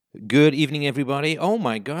Good evening, everybody. Oh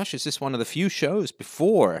my gosh, is this one of the few shows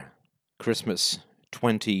before Christmas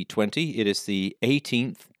 2020? It is the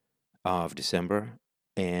 18th of December,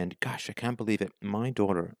 and gosh, I can't believe it. My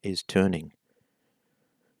daughter is turning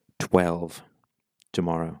 12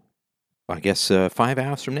 tomorrow. I guess 5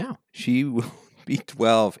 hours from now, she will be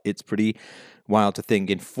 12. It's pretty wild to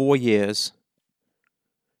think. In 4 years,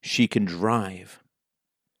 she can drive.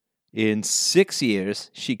 In 6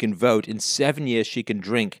 years, she can vote. In 7 years, she can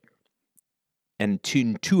drink. And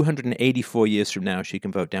 284 years from now, she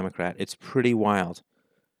can vote Democrat. It's pretty wild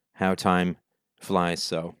how time flies.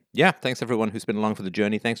 So, yeah, thanks everyone who's been along for the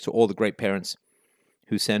journey. Thanks to all the great parents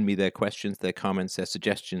who send me their questions, their comments, their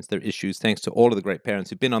suggestions, their issues. Thanks to all of the great parents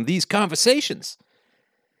who've been on these conversations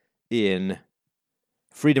in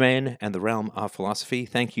Freedomain and the realm of philosophy.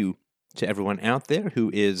 Thank you to everyone out there who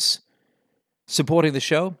is supporting the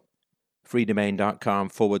show.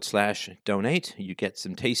 Freedomain.com/donate. You get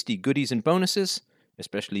some tasty goodies and bonuses,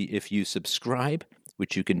 especially if you subscribe,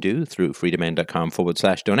 which you can do through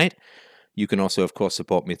freedomain.com/donate. You can also, of course,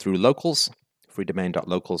 support me through Locals,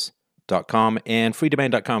 freedomain.locals.com, and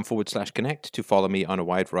freedomain.com/connect to follow me on a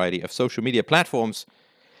wide variety of social media platforms,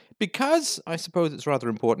 because I suppose it's rather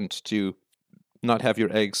important to not have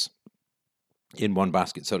your eggs in one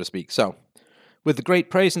basket, so to speak. So, with the great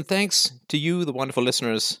praise and thanks to you, the wonderful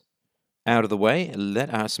listeners, out of the way,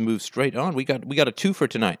 let us move straight on. We got a twofer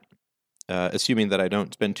tonight, assuming that I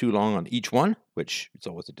don't spend too long on each one, which is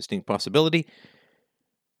always a distinct possibility.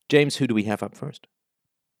 James, who do we have up first?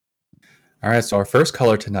 All right, so our first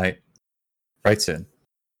caller tonight writes in,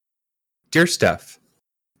 Dear Steph,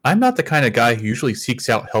 I'm not the kind of guy who usually seeks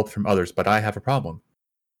out help from others, but I have a problem.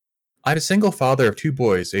 I'm a single father of 2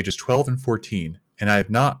 boys, ages 12 and 14, and I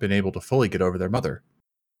have not been able to fully get over their mother.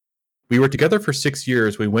 We were together for 6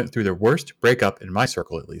 years. We went through the worst breakup in my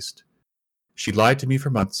circle, at least. She lied to me for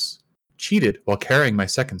months, cheated while carrying my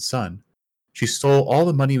second son. She stole all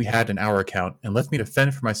the money we had in our account and left me to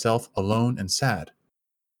fend for myself alone and sad.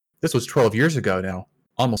 This was 12 years ago now,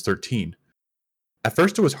 almost 13. At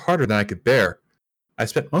first it was harder than I could bear. I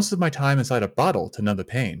spent most of my time inside a bottle to numb the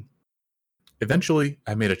pain. Eventually,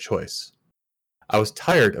 I made a choice. I was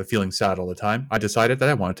tired of feeling sad all the time. I decided that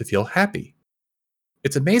I wanted to feel happy.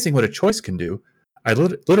 It's amazing what a choice can do. I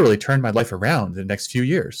literally turned my life around in the next few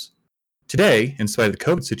years. Today, in spite of the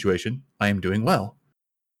COVID situation, I am doing well.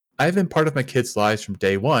 I have been part of my kids' lives from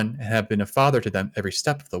day one and have been a father to them every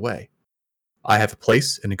step of the way. I have a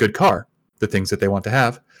place and a good car, the things that they want to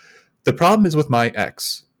have. The problem is with my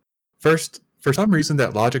ex. First, for some reason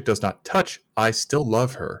that logic does not touch, I still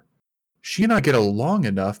love her. She and I get along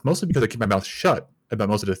enough, mostly because I keep my mouth shut about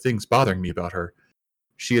most of the things bothering me about her.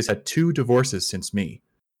 She has had 2 divorces since me.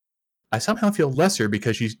 I somehow feel lesser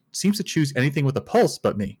because she seems to choose anything with a pulse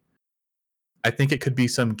but me. I think it could be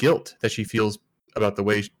some guilt that she feels about the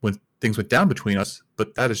way when things went down between us,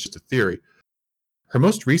 but that is just a theory. Her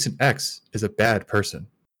most recent ex is a bad person.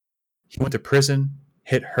 He went to prison,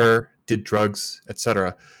 hit her, did drugs,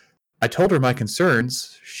 etc. I told her my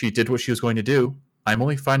concerns. She did what she was going to do. I'm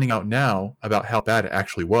only finding out now about how bad it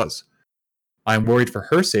actually was. I'm worried for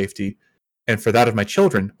her safety and for that of my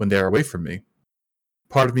children when they are away from me.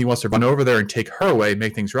 Part of me wants to run over there and take her away and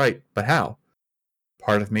make things right, but how?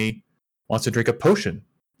 Part of me wants to drink a potion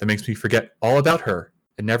that makes me forget all about her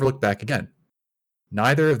and never look back again.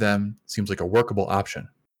 Neither of them seems like a workable option.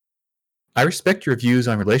 I respect your views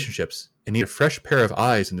on relationships and need a fresh pair of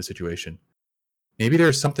eyes in this situation. Maybe there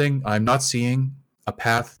is something I'm not seeing, a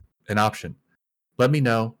path, an option. Let me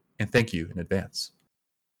know, and thank you in advance.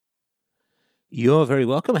 You're very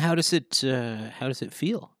welcome. How does it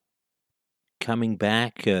feel coming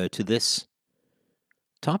back to this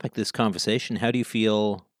topic, this conversation? How do you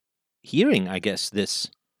feel hearing, I guess, this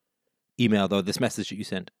email, though, this message that you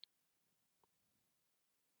sent?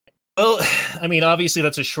 Well, I mean, obviously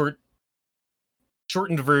that's a shortened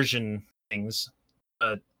version of things.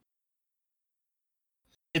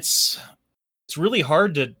 It's really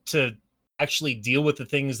hard to actually deal with the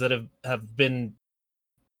things that have been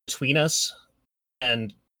between us.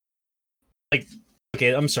 And like,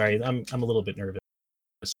 okay, I'm sorry, I'm a little bit nervous.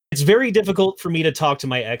 It's very difficult for me to talk to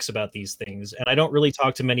my ex about these things, and I don't really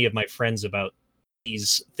talk to many of my friends about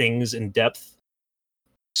these things in depth.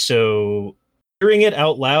 So hearing it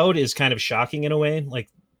out loud is kind of shocking in a way. Like,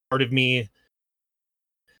 part of me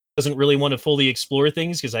doesn't really want to fully explore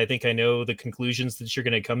things because I think I know the conclusions that you're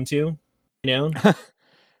going to come to, you know?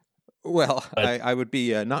 Well, I would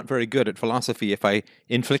be not very good at philosophy if I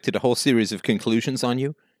inflicted a whole series of conclusions on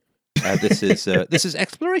you. This is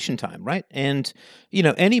exploration time, right? And, you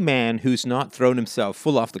know, any man who's not thrown himself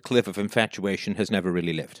full off the cliff of infatuation has never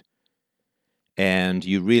really lived. And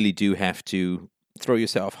you really do have to throw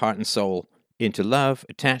yourself heart and soul into love,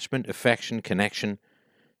 attachment, affection, connection.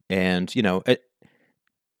 And,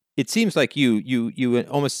 it seems like you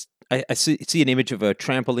almost, I see an image of a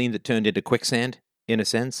trampoline that turned into quicksand, in a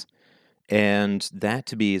sense. And that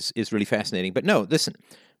to me is really fascinating. But no, listen,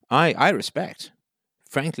 I respect,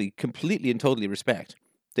 frankly, completely and totally respect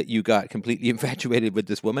that you got completely infatuated with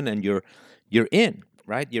this woman and you're in,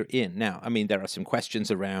 right? You're in. Now, I mean, there are some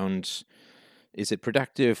questions around, is it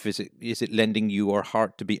productive? Is it lending your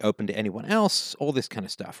heart to be open to anyone else? All this kind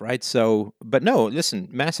of stuff, right? So, but no, listen,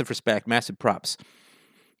 massive respect, massive props.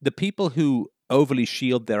 The people who overly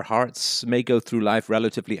shield their hearts may go through life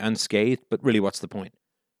relatively unscathed, but really, what's the point?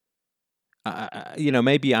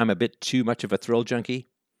 Maybe I'm a bit too much of a thrill junkie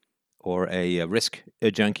or a risk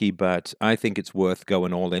junkie, but I think it's worth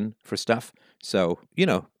going all in for stuff. So,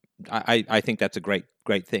 I think that's a great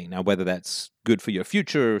thing. Now, whether that's good for your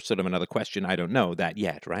future, sort of another question. I don't know that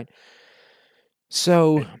yet, right?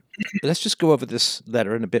 So, let's just go over this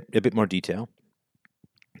letter in a bit more detail.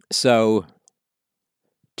 So,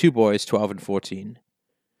 2 boys, 12 and 14,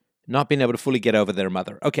 not being able to fully get over their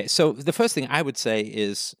mother. Okay, so the first thing I would say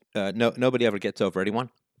is nobody ever gets over anyone.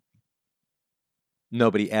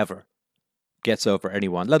 Nobody ever gets over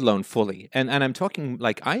anyone, let alone fully. And I'm talking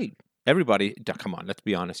like everybody, come on, let's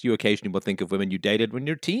be honest. You occasionally will think of women you dated when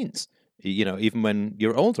you're teens, even when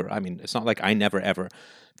you're older. I mean, it's not like I never ever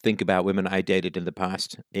think about women I dated in the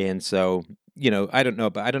past. And so, I don't know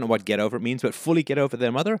what get over means, but fully get over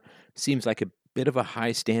their mother seems like a bit of a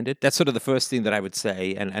high standard. That's sort of the first thing that I would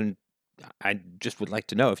say. And I just would like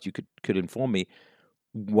to know if you could inform me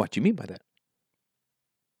what you mean by that.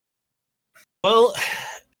 Well,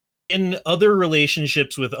 in other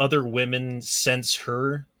relationships with other women since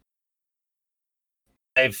her,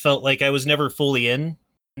 I felt like I was never fully in.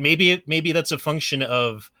 Maybe that's a function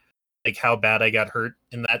of like how bad I got hurt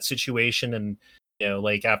in that situation, and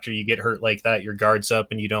like after you get hurt like that, your guard's up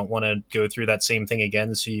and you don't want to go through that same thing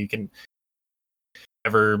again, so you can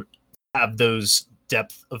never have those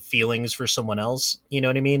depth of feelings for someone else. You know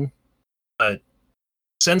what I mean? But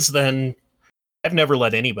since then, I've never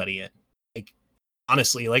let anybody in. Like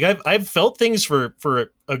honestly, like I've felt things for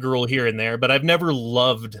a girl here and there, but I've never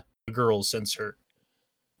loved a girl since her.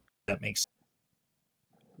 That makes sense.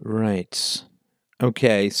 Right.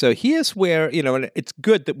 Okay, so here's where, and it's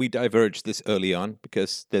good that we diverged this early on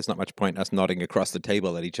because there's not much point us nodding across the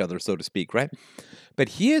table at each other, so to speak, right? But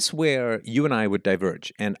here's where you and I would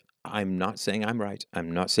diverge, and I'm not saying I'm right.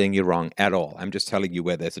 I'm not saying you're wrong at all. I'm just telling you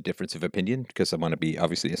where there's a difference of opinion because I want to be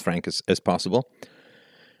obviously as frank as possible.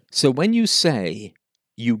 So when you say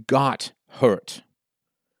you got hurt,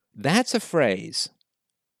 that's a phrase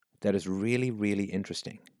that is really, really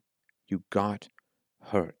interesting. You got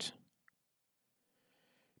hurt.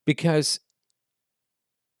 Because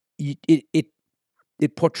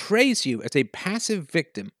it portrays you as a passive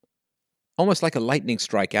victim, almost like a lightning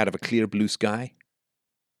strike out of a clear blue sky.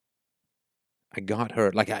 I got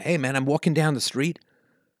hurt. Like, hey, man, I'm walking down the street,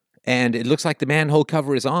 and it looks like the manhole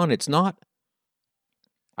cover is on. It's not.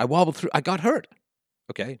 I wobbled through. I got hurt.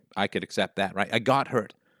 Okay, I could accept that, right? I got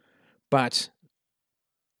hurt. But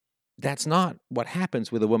that's not what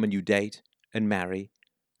happens with a woman you date and marry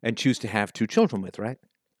and choose to have 2 children with, right?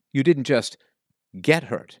 You didn't just get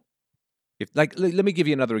hurt. Let me give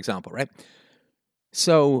you another example, right?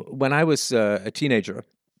 So when I was a teenager,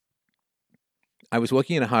 I was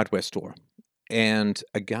working in a hardware store, and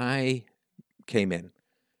a guy came in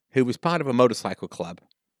who was part of a motorcycle club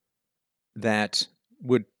that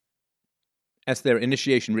would, as their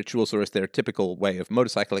initiation rituals or as their typical way of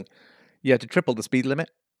motorcycling, you had to triple the speed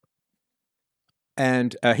limit.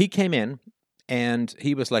 And he came in, and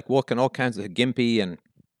he was like walking all kinds of gimpy, and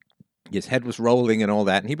his head was rolling and all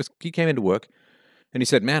that. And he came into work, and he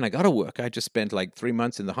said, "Man, I got to work. I just spent like 3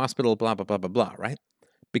 months in the hospital, blah, blah, blah, blah, blah," right?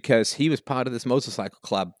 Because he was part of this motorcycle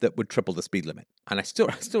club that would triple the speed limit. And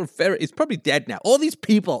he's probably dead now. All these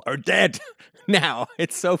people are dead now.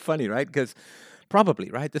 It's so funny, right? Because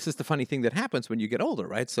probably, right? This is the funny thing that happens when you get older,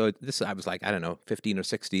 right? So I was like, I don't know, 15 or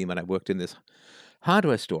 16 when I worked in this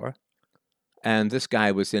hardware store. And this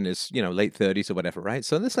guy was in his, late 30s or whatever, right?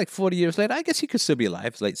 So this like 40 years later, I guess he could still be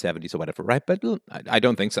alive, late 70s or whatever, right? But I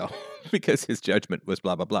don't think so because his judgment was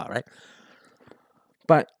blah, blah, blah, right?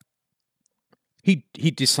 But he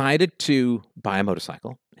decided to buy a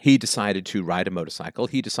motorcycle. He decided to ride a motorcycle.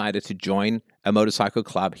 He decided to join a motorcycle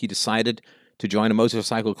club. He decided to join a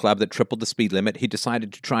motorcycle club that tripled the speed limit. He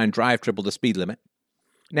decided to try and drive triple the speed limit.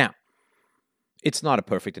 Now, it's not a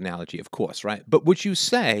perfect analogy, of course, right? But would you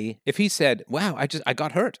say, if he said, "Wow, I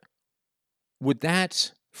got hurt," would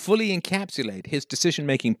that fully encapsulate his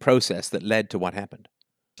decision-making process that led to what happened.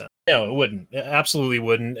 No, it wouldn't. It absolutely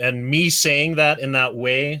wouldn't. And me saying that in that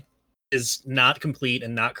way is not complete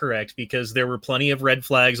and not correct, because there were plenty of red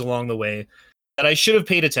flags along the way that I should have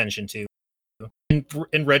paid attention to.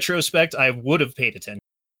 In retrospect, I would have paid attention.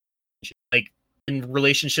 Like in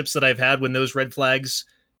relationships that I've had, when those red flags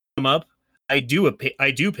come up, I do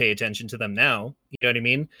pay attention to them now. You know what I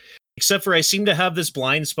mean? Except for I seem to have this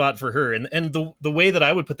blind spot for her. And the way that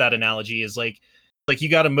I would put that analogy is like you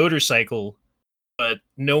got a motorcycle, but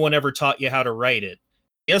no one ever taught you how to ride it.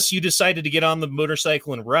 Yes, you decided to get on the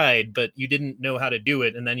motorcycle and ride, but you didn't know how to do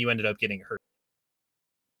it, and then you ended up getting hurt.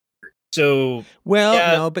 So, well,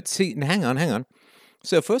 yeah. no, but see, hang on.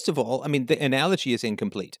 So first of all, I mean, the analogy is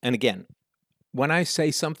incomplete. And again, when I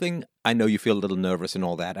say something, I know you feel a little nervous and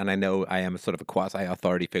all that, and I know I am sort of a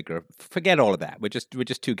quasi-authority figure. Forget all of that. We're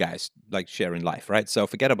just two guys like sharing life, right? So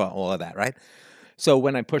forget about all of that, right? So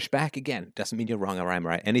when I push back again, doesn't mean you're wrong or I'm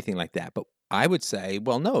right, anything like that. But I would say,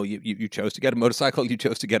 well, no, you chose to get a motorcycle, you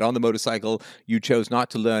chose to get on the motorcycle, you chose not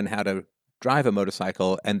to learn how to drive a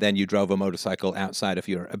motorcycle, and then you drove a motorcycle outside of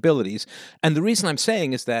your abilities. And the reason I'm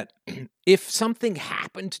saying is that if something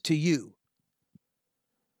happened to you,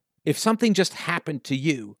 if something just happened to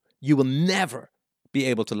you, you will never be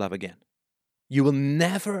able to love again. You will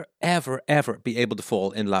never, ever, ever be able to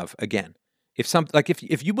fall in love again.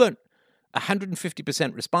 If you weren't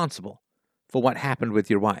 150% responsible for what happened with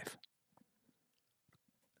your wife,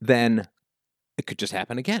 then it could just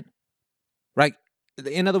happen again, right?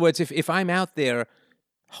 In other words, if I'm out there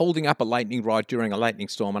holding up a lightning rod during a lightning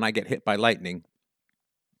storm and I get hit by lightning,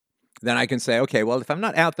 then I can say, okay, well, if I'm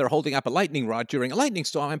not out there holding up a lightning rod during a lightning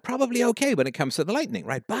storm, I'm probably okay when it comes to the lightning,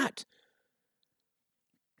 right? But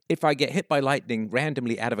if I get hit by lightning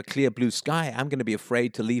randomly out of a clear blue sky, I'm going to be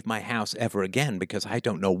afraid to leave my house ever again because I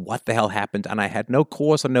don't know what the hell happened and I had no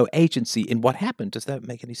cause or no agency in what happened. Does that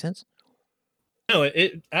make any sense? No,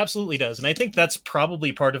 it absolutely does. And I think that's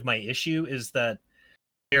probably part of my issue, is that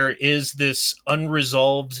there is this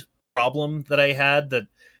unresolved problem that I had that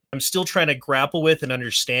I'm still trying to grapple with and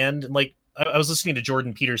understand. And like, I was listening to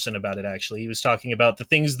Jordan Peterson about it, actually. He was talking about the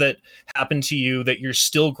things that happen to you that you're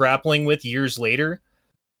still grappling with years later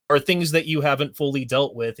are things that you haven't fully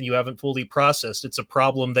dealt with and you haven't fully processed. It's a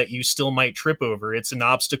problem that you still might trip over. It's an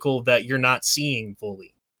obstacle that you're not seeing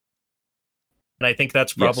fully. And I think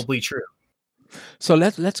that's probably true. So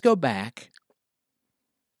let's go back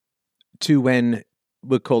to when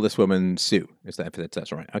we'll call this woman Sue. That's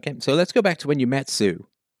all right? Okay. So let's go back to when you met Sue.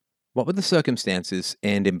 What were the circumstances,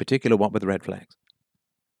 and in particular, what were the red flags?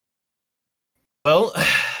 Well,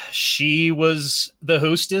 she was the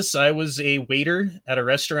hostess. I was a waiter at a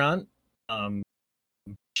restaurant.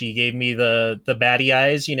 She gave me the batty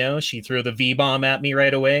eyes, you know. She threw the V-bomb at me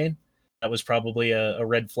right away. That was probably a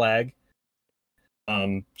red flag.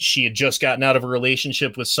 She had just gotten out of a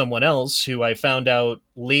relationship with someone else who I found out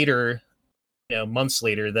later, you know, months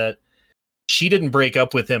later, that she didn't break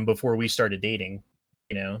up with him before we started dating,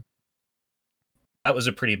 you know. That was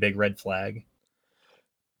a pretty big red flag.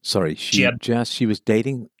 Sorry, she was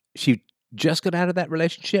dating. She just got out of that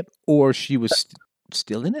relationship, or she was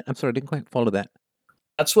still in it? I'm sorry, I didn't quite follow that.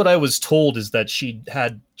 That's what I was told, is that she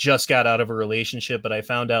had just got out of a relationship, but I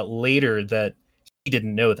found out later that he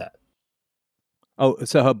didn't know that. Oh,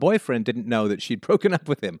 so her boyfriend didn't know that she'd broken up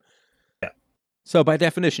with him. Yeah. So by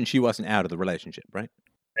definition, she wasn't out of the relationship, right?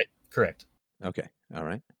 Right. Correct. Okay. All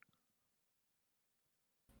right.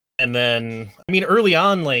 And then, I mean, early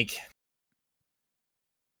on, like,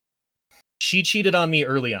 she cheated on me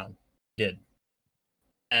early on. Did.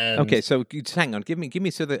 And okay, so hang on. Give me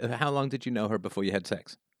how long did you know her before you had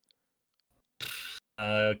sex?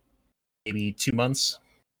 Maybe 2 months.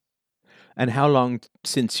 And how long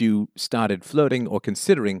since you started flirting or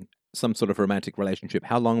considering some sort of romantic relationship?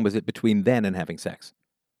 How long was it between then and having sex?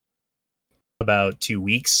 About 2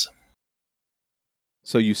 weeks.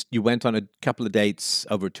 So you went on a couple of dates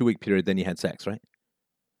over a 2-week period, then you had sex, right?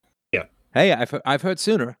 Yeah. Hey, I've heard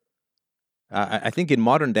sooner. I think in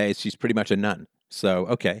modern days she's pretty much a nun. So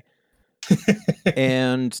okay.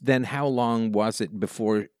 And then how long was it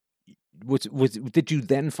before? Did you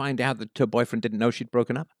then find out that her boyfriend didn't know she'd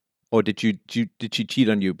broken up, or did she cheat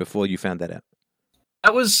on you before you found that out?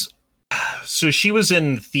 That was so. She was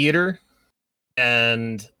in theater,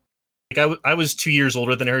 and like I was 2 years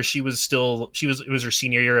older than her. It was her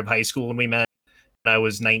senior year of high school when we met. I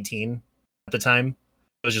was 19 at the time.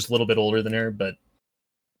 I was just a little bit older than her, but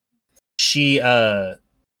she had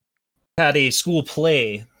a school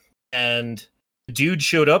play, and the dude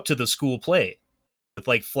showed up to the school play with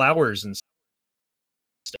like flowers and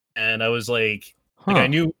stuff. And I was like, Like Huh. I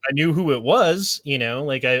knew who it was,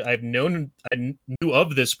 like I knew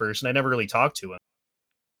of this person. I never really talked to him.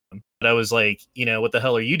 But I was like, what the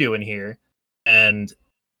hell are you doing here? And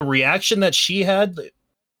the reaction that she had,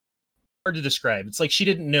 hard to describe. It's like she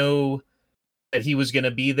didn't know that he was going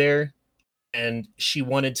to be there, and she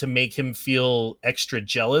wanted to make him feel extra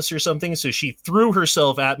jealous or something. So she threw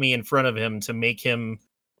herself at me in front of him to make him,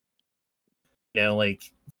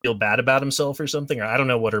 like feel bad about himself or something. Or I don't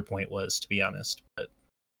know what her point was, to be honest. But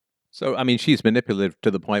So, I mean, she's manipulative to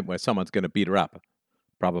the point where someone's going to beat her up,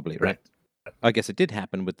 probably, right? correct. I guess it did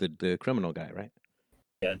happen with the criminal guy, right?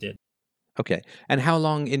 Yeah, it did. Okay. And how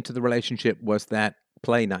long into the relationship was that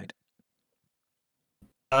play night?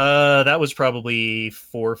 That was probably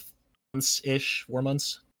 4 months ish. 4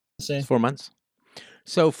 months. I'd say. It's 4 months.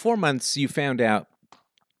 So 4 months, you found out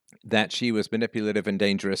that she was manipulative and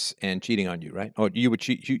dangerous and cheating on you, right? Or you were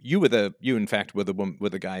you in fact were the woman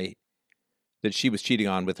with the guy that she was cheating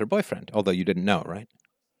on with her boyfriend, although you didn't know, right?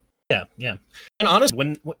 Yeah, yeah. And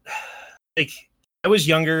honestly, like I was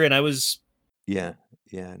younger and I was Yeah,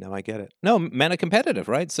 yeah. No, I get it. No, men are competitive,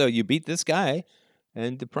 right? So you beat this guy,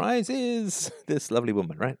 and the prize is this lovely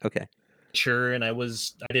woman, right? Okay. sure, and I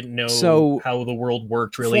didn't know So how the world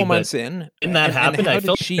worked really, 4 but months in, when that and happened, how I did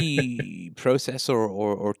felt she process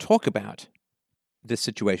or talk about this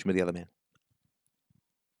situation with the other man?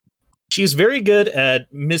 she's very good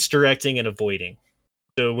at misdirecting and avoiding.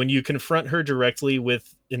 So when you confront her directly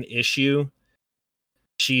with an issue,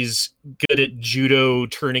 she's good at judo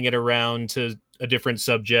turning it around to a different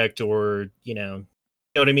subject, or know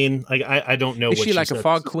what I mean? Like I don't know Is what she she like a said.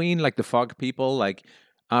 fog queen, like the fog people? Like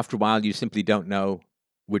after a while, you simply don't know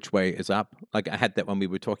which way is up. Like I had that when we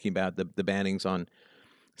were talking about the bannings on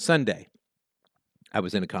Sunday. I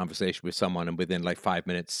was in a conversation with someone, and within like 5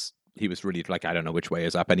 minutes, he was really like, I don't know which way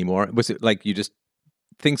is up anymore. Was it like you just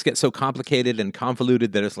things get so complicated and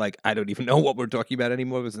convoluted that it's like I don't even know what we're talking about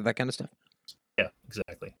anymore? Was it that kind of stuff? Yeah,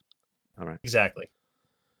 exactly. All right, Exactly.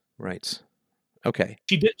 right, okay.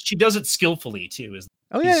 She does it skillfully too. Is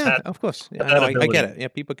Oh she's yeah, had of course. Yeah, I that know. I get ability. it. Yeah,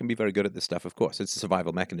 people can be very good at this stuff. Of course, it's a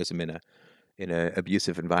survival mechanism in a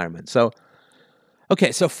abusive environment. So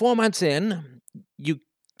okay, so 4 months in, you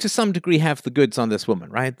to some degree have the goods on this woman,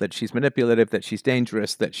 right? That she's manipulative, that she's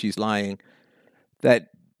dangerous, that she's lying, that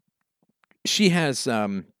she has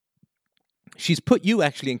she's put you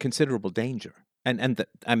actually in considerable danger. And that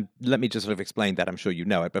let me just sort of explain that. I'm sure you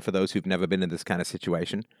know it, but for those who've never been in this kind of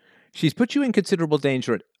situation, she's put you in considerable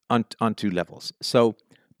danger on two levels. So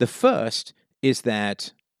the first is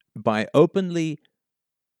that by openly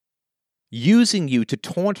using you to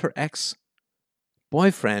taunt her ex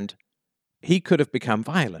boyfriend, he could have become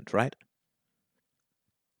violent, right?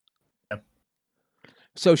 Yep.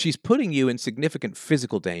 So she's putting you in significant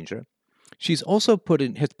physical danger. She's also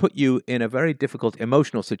has put you in a very difficult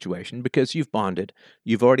emotional situation because you've bonded,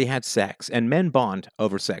 you've already had sex, and men bond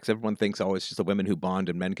over sex. Everyone thinks, oh, it's just the women who bond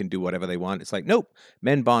and men can do whatever they want. It's like, nope,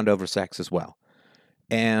 men bond over sex as well.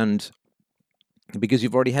 And because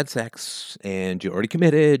you've already had sex and you're already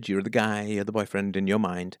committed, you're the guy, you're the boyfriend in your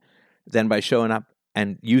mind, then by showing up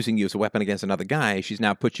and using you as a weapon against another guy, she's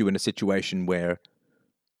now put you in a situation where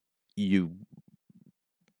you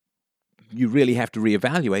really have to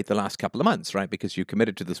reevaluate the last couple of months, right? Because you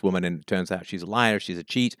committed to this woman and it turns out she's a liar, she's a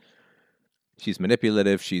cheat, she's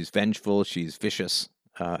manipulative, she's vengeful, she's vicious,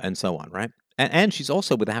 and so on, right? And she's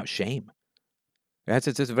also without shame. It's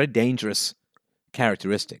a very dangerous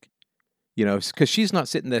characteristic, because she's not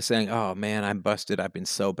sitting there saying, oh man, I'm busted, I've been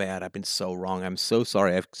so bad, I've been so wrong, I'm so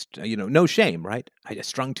sorry, no shame, right? I just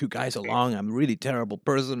strung two guys along, I'm a really terrible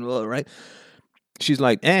person, right? She's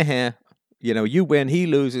like, you win, he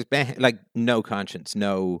loses, like no conscience,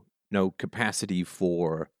 no capacity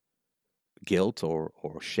for guilt or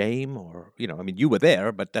shame or, I mean, you were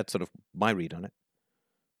there, but that's sort of my read on it.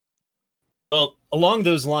 Well, along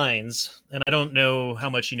those lines, and I don't know how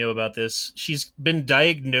much you know about this, she's been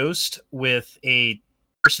diagnosed with a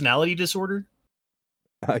personality disorder.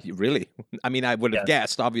 Really? I mean, I would have Yeah,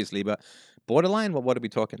 guessed, obviously, but borderline? What are we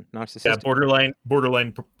talking? yeah, Narcissistic?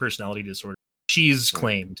 borderline personality disorder. She's Right.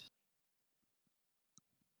 claimed,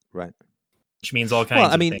 Right. which means all Well,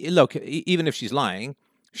 kinds I of mean, things. look, even if she's lying,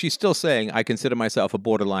 she's still saying, I consider myself a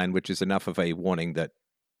borderline, which is enough of a warning that,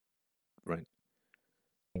 right.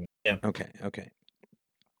 Yeah. Okay.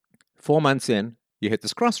 4 months in, you hit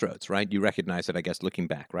this crossroads, right? You recognize it, I guess, looking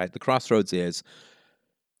back, right? The crossroads is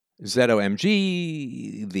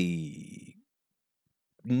ZOMG, the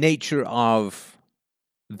nature of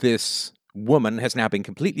this woman has now been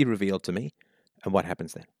completely revealed to me. And what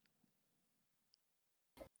happens then?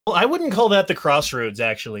 Well, I wouldn't call that the crossroads,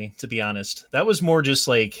 actually, to be honest. That was more just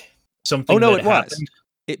like something Oh, no, that it was. happened.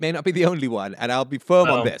 It may not be the only one, and I'll be firm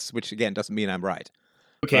on Oh. this, which again doesn't mean I'm right.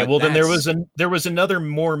 Okay, But well then that's- there was another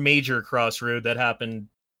more major crossroad that happened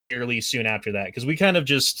fairly soon after that, because we kind of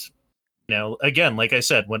just, again, like I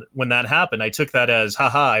said, when that happened, I took that as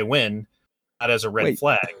haha, I win, not as a red Wait.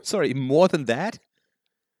 flag. Sorry, more than that?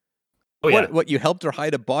 Oh yeah. What, you helped her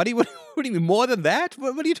hide a body? What do you mean, more than that?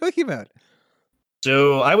 What are you talking about?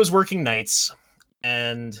 So I was working nights,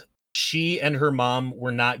 and she and her mom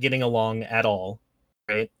were not getting along at all,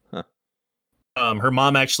 right? Huh. Her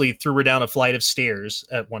mom actually threw her down a flight of stairs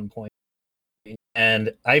at one point,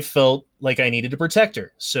 and I felt like I needed to protect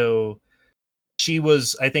her. So she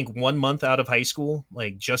was, I think, 1 month out of high school,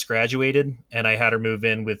 like just graduated, and I had her move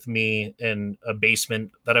in with me in a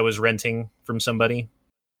basement that I was renting from somebody.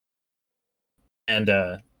 And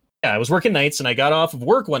yeah, I was working nights, and I got off of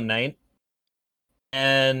work one night,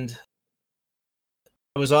 and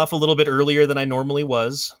I was off a little bit earlier than I normally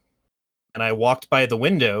was, and I walked by the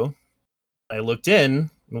window. I looked in,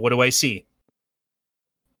 and what do I see?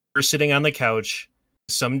 We're sitting on the couch,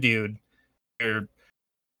 some dude. They're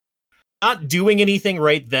not doing anything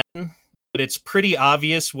right then, but it's pretty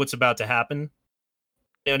obvious what's about to happen.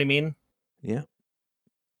 You know what I mean? Yeah.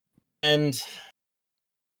 And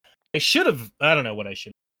I should have, I don't know what I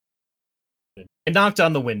should have. I knocked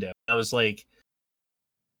on the window. I was like,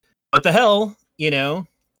 what the hell?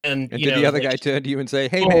 And And you did know, the other like, guy turn to you and say,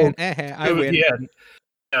 "Hey, oh, man, I win"? Yeah.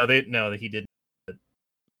 No, he didn't.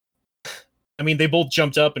 I mean, they both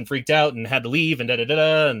jumped up and freaked out and had to leave and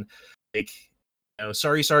and like,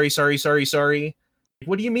 sorry.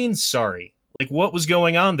 What do you mean sorry? Like, what was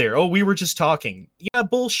going on there? Oh, we were just talking. Yeah,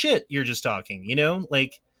 bullshit. You're just talking.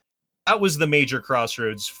 Like, that was the major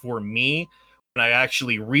crossroads for me when I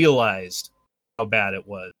actually realized how bad it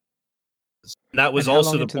was. And that was And how also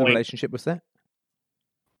long the into the point. relationship was that?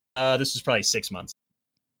 This was probably 6 months.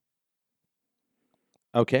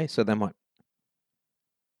 Okay, so then what?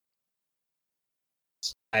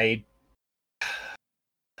 I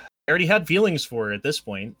already had feelings for her at this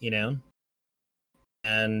point, and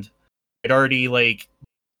I'd already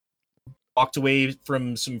walked away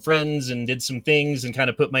from some friends and did some things and kind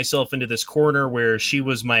of put myself into this corner where she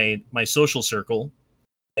was my social circle.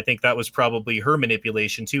 I think that was probably her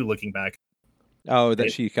manipulation too, looking back. Oh,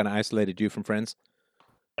 that she kind of isolated you from friends?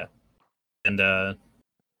 Yeah. And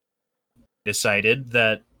decided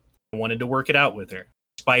that I wanted to work it out with her, in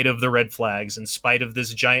spite of the red flags, in spite of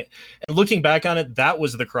this giant. And looking back on it, that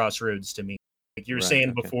was the crossroads to me. Like you were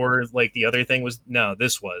saying before, like the other thing was, no,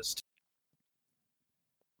 this was.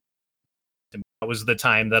 That was the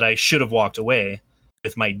time that I should have walked away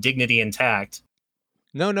with my dignity intact.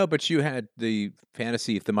 No, but you had the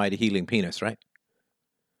fantasy of the mighty healing penis, right?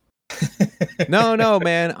 No,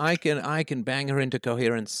 man, I can bang her into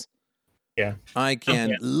coherence. Yeah. I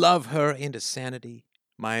can love her into sanity.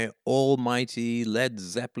 My almighty Led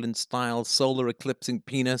Zeppelin style solar eclipsing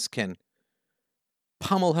penis can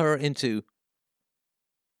pummel her into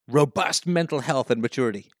robust mental health and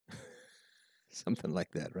maturity. Something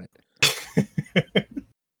like that, right?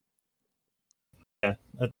 Yeah.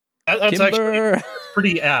 That's Timber. actually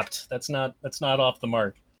pretty apt. That's not off the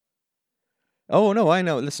mark. Oh, no, I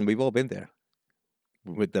know. Listen, we've all been there.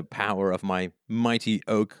 With the power of my mighty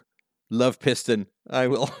oak love piston, I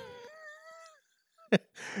will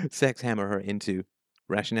sex hammer her into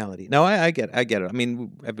rationality. No, I get it. I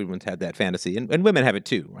mean, everyone's had that fantasy, and women have it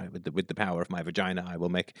too, right? With the power of my vagina, I will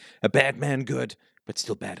make a bad man good, but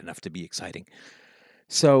still bad enough to be exciting.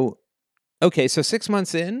 So, okay, so 6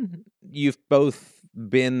 months in, you've both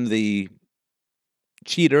been the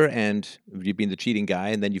cheater, and you've been the cheating guy,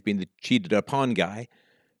 and then you've been the cheated upon guy,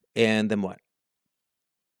 and then what?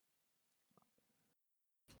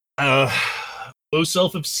 Low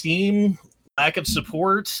self-esteem, lack of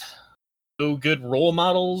support, no good role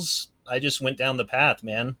models. I just went down the path,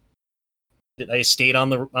 man. I stayed on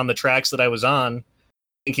the tracks that I was on,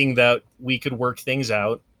 thinking that we could work things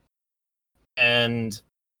out. And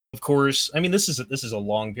of course, I mean, this is a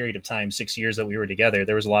long period of time, 6 years that we were together.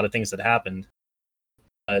 There was a lot of things that happened,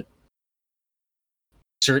 but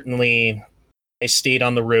certainly I stayed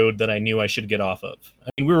on the road that I knew I should get off of. I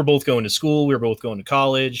mean, we were both going to school, we were both going to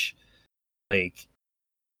college, like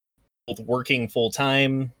both working full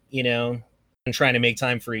time, and trying to make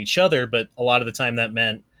time for each other. But a lot of the time that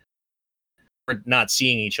meant we're not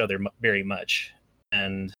seeing each other very much.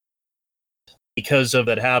 And because of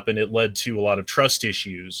that happened, it led to a lot of trust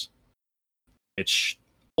issues, which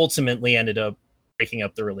ultimately ended up breaking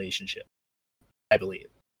up the relationship, I believe.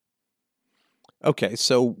 Okay,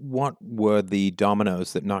 so what were the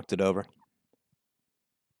dominoes that knocked it over?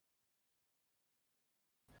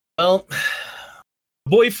 Well,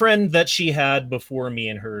 boyfriend that she had before me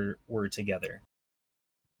and her were together.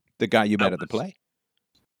 The guy you met at the play?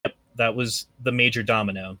 Yep, that was the major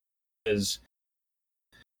domino. Because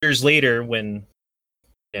years later, when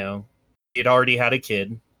he'd already had a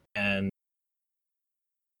kid, and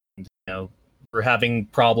we're having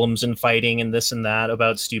problems and fighting and this and that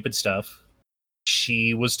about stupid stuff,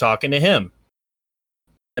 she was talking to him.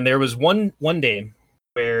 And there was one day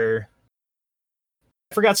where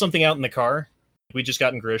I forgot something out in the car. We just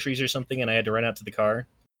gotten groceries or something, and I had to run out to the car.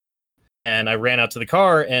 And I ran out to the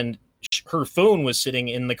car, and her phone was sitting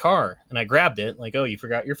in the car. And I grabbed it, like, oh, you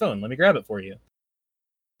forgot your phone. Let me grab it for you.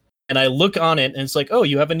 And I look on it, and it's like, oh,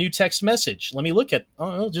 you have a new text message. Let me look at,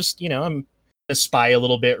 I'm going to spy a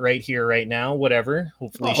little bit right here, right now, whatever.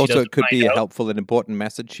 Hopefully she doesn't Also, it could be find a out. helpful and important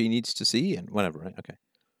message she needs to see, and whatever, right? Okay.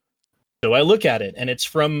 So I look at it, and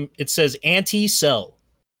it says Auntie Cell,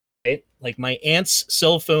 right? Like my aunt's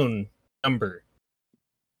cell phone number.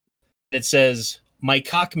 It says, my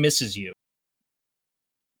cock misses you.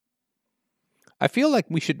 I feel like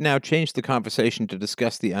we should now change the conversation to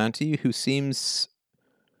discuss the auntie who seems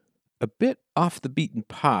a bit off the beaten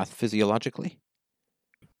path physiologically.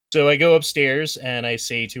 So I go upstairs and I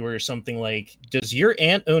say to her something like, does your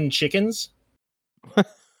aunt own chickens?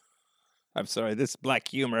 I'm sorry, this is black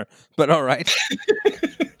humor, but all right.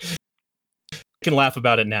 I can laugh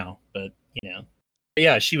about it now, but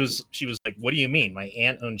yeah, she was like, what do you mean? My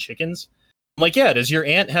aunt owned chickens? I'm like, yeah, does your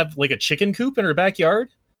aunt have like a chicken coop in her backyard?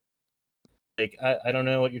 Like, I don't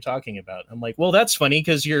know what you're talking about. I'm like, well, that's funny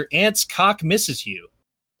because your aunt's cock misses you.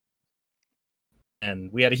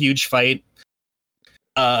 And we had a huge fight.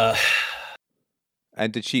 And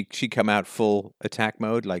did she come out full attack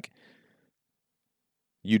mode? Like,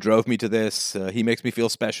 you drove me to this. He makes me feel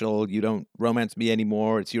special. You don't romance me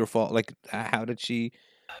anymore. It's your fault. Like, how did she?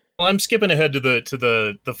 Well, I'm skipping ahead to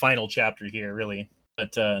the final chapter here, really.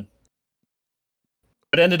 But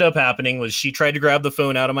what ended up happening was she tried to grab the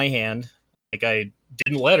phone out of my hand. Like, I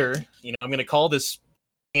didn't let her. I'm going to call this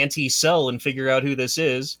Auntie Cell and figure out who this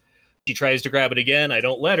is. She tries to grab it again. I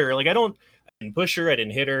don't let her. Like, I didn't push her. I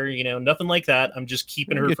didn't hit her. Nothing like that. I'm just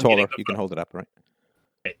keeping her You're from getting taller. the You phone. can hold it up, right?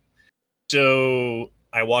 Right. So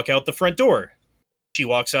I walk out the front door. She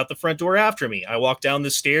walks out the front door after me. I walk down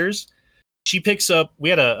the stairs. She picks up. We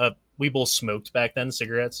had we both smoked back then,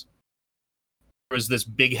 cigarettes. There was this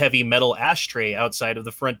big, heavy metal ashtray outside of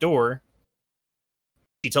the front door.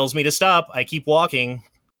 She tells me to stop. I keep walking.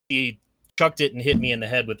 She chucked it and hit me in the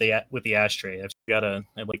head with the ashtray. I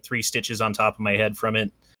have like 3 stitches on top of my head from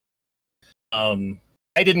it. I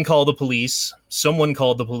didn't call the police. Someone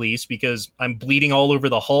called the police because I'm bleeding all over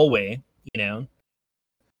the hallway.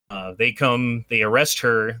 They come, they arrest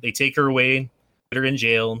her, they take her away, put her in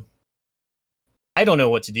jail. I don't know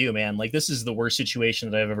what to do, man. Like, this is the worst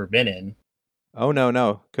situation that I've ever been in. Oh,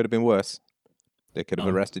 no. Could have been worse. They could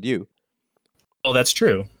have arrested you. Oh, that's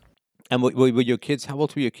true. And were your kids, how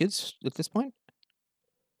old were your kids at this point?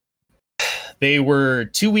 They were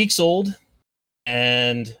 2 weeks old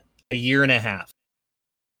and a year and a half.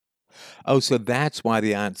 Oh, so that's why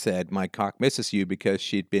the aunt said, my cock misses you, because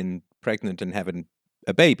she'd been pregnant and having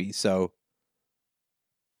a baby, so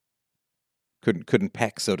couldn't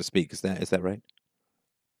peck, so to speak. Is that right?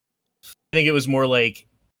 I think it was more like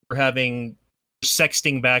we're having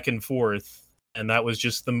sexting back and forth, and that was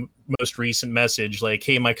just the most recent message, like,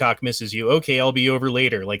 hey, my cock misses you. Okay, I'll be over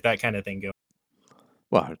later, like that kind of thing going.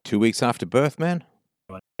 Well, 2 weeks after birth, man?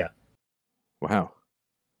 Yeah. Wow.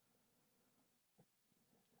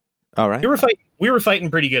 All right. We were fighting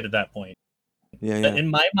pretty good at that point. Yeah. In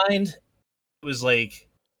my mind, it was like,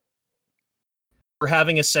 we're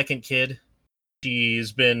having a second kid.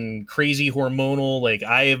 She's been crazy hormonal. Like,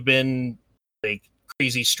 I have been like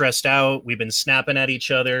crazy stressed out. We've been snapping at each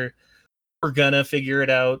other. We're gonna figure it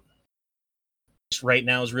out. Just right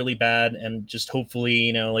now is really bad, and just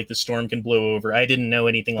hopefully, like the storm can blow over. I didn't know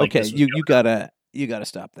anything like this. Okay, you gotta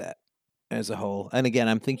stop that as a whole. And again,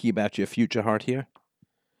 I'm thinking about your future heart here.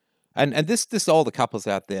 And this all the couples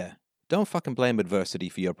out there. Don't fucking blame adversity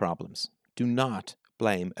for your problems. Do not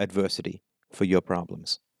blame adversity for your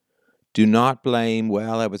problems. Do not blame,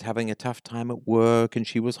 well, I was having a tough time at work and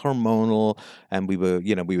she was hormonal and we were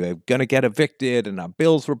going to get evicted and our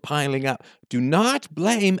bills were piling up. Do not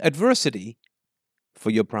blame adversity for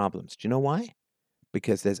your problems. Do you know why?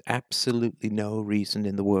 Because there's absolutely no reason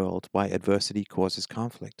in the world why adversity causes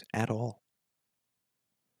conflict at all.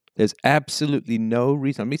 There's absolutely no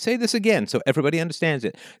reason. Let me say this again so everybody understands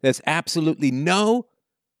it. There's absolutely no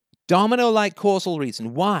domino-like causal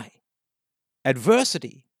reason why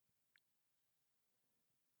adversity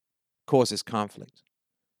causes conflict.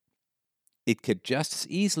 It could just as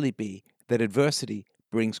easily be that adversity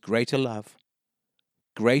brings greater love,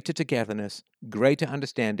 greater togetherness, greater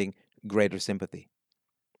understanding, greater sympathy.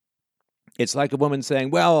 It's like a woman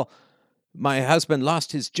saying, well, my husband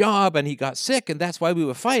lost his job and he got sick and that's why we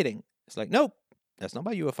were fighting. It's like, nope, that's not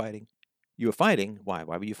why you were fighting. You were fighting. Why?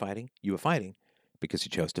 Why were you fighting? You were fighting because you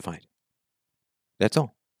chose to fight. That's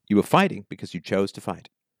all. You were fighting because you chose to fight.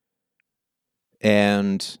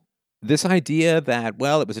 And this idea that,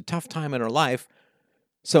 well, it was a tough time in our life,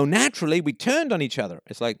 so naturally we turned on each other.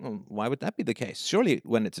 It's like, well, why would that be the case? Surely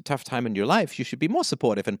when it's a tough time in your life, you should be more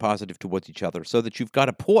supportive and positive towards each other so that you've got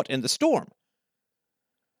a port in the storm.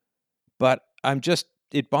 But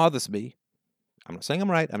it bothers me. I'm not saying I'm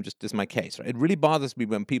right. This is my case. Right? It really bothers me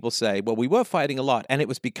when people say, well, we were fighting a lot, and it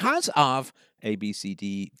was because of A, B, C,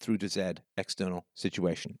 D through to Z external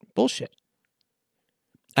situation. Bullshit.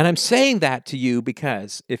 And I'm saying that to you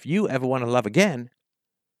because if you ever want to love again,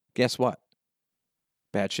 guess what?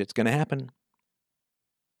 Bad shit's going to happen.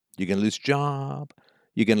 You're going to lose your job.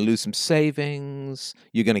 You're going to lose some savings.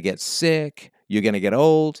 You're going to get sick. You're going to get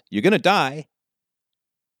old. You're going to die.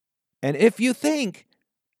 And if you think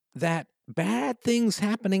that bad things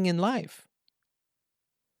happening in life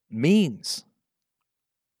means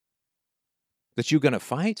that you're going to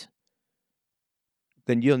fight,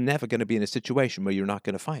 then you're never going to be in a situation where you're not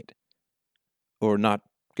going to fight or not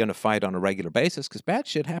going to fight on a regular basis, because bad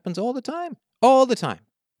shit happens all the time. All the time.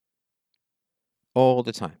 All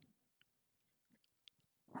the time.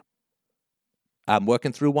 I'm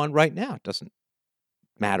working through one right now. It doesn't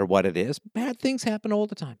matter what it is. Bad things happen all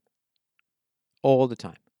the time. All the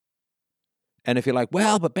time. And if you're like,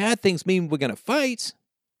 well, but bad things mean we're going to fight,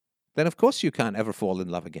 then of course you can't ever fall in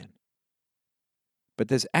love again. But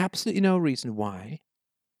there's absolutely no reason why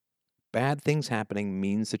bad things happening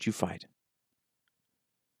means that you fight.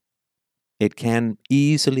 It can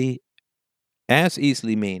as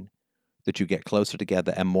easily mean that you get closer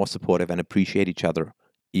together and more supportive and appreciate each other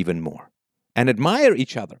even more and admire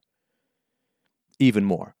each other even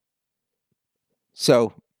more.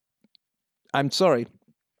 So, I'm sorry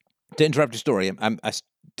to interrupt your story. I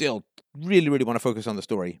still really, really want to focus on the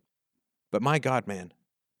story. But my God, man,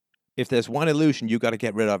 if there's one illusion you got to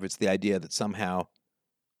get rid of, it's the idea that somehow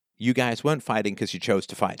you guys weren't fighting because you chose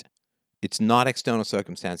to fight. It's not external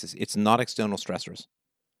circumstances. It's not external stressors.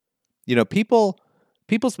 You know, people's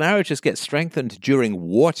marriages get strengthened during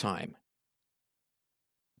wartime.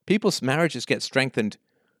 People's marriages get strengthened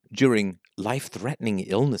during life-threatening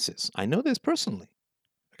illnesses. I know this personally.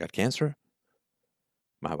 I got cancer.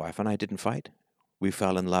 My wife and I didn't fight. We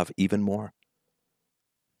fell in love even more.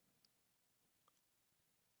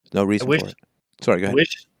 No reason for it. Sorry, go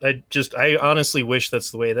ahead. I honestly wish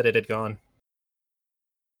that's the way that it had gone.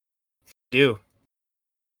 I do.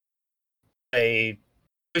 I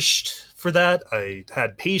wished for that. I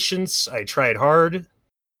had patience. I tried hard.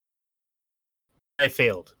 I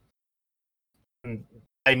failed. And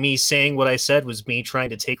by me saying what I said was me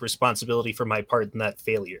trying to take responsibility for my part in that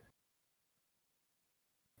failure.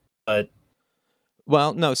 But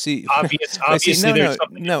well, no, see, obviously, there's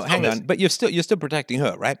something. No, hang on. But you're still protecting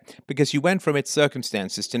her, right? Because you went from its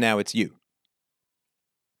circumstances to now it's you.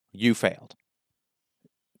 You failed.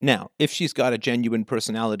 Now, if she's got a genuine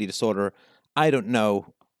personality disorder, I don't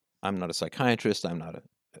know. I'm not a psychiatrist. I'm not a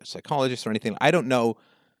psychologist or anything. I don't know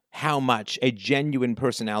how much a genuine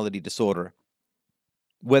personality disorder,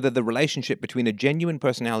 whether the relationship between a genuine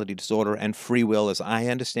personality disorder and free will, as I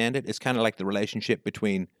understand it, is kind of like the relationship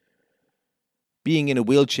between being in a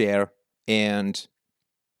wheelchair and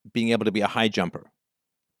being able to be a high jumper.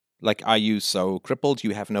 Like, are you so crippled,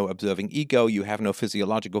 you have no observing ego, you have no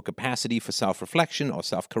physiological capacity for self-reflection or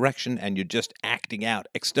self-correction, and you're just acting out,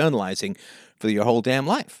 externalizing for your whole damn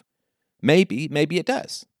life? Maybe it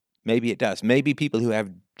does. Maybe it does. Maybe people who have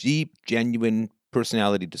deep, genuine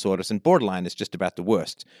personality disorders, and borderline is just about the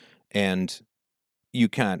worst, and you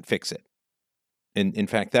can't fix it. In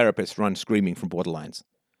fact, therapists run screaming from borderlines.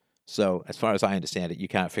 So as far as I understand it, you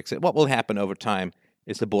can't fix it. What will happen over time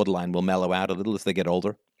is the borderline will mellow out a little as they get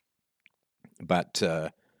older. But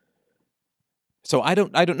so I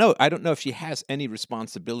don't know. I don't know if she has any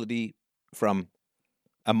responsibility from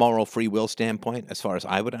a moral free will standpoint, as far as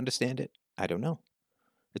I would understand it. I don't know.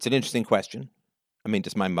 It's an interesting question. I mean,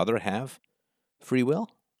 does my mother have free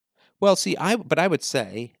will? Well, see, I would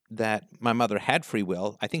say that my mother had free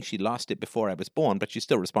will. I think she lost it before I was born, but she's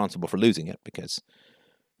still responsible for losing it because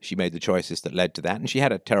she made the choices that led to that. And she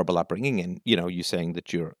had a terrible upbringing. And, you know, you saying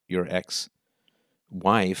that your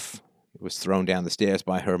ex-wife was thrown down the stairs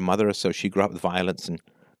by her mother, so she grew up with violence and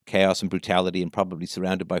chaos and brutality and probably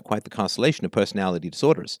surrounded by quite the constellation of personality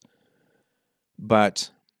disorders.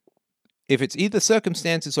 But if it's either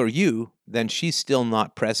circumstances or you, then she's still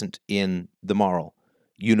not present in the moral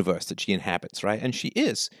universe that she inhabits, right? And she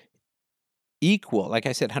is equal, like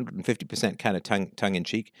I said, 150% kind of tongue in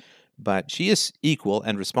cheek, but she is equal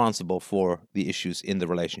and responsible for the issues in the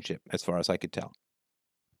relationship, as far as I could tell.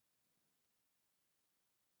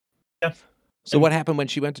 Yeah. So what happened when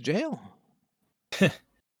she went to jail?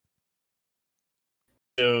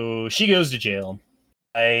 So she goes to jail.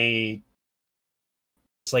 It's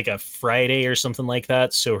like a Friday or something like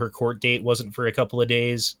that. So her court date wasn't for a couple of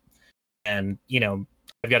days. And,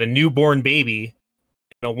 I've got a newborn baby,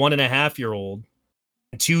 a 1.5-year-old,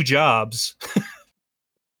 and 2 jobs.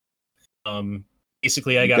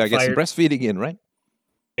 Basically, I You got gotta get some fired. breastfeeding in, right?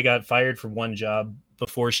 I got fired from one job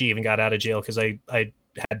before she even got out of jail because I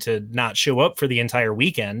had to not show up for the entire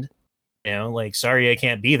weekend. Sorry, I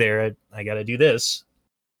can't be there. I got to do this.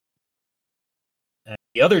 And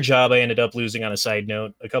the other job I ended up losing on a side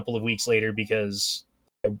note a couple of weeks later because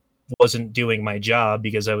I wasn't doing my job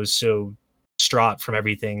because I was so distraught from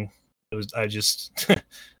everything. I just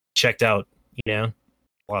checked out,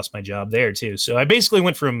 lost my job there too. So I basically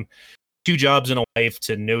went from 2 jobs and a wife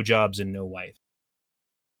to no jobs and no wife.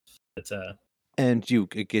 But, and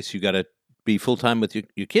I guess you got to be full time with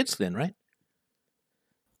your kids then, right?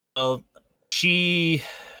 Well, she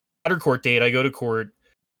at her court date, I go to court,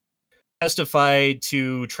 testify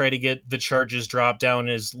to try to get the charges dropped down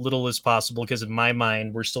as little as possible because in my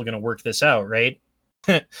mind, we're still going to work this out, right?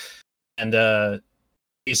 And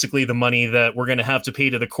basically the money that we're going to have to pay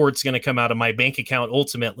to the court's going to come out of my bank account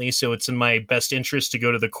ultimately, so it's in my best interest to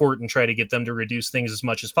go to the court and try to get them to reduce things as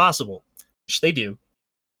much as possible, which they do.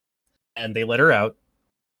 And they let her out,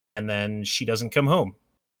 and then she doesn't come home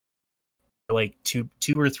for like two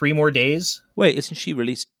or 3 more days. Wait, isn't she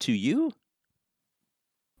released to you?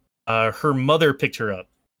 Her mother picked her up.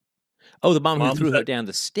 Oh, the mom who threw her down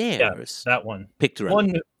the stairs. Yeah, that one. Picked her up.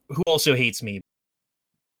 One who also hates me.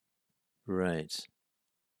 Right.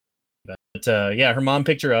 But yeah, her mom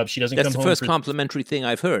picked her up. She doesn't come home. That's the first complimentary thing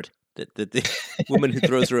I've heard. That the woman who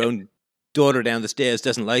throws her own daughter down the stairs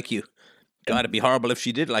doesn't like you. God, it'd be horrible if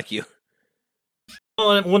she did like you.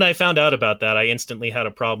 Well, when I found out about that, I instantly had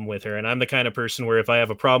a problem with her. And I'm the kind of person where if I have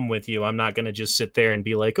a problem with you, I'm not going to just sit there and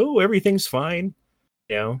be like, oh, everything's fine.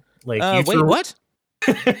 Wait, what?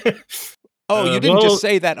 Oh, you didn't just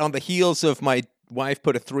say that on the heels of my wife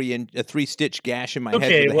put a 3-stitch gash in my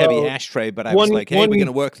head with a heavy ashtray, but I was like, hey, we're going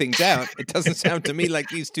to work things out. It doesn't sound to me like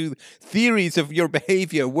these two theories of your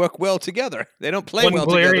behavior work well together. They don't play well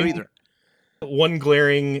together either. One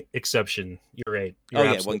glaring exception. You're right.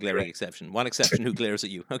 One glaring exception. One exception who glares at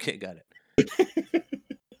you. Okay, got it.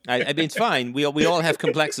 I mean, it's fine. We all have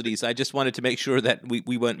complexities. I just wanted to make sure that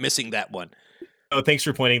we weren't missing that one. Oh, thanks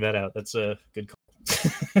for pointing that out. That's a good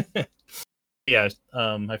call. Yeah,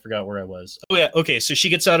 I forgot where I was. Oh, yeah, okay, so she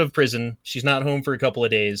gets out of prison. She's not home for a couple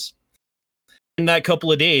of days. In that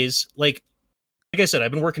couple of days, like I said,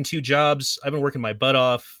 I've been working 2 jobs. I've been working my butt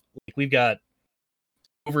off. We've got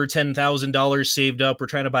over $10,000 saved up. We're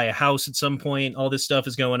trying to buy a house at some point. All this stuff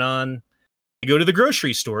is going on. I go to the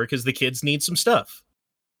grocery store because the kids need some stuff.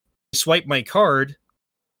 I swipe my card.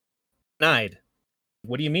 Denied.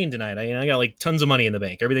 What do you mean denied? I got like tons of money in the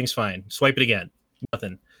bank. Everything's fine. Swipe it again.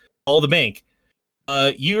 Nothing. Call the bank.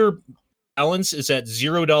 Your balance is at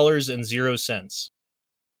 $0.00.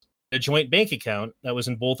 A joint bank account that was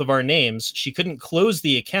in both of our names. She couldn't close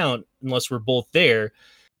the account unless we're both there.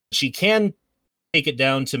 She can take it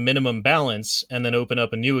down to minimum balance and then open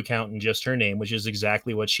up a new account in just her name, which is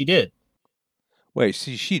exactly what she did. Wait,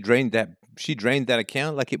 she drained that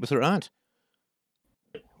account like it was her aunt.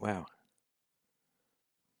 Wow.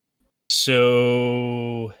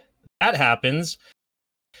 So that happens.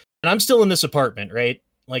 And I'm still in this apartment, right?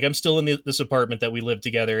 Like I'm still in this apartment that we live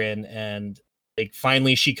together in, and like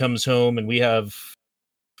finally she comes home and we have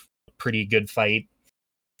a pretty good fight.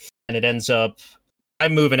 And it ends up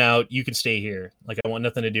I'm moving out. You can stay here. Like, I want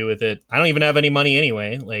nothing to do with it. I don't even have any money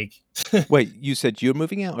anyway. Like, wait, you said you're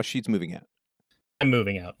moving out or she's moving out? I'm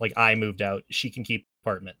moving out. Like, I moved out. She can keep the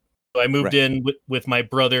apartment. So I moved in with my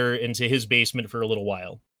brother into his basement for a little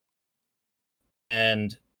while.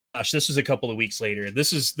 And gosh, this was a couple of weeks later.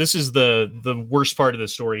 This is the worst part of the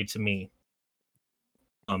story to me.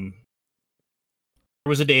 There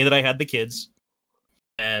was a day that I had the kids,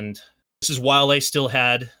 and this is while I still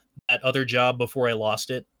had that other job before I lost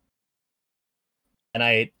it. And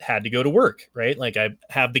I had to go to work, right? Like I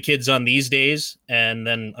have the kids on these days, and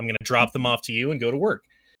then I'm going to drop them off to you and go to work.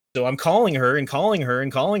 So I'm calling her and calling her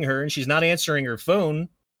and calling her, and she's not answering her phone.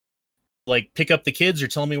 Like pick up the kids or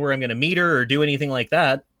tell me where I'm going to meet her or do anything like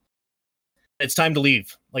that. It's time to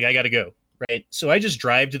leave. Like I got to go, right? So I just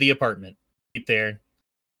drive to the apartment. right there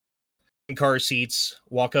in car seats,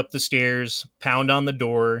 walk up the stairs, pound on the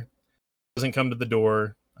door, doesn't come to the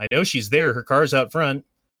door. I know she's there. Her car's out front.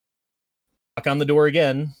 Knock on the door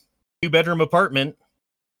again. 2-bedroom apartment.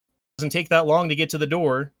 Doesn't take that long to get to the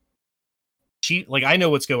door. I know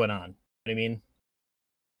what's going on. You know what I mean?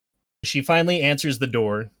 She finally answers the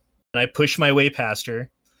door, and I push my way past her,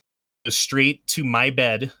 go straight to my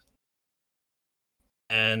bed,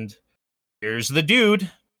 and here's the dude,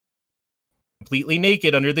 completely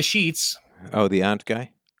naked under the sheets. Oh, the aunt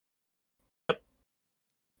guy?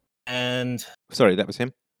 And Sorry, that was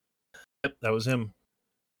him? yep, that was him.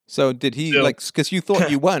 So did he, So- because you thought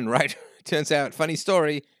you won, right? Turns out, funny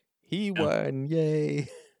story, he won. Yay.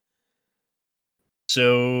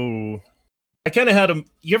 So I kind of had him.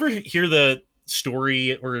 You ever hear the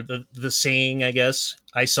story or the saying, I guess,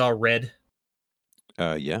 I saw red?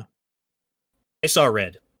 Yeah. I saw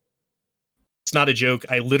red. It's not a joke.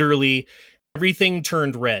 I literally, everything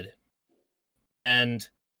turned red. And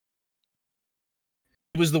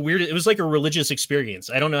it was it was like a religious experience.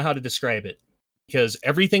 I don't know how to describe it because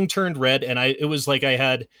everything turned red. And it was like I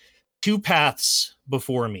had 2 paths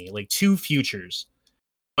before me, like 2 futures.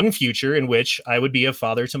 One future in which I would be a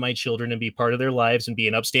father to my children and be part of their lives and be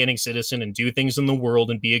an upstanding citizen and do things in the world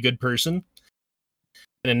and be a good person.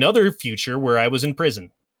 And another future where I was in prison.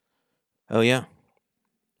 Oh, yeah.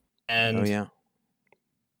 And Oh, yeah.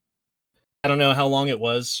 I don't know how long it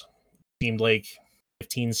was. It seemed like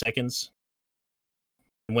 15 seconds.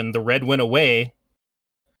 When the red went away,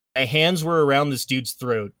 my hands were around this dude's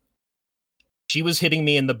throat. She was hitting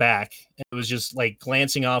me in the back. And it was just like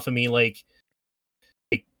glancing off of me like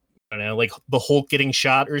I don't know, like the Hulk getting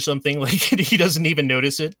shot or something. Like he doesn't even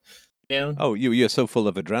notice it. Yeah. Oh, you're so full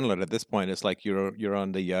of adrenaline at this point. It's like you're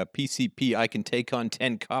on the PCP I Can Take on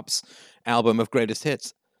 10 Cops album of greatest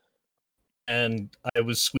hits. And I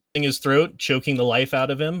was squeezing his throat, choking the life out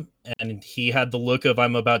of him, and he had the look of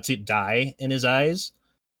I'm about to die in his eyes.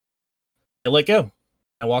 I let go.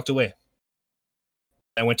 I walked away.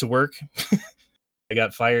 I went to work. I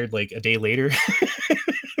got fired like a day later.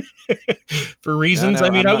 For reasons. No, I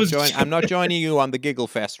mean, I'm not joining you on the giggle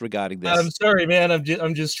fest regarding this. I'm sorry, man.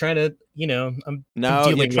 I'm just trying to, I'm No,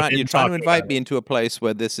 dealing you're with trying it you're and trying to talking invite about me it. into a place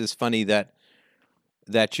where this is funny that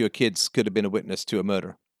your kids could have been a witness to a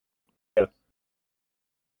murder.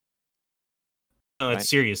 No, it's Right.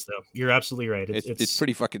 serious though. You're absolutely right. It's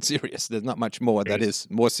pretty fucking serious. There's not much more that Serious.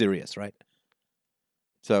 is more serious, right?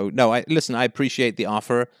 So no, I appreciate the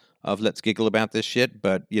offer of let's giggle about this shit,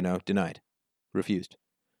 but denied. Refused.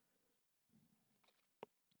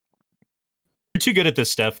 You're too good at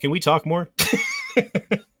this stuff. Can we talk more?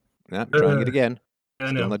 No, I'm trying it again. I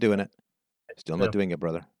Still know. not doing it. Still No. not doing it,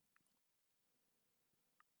 brother.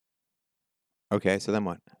 Okay, so then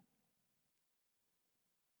what?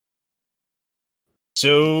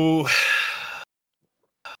 So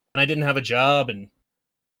I didn't have a job and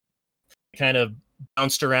kind of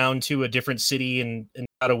bounced around to a different city and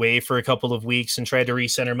got away for a couple of weeks and tried to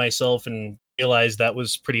recenter myself and realized that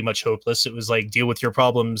was pretty much hopeless. It was like deal with your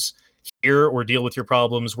problems here or deal with your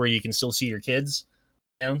problems where you can still see your kids.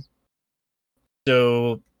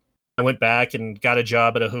 So I went back and got a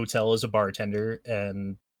job at a hotel as a bartender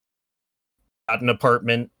and got an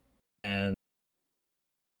apartment, and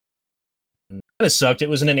it kind of sucked. It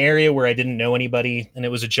was in an area where I didn't know anybody, and it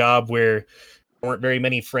was a job where there weren't very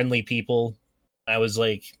many friendly people. I was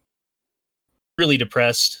like really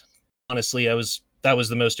depressed. Honestly, that was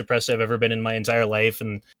the most depressed I've ever been in my entire life.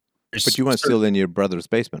 And But you weren't still in your brother's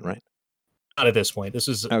basement, right? not at this point. This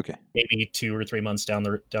is Okay. maybe 2 or 3 months down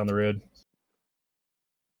the road.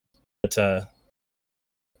 But I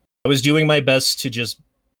was doing my best to just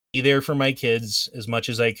be there for my kids as much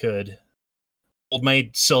as I could, hold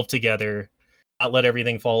myself together, not let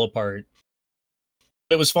everything fall apart.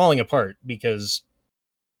 It was falling apart because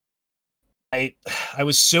I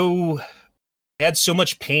had so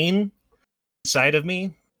much pain inside of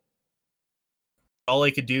me. All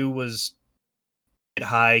I could do was get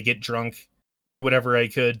high, get drunk, whatever I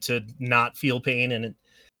could to not feel pain, and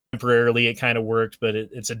temporarily it kind of worked, but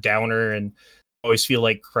it's a downer, and you always feel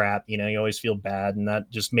like crap. You always feel bad, and that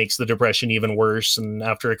just makes the depression even worse. And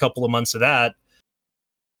after a couple of months of that,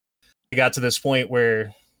 I got to this point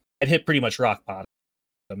where I'd hit pretty much rock bottom.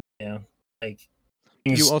 Like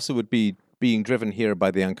You also would be being driven here by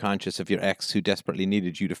the unconscious of your ex who desperately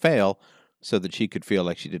needed you to fail so that she could feel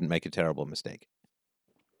like she didn't make a terrible mistake.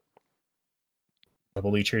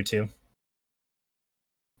 Probably true too.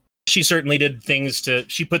 She certainly did things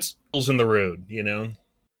she puts hurdles in the road,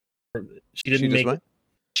 She didn't make what?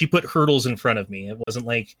 She put hurdles in front of me. It wasn't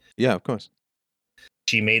like Yeah, of course.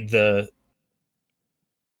 she made the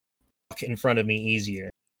in front of me easier.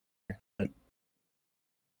 But,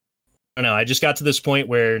 I don't know. I just got to this point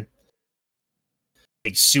where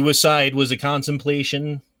like suicide was a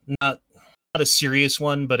contemplation, not a serious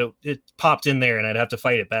one, but it popped in there, and I'd have to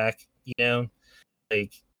fight it back.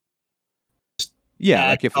 Like Yeah, bad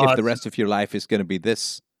like if the thoughts. rest of your life is going to be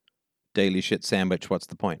this daily shit sandwich, what's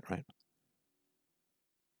the point, right?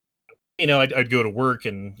 I'd go to work,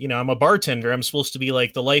 and I'm a bartender. I'm supposed to be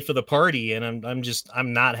like the life of the party, and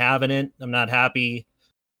I'm not having it. I'm not happy.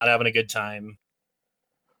 Not having a good time.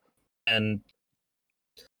 And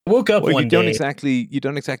I woke up Well, one day. you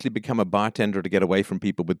don't exactly become a bartender to get away from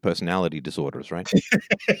people with personality disorders, right?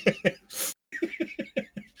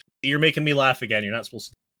 You're making me laugh again. You're not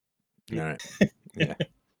supposed to. All right. Yeah.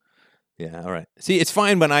 Yeah. All right. See, it's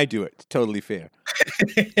fine when I do it. Totally fair.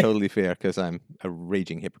 Totally fair because I'm a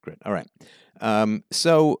raging hypocrite. All right.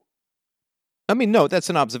 So, I mean, no, that's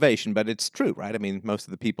an observation, but it's true, right? I mean, most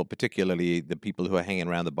of the people, particularly the people who are hanging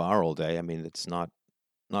around the bar all day, I mean, it's not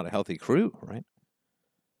a healthy crew, right?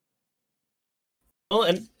 Well,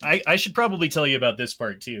 and I should probably tell you about this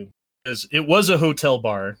part too, because it was a hotel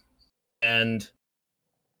bar, and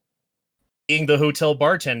being the hotel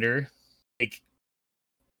bartender, like,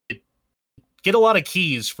 get a lot of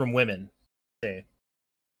keys from women, say.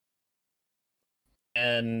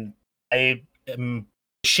 And I am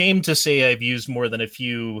ashamed to say I've used more than a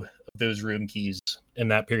few of those room keys in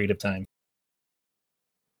that period of time.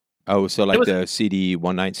 Oh, so like the CD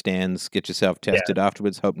one night stands, get yourself tested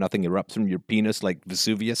afterwards, hope nothing erupts from your penis like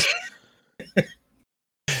Vesuvius.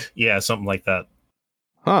 Yeah, something like that.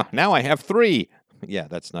 Huh, now I have 3. Yeah,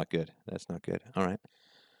 that's not good. That's not good. All right.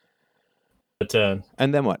 But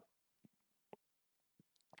and then what?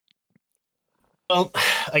 Well,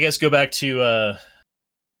 I guess go back to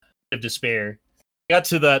of despair. I got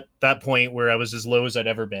to that point where I was as low as I'd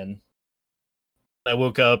ever been. I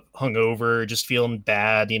woke up hungover, just feeling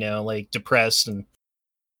bad, like depressed, and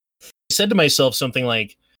I said to myself something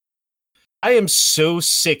like, I am so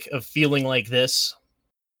sick of feeling like this.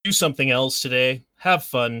 Do something else today. Have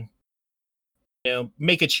fun.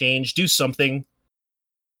 Make a change. Do something.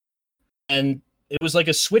 And it was like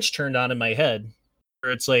a switch turned on in my head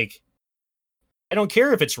where it's like, I don't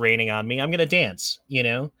care if it's raining on me. I'm going to dance,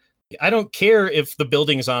 I don't care if the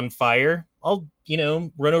building's on fire. I'll,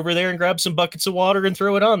 run over there and grab some buckets of water and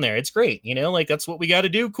throw it on there. It's great. Like that's what we got to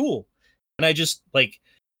do. Cool. And I just like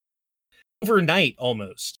overnight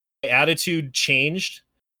almost my attitude changed.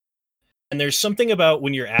 And there's something about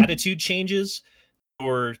when your attitude changes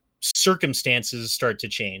or circumstances start to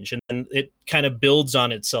change, and then it kind of builds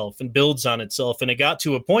on itself and builds on itself. And it got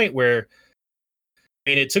to a point where, I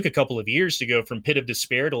mean, it took a couple of years to go from pit of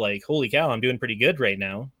despair to like, holy cow, I'm doing pretty good right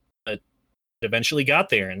now. But eventually got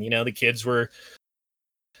there. And, the kids were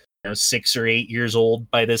 6 or 8 years old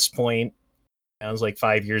by this point. I was like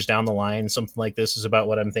 5 years down the line. Something like this is about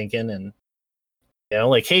what I'm thinking. And,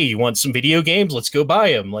 like, hey, you want some video games? Let's go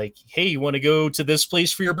buy them. Like, hey, you want to go to this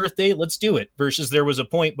place for your birthday? Let's do it. Versus there was a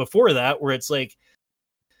point before that where it's like,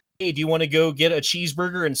 hey, do you want to go get a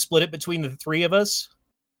cheeseburger and split it between the 3 of us?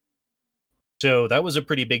 So that was a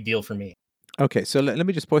pretty big deal for me. Okay, so let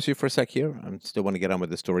me just pause you for a sec here. I still want to get on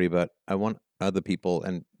with the story, but I want other people,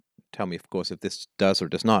 and tell me, of course, if this does or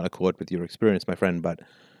does not accord with your experience, my friend. But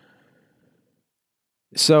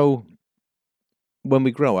so when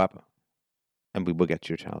we grow up, and we will get to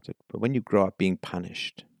your childhood, but when you grow up being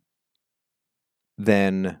punished,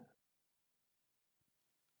 then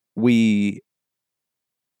we,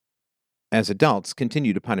 as adults,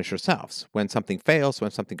 continue to punish ourselves. When something fails,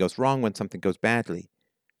 when something goes wrong, when something goes badly,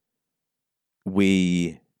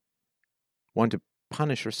 we want to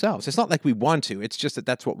punish ourselves. It's not like we want to, it's just that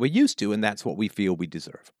that's what we're used to, and that's what we feel we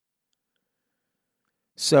deserve.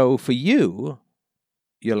 So for you,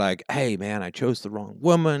 you're like, hey, man, I chose the wrong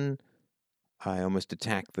woman. I almost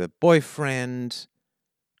attacked the boyfriend.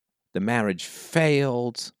 The marriage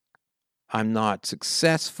failed. I'm not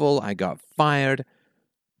successful. I got fired.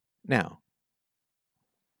 Now,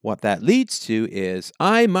 what that leads to is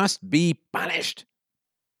I must be punished.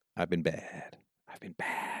 I've been bad. I've been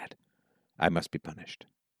bad. I must be punished.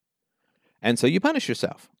 And so you punish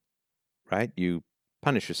yourself, right? You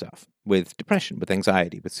punish yourself with depression, with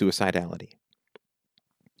anxiety, with suicidality.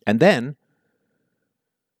 And then,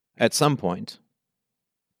 at some point,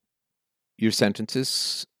 your sentence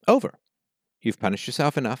is over. You've punished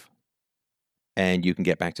yourself enough, and you can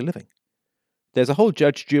get back to living. There's a whole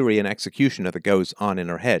judge, jury, and executioner that goes on in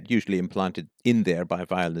our head, usually implanted in there by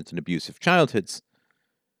violent and abusive childhoods.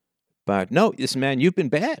 But no, this man, you've been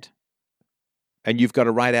bad. And you've got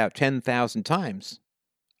to write out 10,000 times,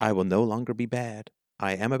 I will no longer be bad.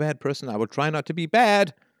 I am a bad person. I will try not to be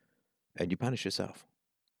bad. and you punish yourself.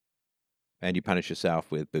 And you punish yourself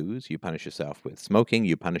with booze, you punish yourself with smoking,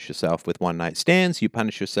 you punish yourself with one-night stands, you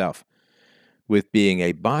punish yourself with being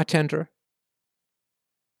a bartender,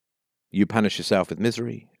 you punish yourself with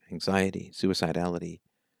misery, anxiety, suicidality.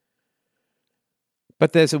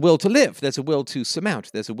 But there's a will to live, there's a will to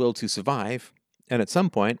surmount, there's a will to survive, and at some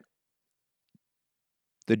point,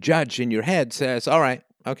 the judge in your head says, all right,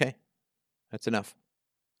 okay, that's enough.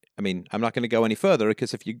 I mean, I'm not going to go any further,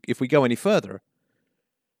 because if we go any further,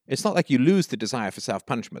 it's not like you lose the desire for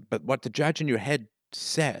self-punishment, but what the judge in your head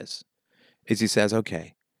says is he says,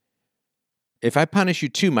 okay, if I punish you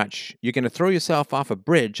too much, you're going to throw yourself off a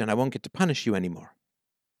bridge and I won't get to punish you anymore.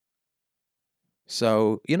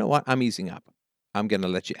 So, you know what? I'm easing up. I'm going to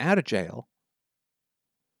let you out of jail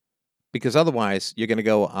because otherwise you're going to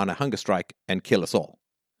go on a hunger strike and kill us all.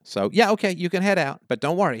 So, yeah, okay, you can head out, but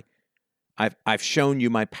don't worry. I've shown you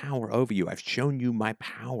my power over you. I've shown you my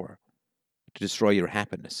power to destroy your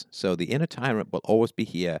happiness. So the inner tyrant will always be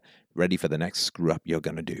here, ready for the next screw up you're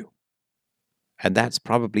going to do. And that's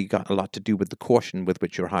probably got a lot to do with the caution with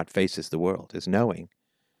which your heart faces the world, is knowing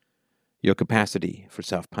your capacity for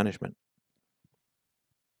self-punishment.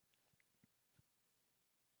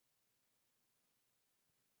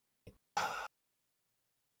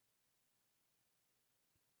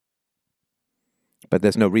 But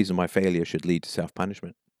there's no reason why failure should lead to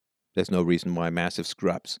self-punishment. There's no reason why massive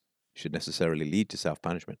screw-ups should necessarily lead to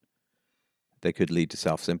self-punishment. They could lead to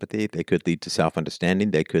self-sympathy. They could lead to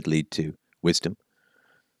self-understanding. They could lead to wisdom.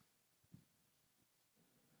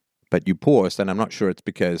 But you paused, and I'm not sure it's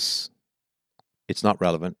because it's not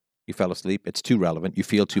relevant. You fell asleep. It's too relevant. You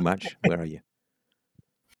feel too much. Where are you?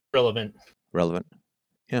 Relevant. Relevant.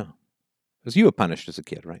 Yeah. Because you were punished as a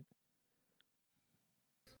kid, right?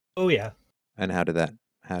 Oh, yeah. And how did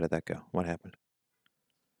that go? What happened?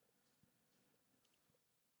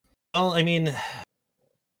 Well, I mean,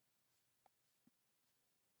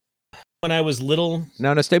 when I was little.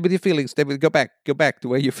 No, stay with your feelings. Go back to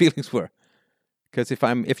where your feelings were. Because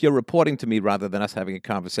if you're reporting to me rather than us having a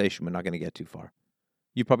conversation, we're not going to get too far.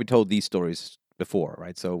 You probably told these stories before,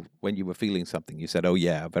 right? So when you were feeling something, you said, "Oh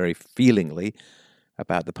yeah," very feelingly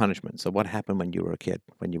about the punishment. So what happened when you were a kid,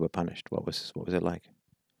 when you were punished? What was it like?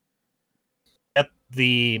 At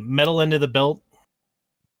the metal end of the belt,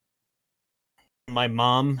 my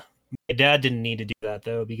dad didn't need to do that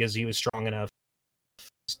though because he was strong enough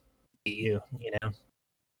to beat you, you know.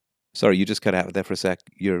 Sorry, you just cut out there for a sec.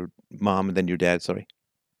 Your mom and then your dad, sorry.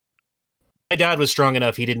 My dad was strong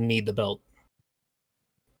enough, he didn't need the belt.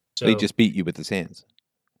 So he just beat you with his hands.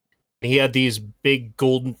 He had these big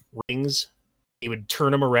golden rings. He would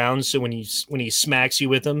turn them around so when he smacks you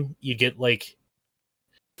with them, you get like,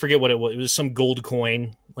 forget what it was. It was some gold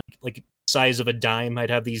coin, like size of a dime. I'd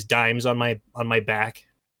have these dimes on my back.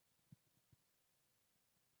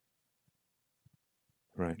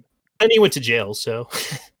 Right. And he went to jail, so.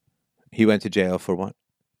 He went to jail for what?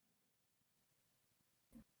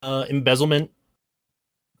 Embezzlement.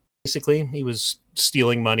 Basically, he was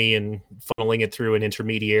stealing money and funneling it through an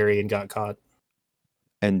intermediary and got caught.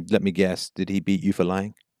 And let me guess, did he beat you for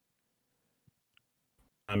lying?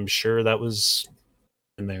 I'm sure that was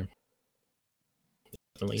in there.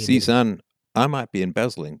 Definitely See, son, I might be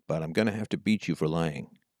embezzling, but I'm going to have to beat you for lying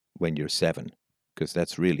when you're 7, because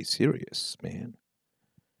that's really serious, man.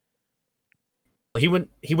 He went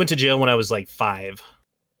to jail when I was like 5.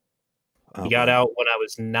 Oh, he got out when I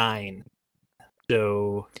was 9.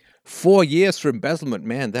 So 4 years for embezzlement,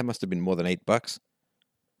 man. That must have been more than $8.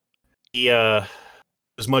 He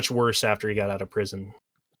was much worse after he got out of prison.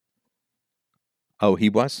 Oh, he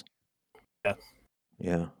was? Yeah.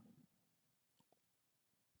 Yeah.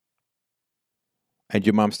 And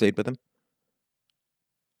your mom stayed with him?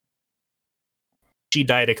 She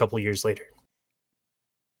died a couple years later.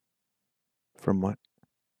 From what?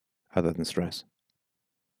 Other than stress?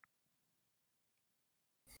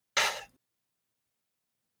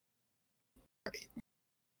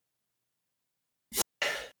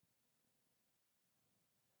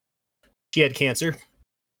 She had cancer.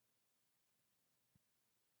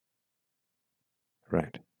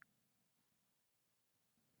 Right.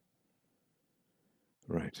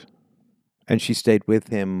 Right. And she stayed with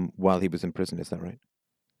him while he was in prison, is that right?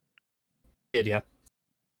 Did, yeah.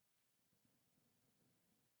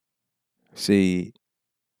 See,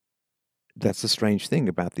 that's the strange thing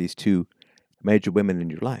about these two major women in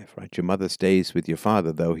your life, right? Your mother stays with your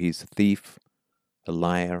father, though he's a thief, a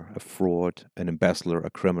liar, a fraud, an embezzler, a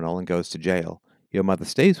criminal, and goes to jail. Your mother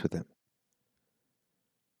stays with him.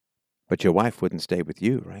 But your wife wouldn't stay with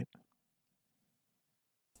you, right?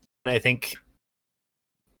 I think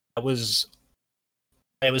that was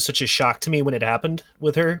it was such a shock to me when it happened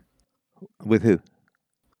with her, With who?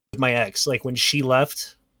 with my ex. Like when she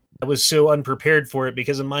left, I was so unprepared for it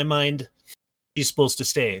because in my mind, she's supposed to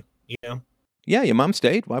stay. You know, Yeah, your mom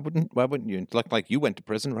stayed. Why wouldn't you? It looked like you went to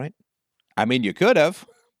prison, right? I mean, you could have,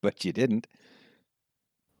 but you didn't.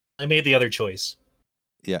 I made the other choice.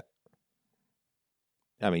 Yeah.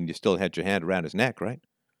 I mean, you still had your hand around his neck, right?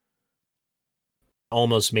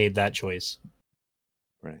 Almost made that choice.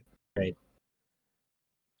 Right. Right.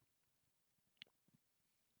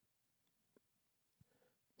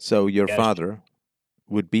 So your Yeah, father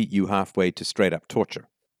would beat you halfway to straight up torture.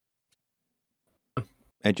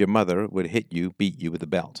 And your mother would hit you, beat you with a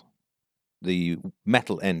belt. The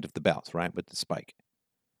metal end of the belt, right? With the spike.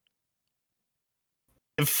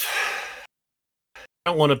 if I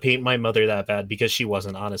don't want to paint my mother that bad because she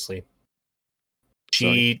wasn't, honestly.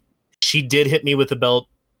 Sorry. She did hit me with the belt,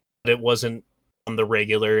 but it wasn't on the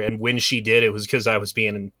regular. And when she did, it was because I was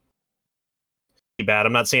being bad.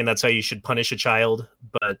 I'm not saying that's how you should punish a child,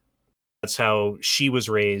 but that's how she was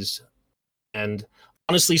raised. And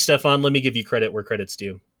honestly, Stefan, let me give you credit where credit's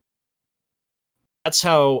due. That's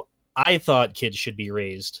how I thought kids should be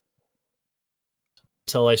raised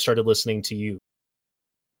until I started listening to you.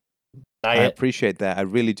 I appreciate that. I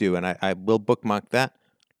really do. And I will bookmark that.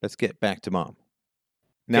 Let's get back to mom.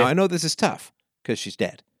 Now, Okay. I know this is tough because she's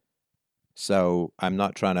dead. So I'm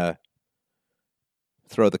not trying to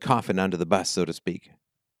throw the coffin under the bus, so to speak.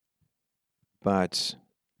 But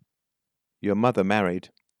your mother married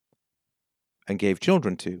and gave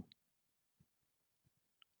children to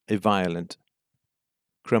a violent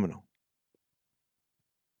criminal.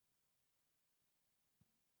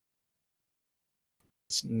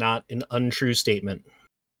 It's not an untrue statement.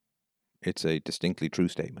 It's a distinctly true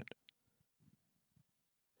statement.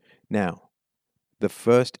 Now, the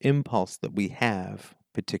first impulse that we have,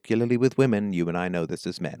 particularly with women, you and I know this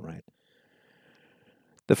as men, right?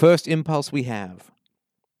 The first impulse we have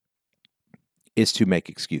is to make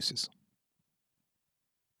excuses.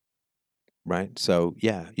 Right? So,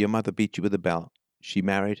 yeah, your mother beat you with a belt. She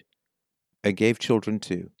married and gave children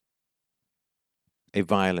to a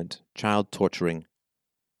violent, child torturing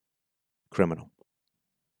criminal.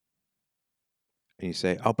 And you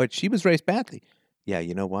say, oh, but she was raised badly. Yeah,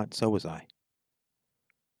 you know what? So was I.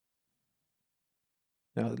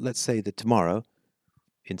 Now, let's say that tomorrow,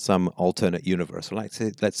 in some alternate universe, let's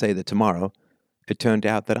say that tomorrow, it turned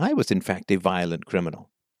out that I was, in fact, a violent criminal.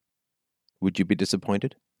 Would you be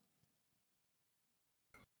disappointed?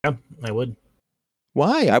 Yeah, I would.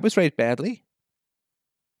 Why? I was raised badly.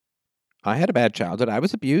 I had a bad childhood. I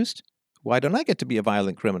was abused. Why don't I get to be a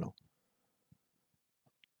violent criminal?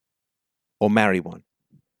 Or marry one?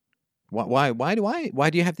 Why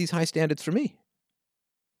do you have these high standards for me?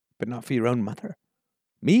 But not for your own mother?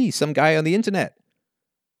 Me, some guy on the internet.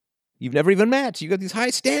 You've never even met. You got these high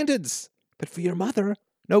standards. But for your mother,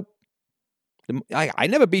 nope. I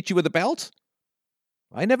never beat you with a belt.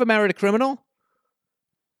 I never married a criminal.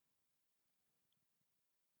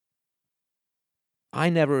 I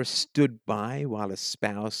never stood by while a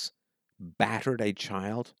spouse battered a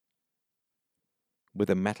child with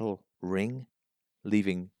a metal ring,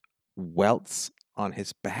 leaving welts on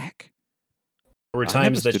his back. There were I never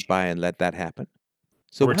times that stood by and let that happen.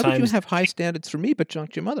 So there were why would you times have high standards for me but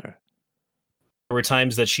junked your mother? there were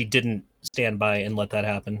times that she didn't stand by and let that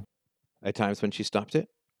happen. At times when she stopped it?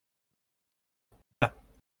 Yeah.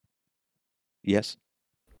 Yes.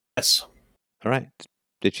 Yes. All right.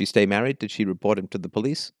 Did she stay married? Did she report him to the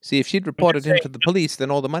police? See, if she'd reported him to the police,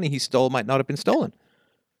 then all the money he stole might not have been stolen.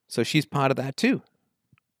 So she's part of that too.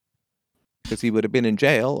 Because he would have been in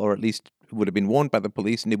jail, or at least would have been warned by the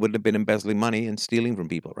police, and he wouldn't have been embezzling money and stealing from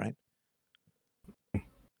people, right?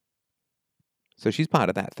 So she's part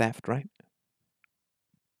of that theft, right?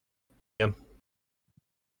 Yeah.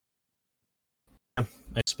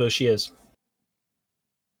 I suppose she is.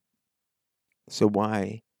 So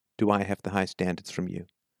why do I have the high standards from you,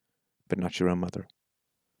 but not your own mother?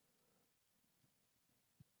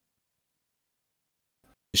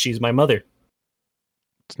 She's my mother.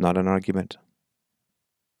 It's not an argument.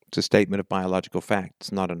 It's a statement of biological fact.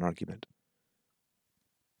 It's not an argument.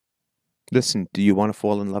 Listen, do you want to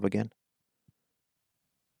fall in love again?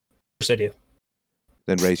 Of course I do.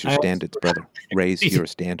 Then raise your standards, brother. Raise your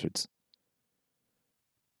standards.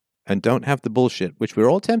 And don't have the bullshit, which we're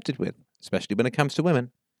all tempted with, especially when it comes to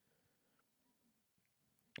women.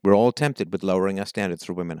 We're all tempted with lowering our standards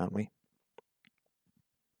for women, aren't we?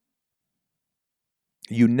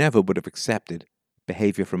 You never would have accepted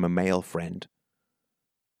behavior from a male friend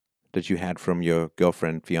that you had from your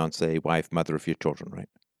girlfriend, fiance, wife, mother of your children, right?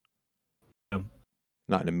 No.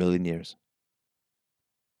 Not in a million years.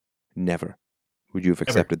 Never would you have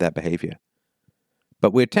accepted that behavior.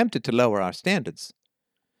 But we're tempted to lower our standards.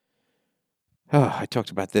 Oh, I talked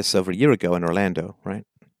about this over a year ago in Orlando, right?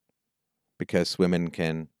 Because women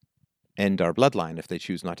can end our bloodline if they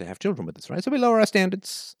choose not to have children with us, right? So we lower our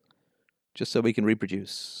standards just so we can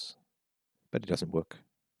reproduce. But it doesn't work.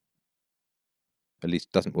 At least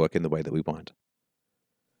it doesn't work in the way that we want.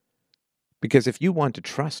 Because if you want to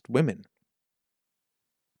trust women,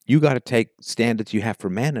 you got to take standards you have for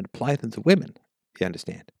men and apply them to women. You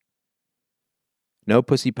understand? No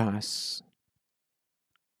pussy pass.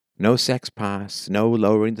 No sex pass. No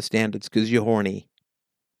lowering the standards because you're horny.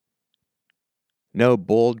 No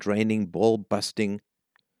ball draining, ball busting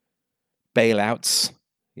bailouts.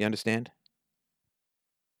 You understand?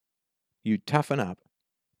 You toughen up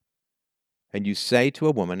and you say to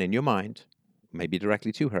a woman in your mind, maybe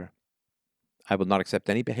directly to her, I will not accept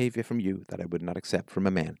any behavior from you that I would not accept from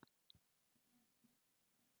a man.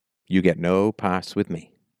 You get no pass with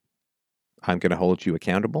me. I'm going to hold you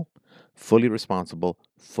accountable, fully responsible,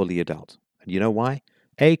 fully adult. And you know why?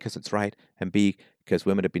 A, because it's right, and B, because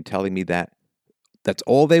women have been telling me that that's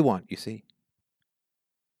all they want, you see.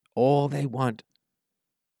 All they want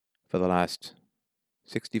for the last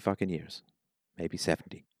 60 fucking years, maybe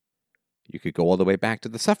 70. You could go all the way back to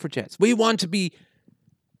the suffragettes. We want to be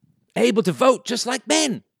able to vote just like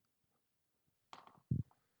men.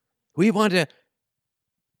 We want to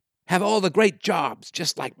have all the great jobs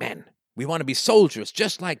just like men. We want to be soldiers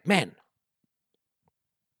just like men.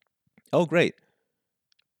 Oh, great.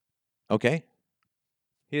 Okay.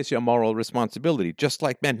 Here's your moral responsibility, just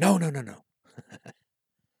like men. No.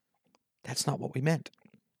 That's not what we meant.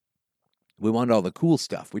 We want all the cool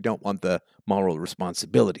stuff. We don't want the moral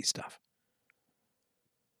responsibility stuff.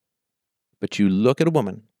 But you look at a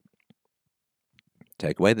woman,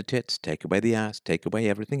 take away the tits, take away the ass, take away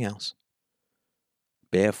everything else.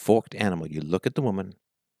 Bare forked animal. You look at the woman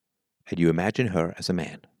and you imagine her as a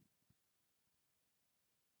man.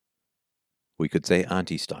 We could say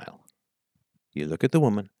auntie style. You look at the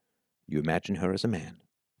woman, you imagine her as a man.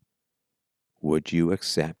 Would you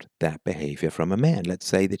accept that behavior from a man? Let's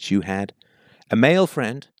say that you had a male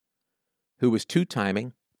friend who was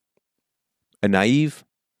two-timing, a naive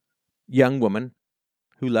young woman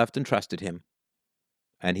who loved and trusted him,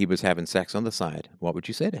 and he was having sex on the side. What would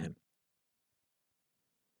you say to him?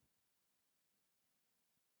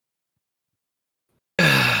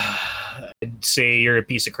 I'd say you're a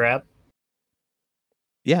piece of crap.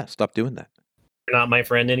 Yeah, stop doing that. You're not my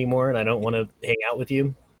friend anymore, and I don't want to hang out with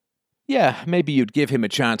you. Yeah, maybe you'd give him a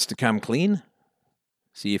chance to come clean.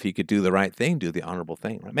 See if he could do the right thing, do the honorable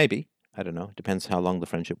thing. Right? Maybe. I don't know. It depends how long the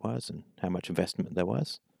friendship was and how much investment there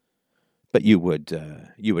was. But you would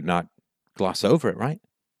not gloss over it, right?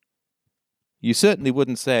 You certainly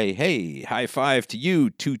wouldn't say, hey, high five to you,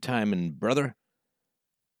 two-timing brother.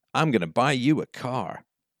 I'm going to buy you a car.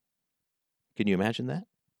 Can you imagine that?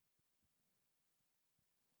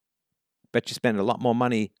 Bet you spend a lot more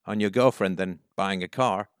money on your girlfriend than buying a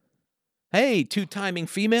car. Hey, two-timing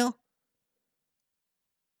female.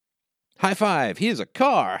 High five, here's a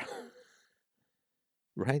car.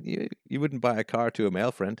 Right? You wouldn't buy a car to a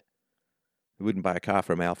male friend. You wouldn't buy a car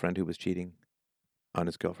for a male friend who was cheating on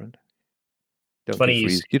his girlfriend.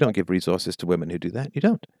 You don't give resources to women who do that. You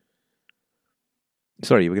don't.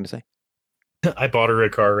 Sorry, you were going to say? I bought her a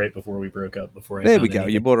car right before we broke up. There we go.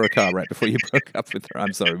 You bought her a car right before you broke up with her.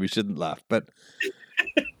 I'm sorry, we shouldn't laugh. But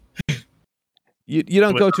you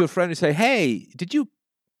don't go to a friend and say, hey, did you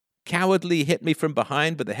cowardly hit me from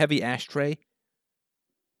behind with a heavy ashtray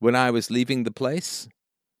when I was leaving the place?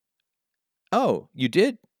 Oh, you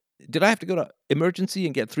did? Did I have to go to emergency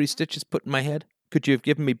and get 3 stitches put in my head? Could you have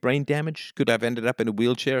given me brain damage? Could I have ended up in a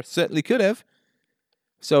wheelchair? Certainly could have.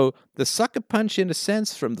 So the sucker punch, in a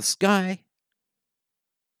sense, from the sky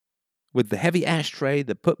with the heavy ashtray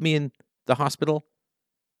that put me in the hospital.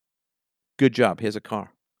 Good job. Here's a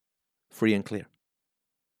car. Free and clear.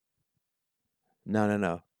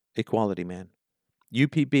 No. Equality, man.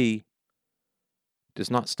 UPB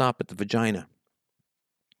does not stop at the vagina.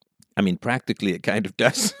 I mean, practically it kind of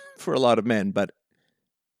does for a lot of men, but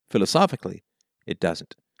philosophically, it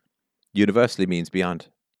doesn't. Universally means beyond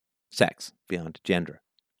sex, beyond gender.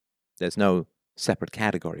 There's no separate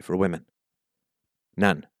category for women.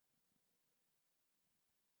 None.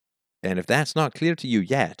 And if that's not clear to you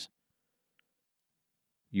yet,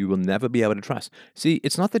 you will never be able to trust. See,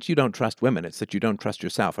 it's not that you don't trust women, it's that you don't trust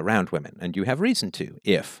yourself around women, and you have reason to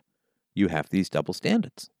if you have these double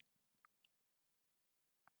standards.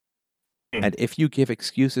 And if you give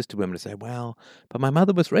excuses to women to say, well, but my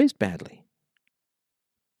mother was raised badly.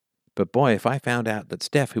 But boy, if I found out that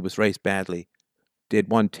Steph, who was raised badly, did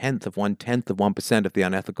 1/10 of 1/10 of 1% of the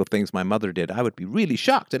unethical things my mother did, I would be really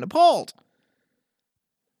shocked and appalled.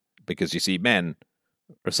 Because you see, men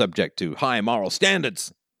are subject to high moral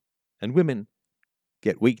standards, and women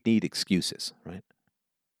get weak-kneed excuses, right?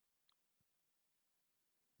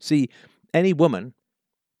 See, any woman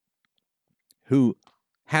who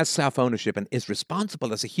has self-ownership and is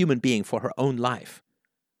responsible as a human being for her own life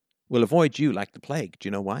will avoid you like the plague. Do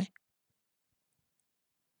you know why?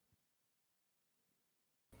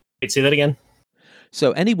 Wait, say that again?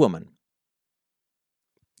 So any woman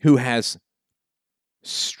who has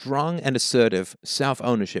strong and assertive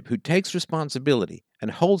self-ownership, who takes responsibility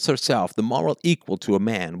and holds herself the moral equal to a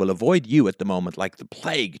man, will avoid you at the moment like the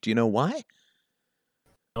plague. Do you know why?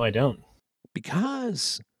 No, I don't.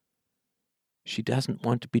 Because she doesn't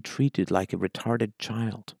want to be treated like a retarded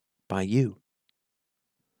child by you.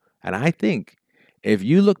 And I think if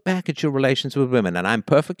you look back at your relations with women, and I'm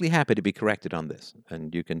perfectly happy to be corrected on this,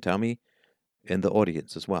 and you can tell me in the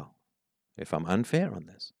audience as well if I'm unfair on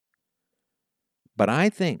this. But I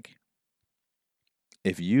think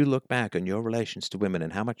if you look back on your relations to women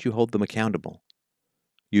and how much you hold them accountable,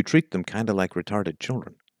 you treat them kind of like retarded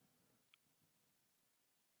children.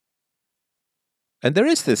 And there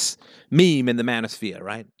is this meme in the manosphere,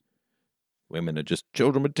 right? Women are just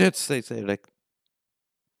children with tits, they say. Like,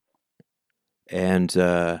 and,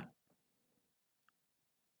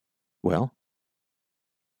 well,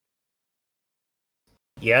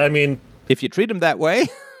 Yeah, I mean, if you treat them that way,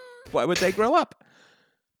 why would they grow up?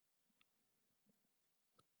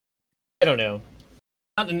 I don't know.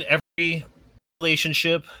 Not in every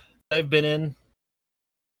relationship I've been in.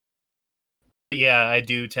 But yeah, I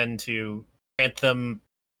do tend to grant them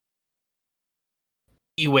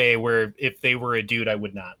leeway where if they were a dude, I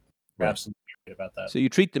would not. You're Right. absolutely right about that. So you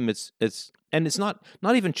treat them as and it's not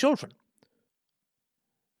even children.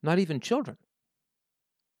 Not even children.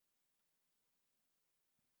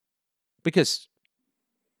 Because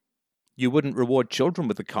you wouldn't reward children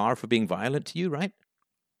with a car for being violent to you, right?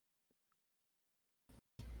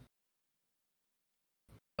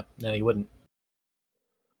 No, you wouldn't.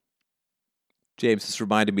 James has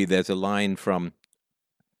reminded me there's a line from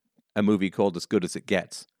a movie called As Good as It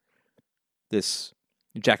Gets. This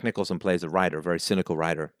Jack Nicholson plays a writer, a very cynical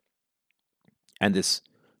writer. And this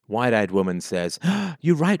wide-eyed woman says,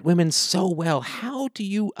 "You write women so well. How do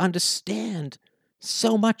you understand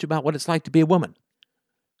so much about what it's like to be a woman?"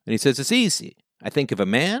 And he says, "It's easy. I think of a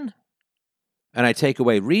man, and I take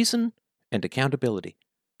away reason and accountability."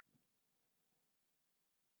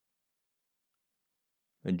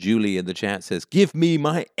 And Julie in the chat says, "Give me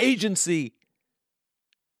my agency."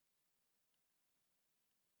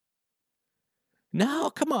 No,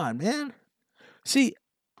 come on, man. See,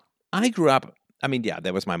 I grew up, I mean, yeah,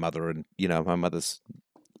 there was my mother and, my mother's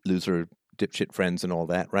loser dipshit friends and all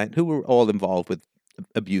that, right? Who were all involved with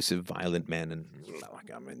abusive, violent men.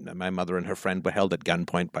 And my mother and her friend were held at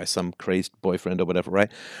gunpoint by some crazed boyfriend or whatever,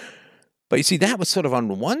 right? But you see, that was sort of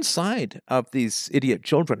on one side of these idiot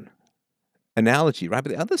children analogy, right?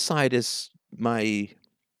 But the other side is my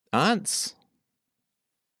aunts.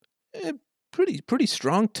 Pretty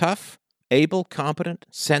strong, tough, able, competent,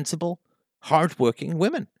 sensible, hardworking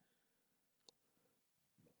women.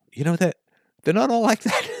 You know that they're not all like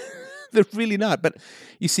that. They're really not. But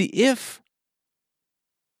you see, if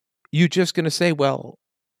you're just going to say, well,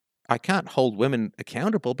 I can't hold women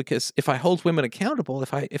accountable, because if I hold women accountable,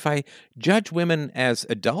 if I judge women as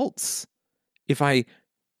adults, if I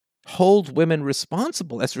hold women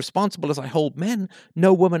responsible as I hold men,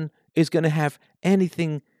 no woman is going to have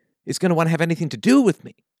anything, is going to want to have anything to do with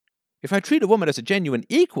me. If I treat a woman as a genuine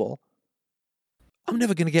equal, I'm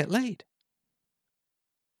never going to get laid.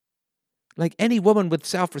 Like, any woman with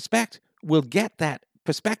self-respect will get that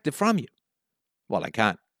perspective from you. Well, I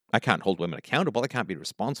can't hold women accountable. I can't be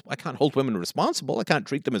responsible. I can't hold women responsible. I can't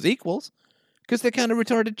treat them as equals because they're kind of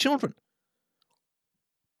retarded children.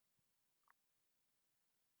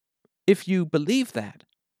 If you believe that,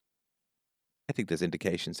 I think there's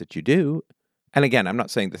indications that you do. And again, I'm not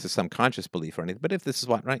saying this is some conscious belief or anything, but if this is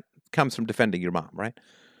what, right, comes from defending your mom, right?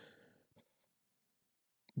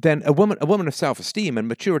 Then a woman of self-esteem and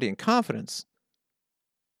maturity and confidence.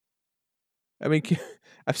 I mean,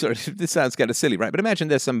 I'm sorry, this sounds kind of silly, right? But imagine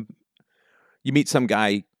you meet some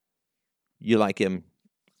guy, you like him,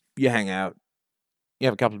 you hang out, you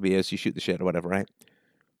have a couple of beers, you shoot the shit or whatever, right?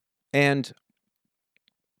 And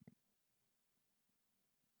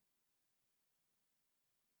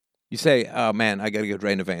you say, "Oh man, I got to go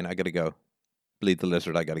drain a vein. I got to go bleed the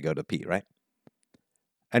lizard. I got to go to pee," right?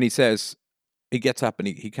 And he gets up and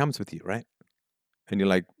he comes with you, right? And you're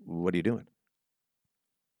like, "What are you doing?"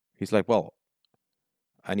 He's like, "Well,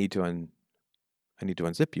 I need to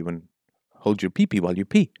unzip you and hold your pee-pee while you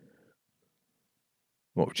pee.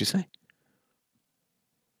 What would you say?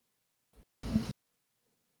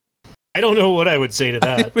 I don't know what I would say to It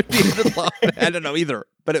that. would be a little odd. I don't know either,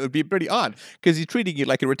 but it would be pretty odd because he's treating you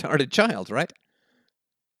like a retarded child, right?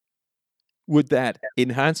 Would that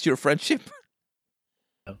enhance your friendship?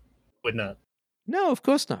 No, would not. No, of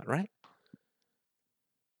course not, right?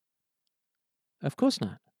 Of course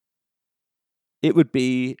not. It would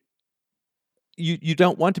be you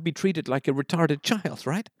don't want to be treated like a retarded child,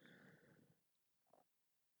 right?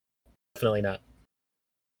 Definitely not.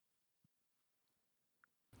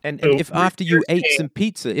 And So if after you you're ate saying- some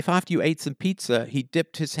pizza, he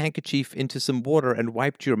dipped his handkerchief into some water and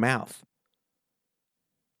wiped your mouth,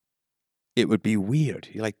 it would be weird.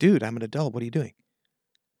 You're like, dude, I'm an adult. What are you doing?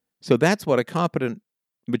 So that's what a competent,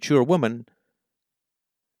 mature woman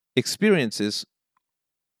experiences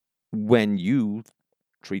when you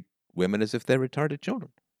treat women as if they're retarded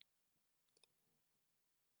children.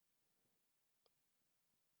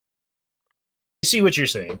 I see what you're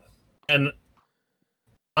saying. And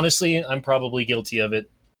honestly, I'm probably guilty of it.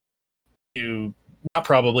 Not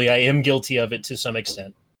probably, I am guilty of it to some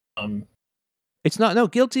extent. It's not, no,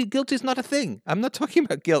 guilty is not a thing. I'm not talking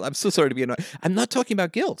about guilt. I'm so sorry to be annoyed. I'm not talking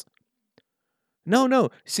about guilt. No.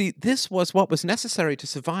 See, this was what was necessary to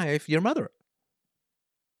survive your mother.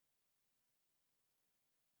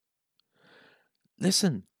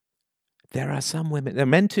 Listen, there are some women, there are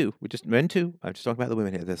men too. Men too. I'm just talking about the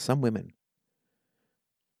women here. There's some women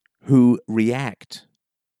who react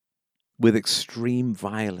with extreme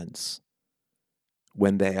violence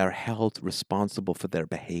when they are held responsible for their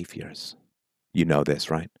behaviors. You know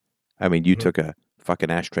this, right? I mean, you took a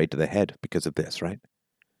fucking ashtray to the head because of this, right?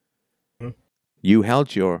 Mhm. You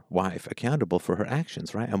held your wife accountable for her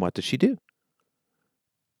actions, right? And what did she do?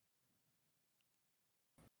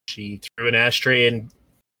 She threw an ashtray and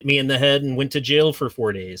hit me in the head and went to jail for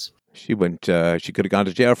 4 days. She went. She could have gone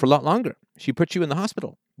to jail for a lot longer. She put you in the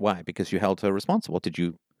hospital. Why? Because you held her responsible. Did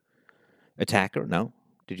you attack her? No.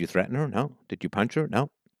 Did you threaten her? No. Did you punch her? No.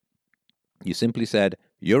 You simply said,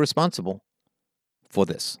 you're responsible for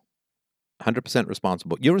this. 100%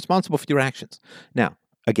 responsible. You're responsible for your actions. Now,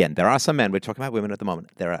 again, there are some men, we're talking about women at the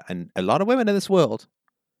moment. There are a lot of women in this world.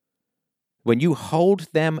 When you hold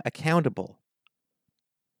them accountable,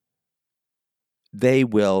 they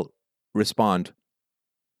will respond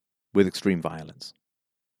with extreme violence.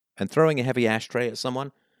 And throwing a heavy ashtray at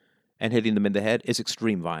someone and hitting them in the head is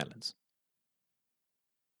extreme violence.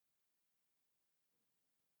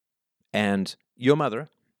 And your mother,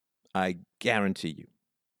 I guarantee you,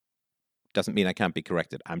 doesn't mean I can't be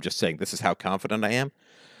corrected. I'm just saying this is how confident I am.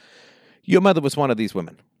 Your mother was one of these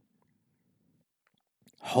women.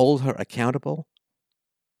 Hold her accountable.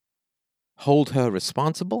 Hold her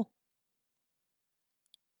responsible.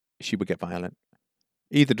 She would get violent,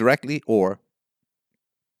 either directly or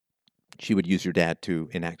she would use your dad to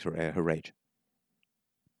enact her rage.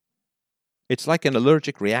 It's like an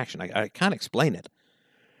allergic reaction. I can't explain it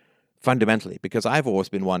fundamentally because I've always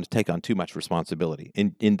been one to take on too much responsibility.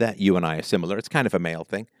 In that you and I are similar. It's kind of a male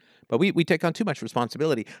thing. But we take on too much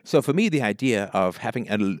responsibility. So for me, the idea of having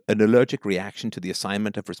an allergic reaction to the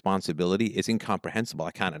assignment of responsibility is incomprehensible.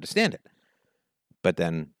 I can't understand it. But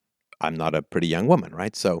then I'm not a pretty young woman,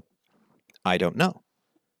 right? So I don't know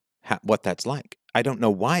what that's like. I don't know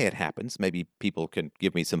why it happens. Maybe people can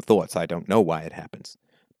give me some thoughts. I don't know why it happens.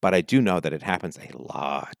 But I do know that it happens a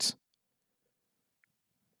lot.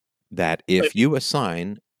 That if you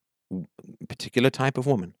assign a particular type of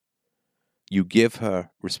woman, you give her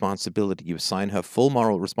responsibility, you assign her full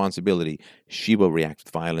moral responsibility, she will react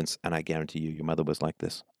with violence, and I guarantee you, your mother was like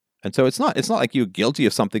this. And so it's not like you're guilty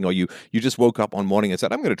of something or you just woke up one morning and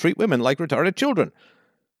said, I'm going to treat women like retarded children.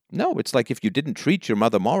 No, it's like if you didn't treat your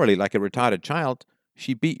mother morally like a retarded child,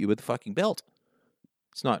 she beat you with a fucking belt.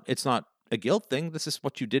 It's not a guilt thing. This is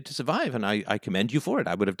what you did to survive, and I commend you for it.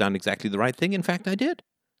 I would have done exactly the right thing. In fact, I did.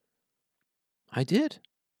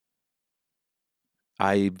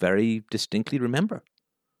 I very distinctly remember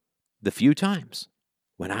the few times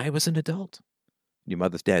when I was an adult. Your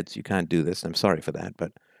mother's dead, so you can't do this. I'm sorry for that,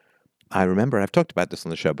 but I remember, I've talked about this on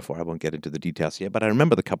the show before. I won't get into the details here, but I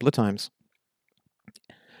remember the couple of times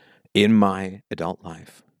in my adult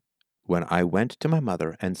life when I went to my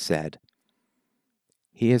mother and said,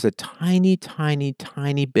 here's a tiny, tiny,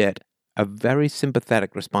 tiny bit of very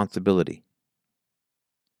sympathetic responsibility.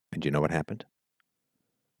 And you know what happened?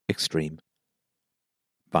 Extreme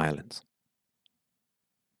violence.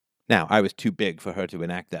 Now, I was too big for her to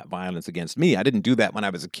enact that violence against me. I didn't do that when I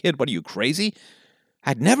was a kid. What are you, crazy?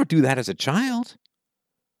 I'd never do that as a child.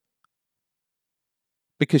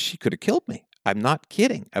 because she could have killed me. I'm not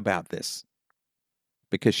kidding about this.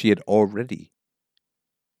 Because she had already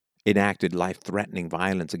enacted life-threatening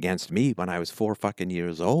violence against me when I was 4 fucking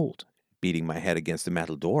years old, beating my head against a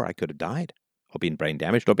metal door. I could have died, or been brain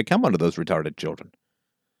damaged, or become one of those retarded children.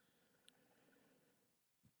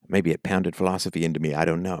 Maybe it pounded philosophy into me, I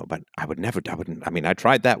don't know, but I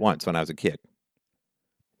tried that once when I was a kid.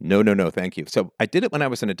 No, thank you. So I did it when I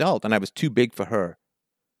was an adult, and I was too big for her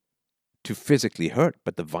to physically hurt,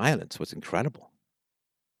 but the violence was incredible.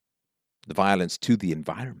 The violence to the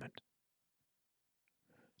environment.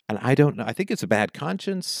 And I don't know. I think it's a bad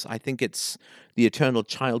conscience. I think it's the eternal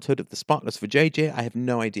childhood of the spotless for JJ. I have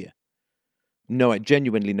no idea.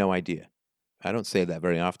 Genuinely no idea. I don't say that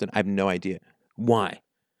very often. I have no idea why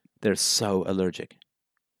they're so allergic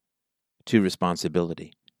to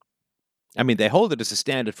responsibility. I mean, they hold it as a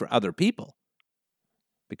standard for other people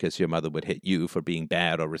because your mother would hit you for being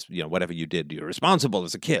bad or, whatever you did. You're responsible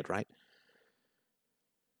as a kid, right?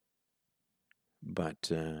 But,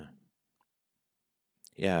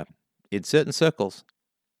 yeah, in certain circles,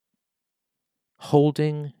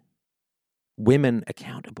 holding women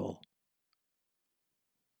accountable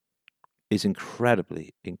is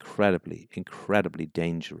incredibly, incredibly, incredibly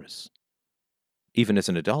dangerous. Even as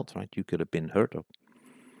an adult, right? You could have been hurt or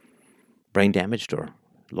brain damaged or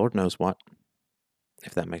Lord knows what,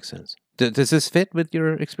 if that makes sense. Does this fit with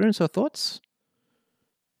your experience or thoughts?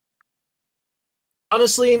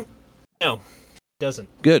 Honestly, no, it doesn't.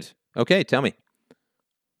 Good. Okay, tell me.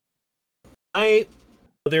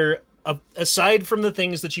 Aside from the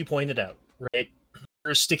things that you pointed out, right?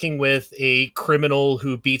 We're sticking with a criminal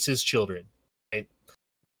who beats his children, right?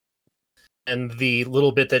 And the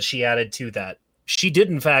little bit that she added to that. She did,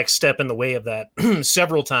 in fact, step in the way of that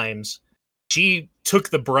several times. She took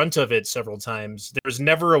the brunt of it several times. There was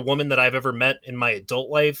never a woman that I've ever met in my adult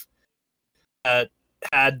life that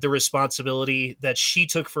had the responsibility that she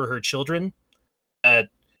took for her children. The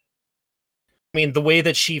way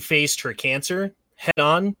that she faced her cancer head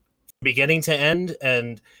on, beginning to end,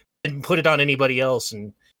 and didn't put it on anybody else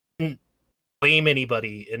and didn't blame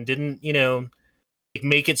anybody and didn't,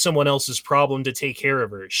 make it someone else's problem to take care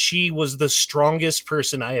of her. She was the strongest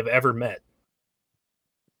person I have ever met.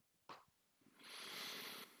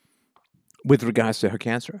 With regards to her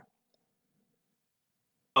cancer?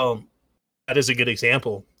 Oh, that is a good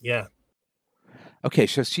example. Yeah. Okay,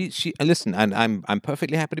 so she listen, and I'm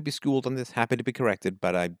perfectly happy to be schooled on this, happy to be corrected,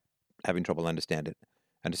 but I'm having trouble understanding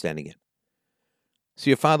it. So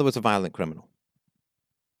your father was a violent criminal.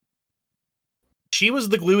 She was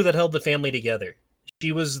the glue that held the family together.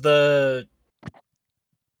 She was the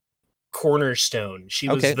cornerstone. She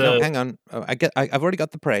was no, hang on. I've already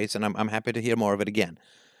got the praise, and I'm happy to hear more of it again.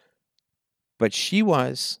 But she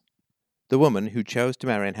was the woman who chose to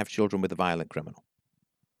marry and have children with a violent criminal.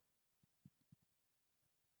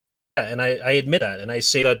 Yeah, and I admit that, and I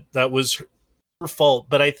say that was her fault.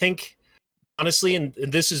 But I think, honestly, and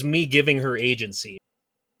this is me giving her agency.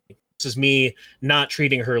 This is me not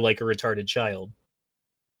treating her like a retarded child.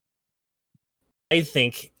 I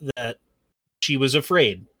think that she was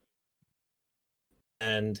afraid.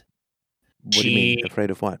 And what do you mean? Afraid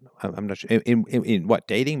of what? I'm not sure. In what?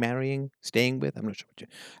 Dating, marrying, staying with? I'm not sure.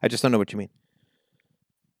 I just don't know what you mean.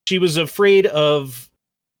 She was afraid of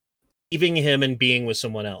leaving him and being with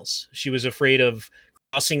someone else. She was afraid of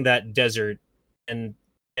crossing that desert. And,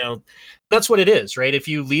 that's what it is, right? If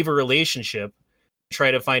you leave a relationship,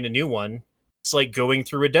 try to find a new one, it's like going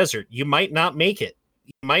through a desert. You might not make it.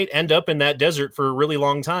 You might end up in that desert for a really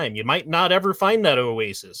long time. You might not ever find that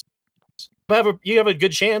oasis. You have a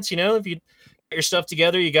good chance, if you get your stuff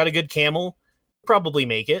together, you got a good camel, probably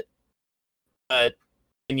make it. But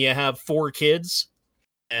when you have 4 kids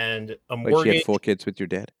and a mortgage. Wait, she had 4 kids with your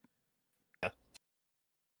dad? Yeah.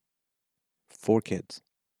 4 kids.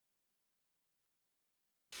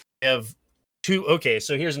 I have 2. Okay,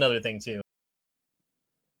 so here's another thing too.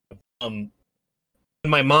 When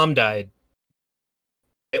my mom died,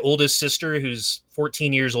 my oldest sister, who's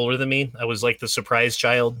 14 years older than me, I was like the surprise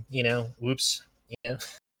child, whoops. Yeah.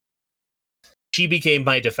 She became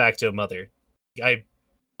my de facto mother. I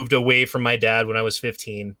moved away from my dad when I was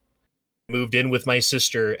 15, moved in with my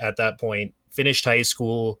sister at that point, finished high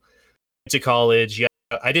school, went to college. Yeah,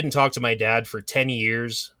 I didn't talk to my dad for 10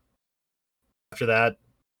 years after that.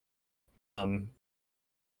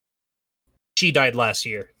 She died last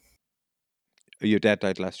year. Your dad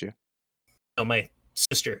died last year? No, my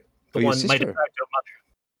sister. Your sister? My de facto mother.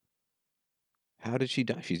 How did she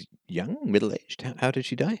die? She's young, middle-aged. How did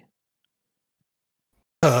she die?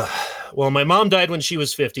 Well, my mom died when she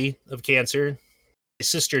was 50 of cancer. My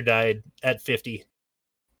sister died at 50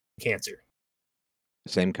 cancer.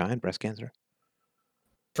 Same kind, breast cancer?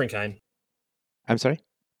 Different kind. I'm sorry?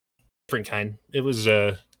 Different kind. It was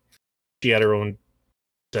she had her own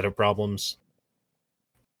set of problems.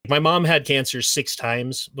 My mom had cancer 6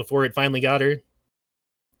 times before it finally got her.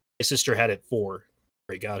 My sister had it 4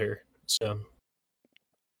 before it got her. So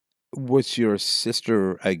Was your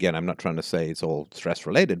sister, again, I'm not trying to say it's all stress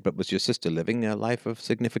related, but was your sister living a life of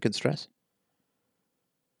significant stress?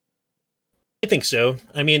 I think so.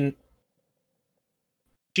 I mean,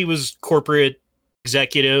 she was corporate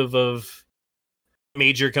executive of a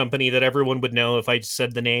major company that everyone would know if I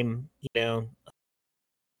said the name, made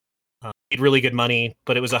really good money,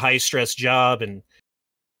 but it was a high stress job. And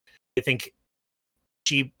I think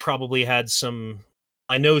she probably had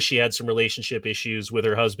I know she had some relationship issues with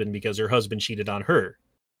her husband because her husband cheated on her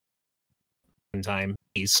one time,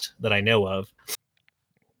 at least that I know of.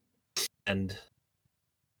 And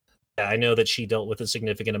yeah, I know that she dealt with a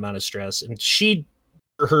significant amount of stress, and she,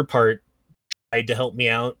 for her part, tried to help me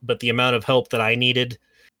out, but the amount of help that I needed,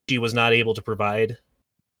 she was not able to provide.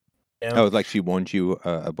 Oh, like she warned you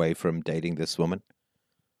away from dating this woman?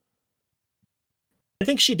 I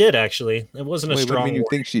think she did, actually. It wasn't a Wait, what do you strong mean you word.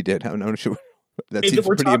 think she did? I'm not sure. That I mean, seems a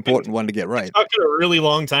pretty important one to get we're right. talking a really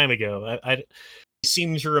long time ago. I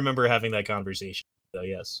seem to remember having that conversation, so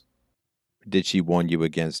yes. Did she warn you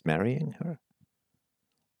against marrying her?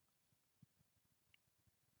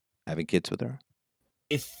 Having kids with her?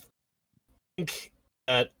 I think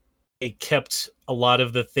that it kept a lot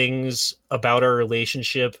of the things about our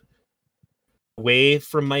relationship away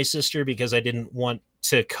from my sister because I didn't want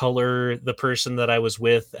to color the person that I was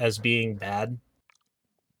with as being bad.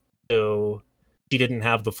 So she didn't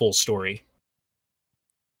have the full story.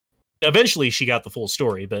 Eventually she got the full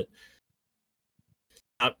story, but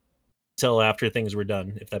not until after things were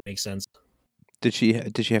done, if that makes sense. Did she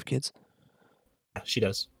have kids? Yeah, she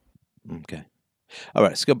does. Okay. All right.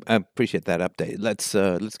 Let's go. I appreciate that update. Let's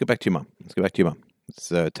go back to your mom. Let's go back to your mom.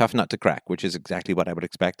 It's a tough nut to crack, which is exactly what I would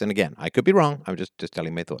expect. And again, I could be wrong. I'm just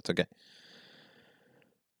telling my thoughts. Okay.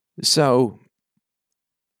 So,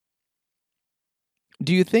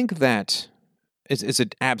 do you think that it's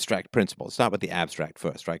an abstract principle? Let's start with the abstract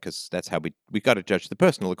first, right? Because that's how we got to judge the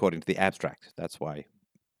personal according to the abstract. That's why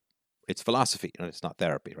it's philosophy and it's not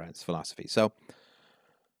therapy, right? It's philosophy. So,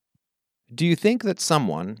 do you think that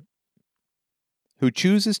someone who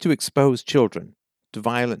chooses to expose children to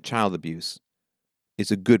violent child abuse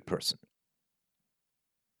is a good person?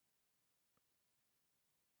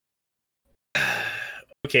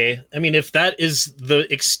 Okay. I mean, if that is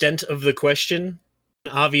the extent of the question,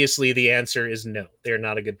 obviously the answer is no. They're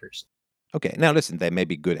not a good person. Okay, now listen, there may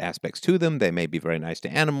be good aspects to them. They may be very nice to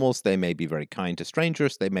animals. They may be very kind to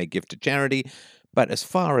strangers. They may give to charity. But as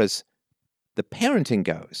far as the parenting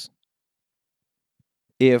goes,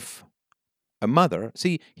 if a mother,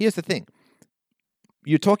 see, here's the thing.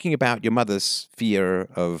 You're talking about your mother's fear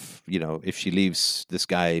of, if she leaves this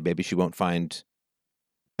guy, maybe she won't find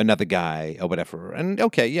another guy or whatever. And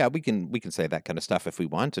okay, yeah, we can say that kind of stuff if we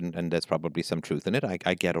want, and there's probably some truth in it.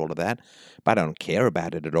 I get all of that, but I don't care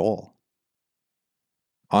about it at all.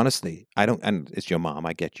 Honestly, I don't, and it's your mom,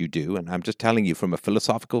 I get you do, and I'm just telling you from a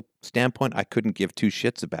philosophical standpoint, I couldn't give two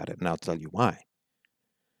shits about it, and I'll tell you why.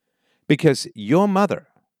 Because your mother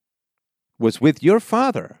was with your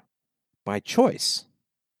father by choice,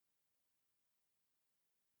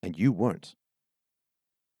 and you weren't.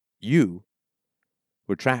 You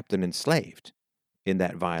were trapped and enslaved in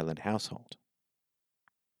that violent household.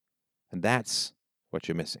 And that's what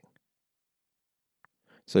you're missing.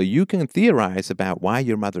 So you can theorize about why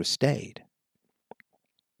your mother stayed,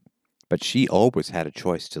 but she always had a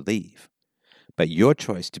choice to leave. But your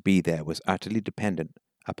choice to be there was utterly dependent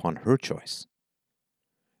upon her choice.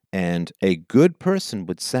 And a good person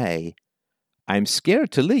would say, I'm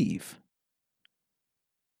scared to leave,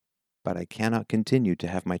 but I cannot continue to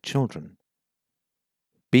have my children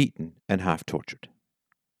beaten and half tortured.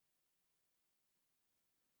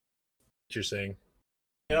 What you're saying.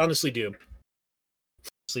 I honestly do.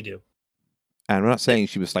 Honestly do. And I'm not saying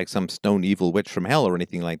she was like some stone evil witch from hell or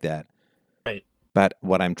anything like that. Right. But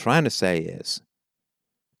what I'm trying to say is,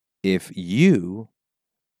 if you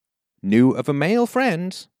knew of a male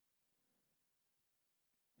friend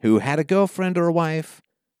who had a girlfriend or a wife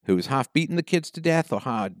who was half beating the kids to death or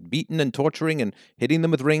hard beating and torturing and hitting them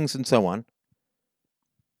with rings and so on,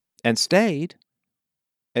 and stayed,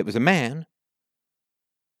 it was a man,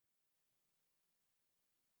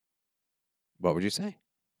 what would you say?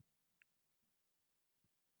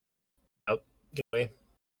 Oh, get away.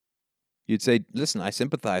 You'd say, listen, I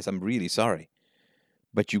sympathize. I'm really sorry.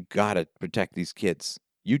 But you gotta protect these kids.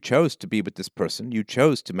 You chose to be with this person. You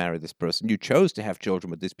chose to marry this person. You chose to have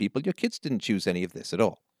children with these people. Your kids didn't choose any of this at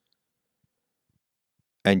all.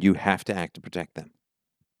 And you have to act to protect them.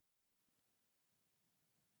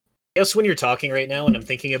 I guess when you're talking right now and I'm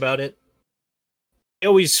thinking about it, I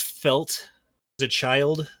always felt as a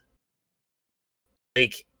child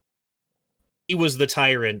like he was the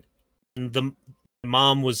tyrant and the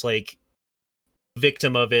mom was like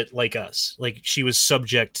victim of it, like us. Like she was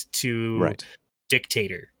subject to Right.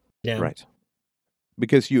 dictator. Yeah. Right.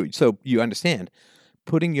 Because you understand,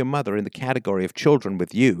 putting your mother in the category of children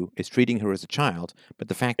with you is treating her as a child, but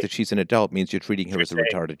the fact that she's an adult means you're treating her as a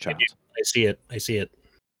retarded child. I see it.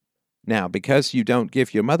 Now, because you don't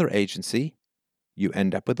give your mother agency, you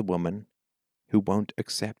end up with a woman who won't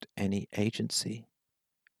accept any agency.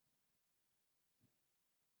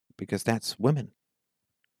 Because that's women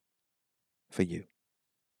for you.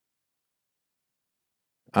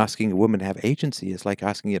 Asking a woman to have agency is like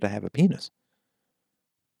asking her to have a penis.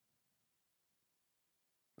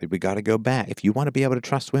 But we got to go back. If you want to be able to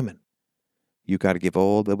trust women, you got to give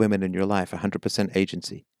all the women in your life 100%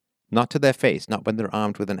 agency. Not to their face, not when they're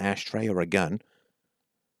armed with an ashtray or a gun.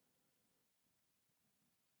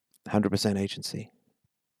 100% agency.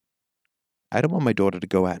 I don't want my daughter to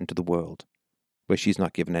go out into the world where she's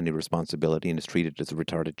not given any responsibility and is treated as a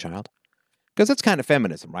retarded child. Because that's kind of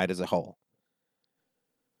feminism, right, as a whole.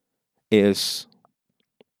 Is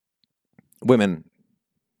women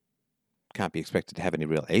can't be expected to have any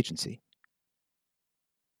real agency.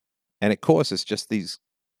 And it causes just these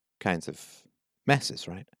kinds of messes,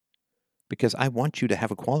 right? Because I want you to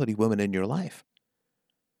have a quality woman in your life.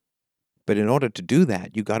 But in order to do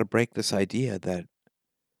that, you got to break this idea that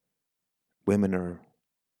women are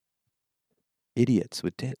idiots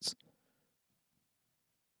with tits.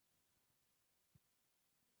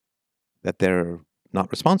 That they're not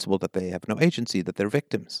responsible, that they have no agency, that they're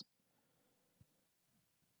victims.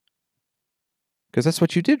 Because that's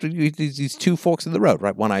what you did. These two forks in the road,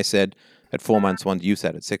 right? One I said at 4 months, one you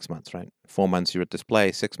said at 6 months, right? 4 months you're at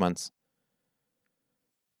display, 6 months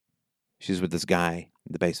she's with this guy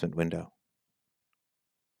in the basement window.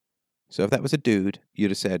 So if that was a dude,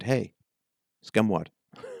 you'd have said, hey, scumwad,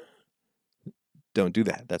 don't do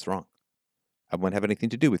that. That's wrong. I won't have anything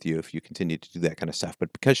to do with you if you continue to do that kind of stuff.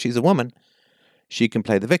 But because she's a woman, she can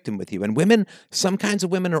play the victim with you. And women, some kinds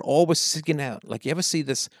of women are always seeking out. Like, you ever see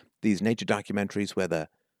these nature documentaries where the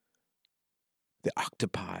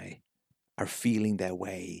octopi are feeling their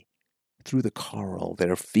way through the coral?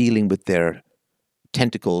 They're feeling with their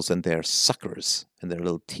tentacles and their suckers and their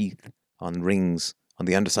little teeth on rings on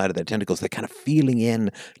the underside of their tentacles. They're kind of feeling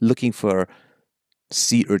in, looking for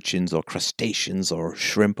sea urchins or crustaceans or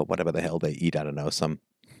shrimp or whatever the hell they eat. I don't know, some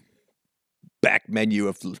back menu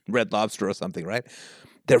of Red Lobster or something, right?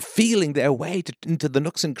 They're feeling their way into the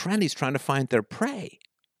nooks and crannies trying to find their prey.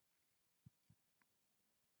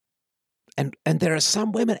 And there are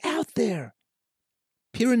some women out there,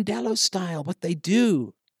 Pirandello style, what they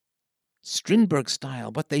do, Strindberg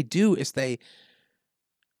style, what they do is they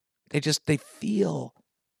feel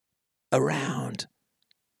around.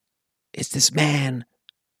 Is this man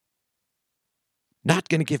not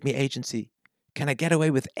going to give me agency? Can I get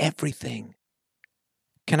away with everything?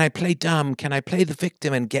 Can I play dumb? Can I play the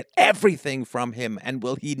victim and get everything from him? And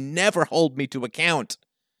will he never hold me to account?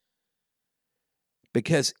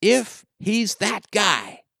 Because if he's that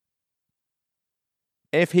guy,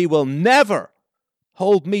 if he will never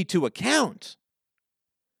hold me to account,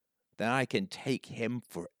 then I can take him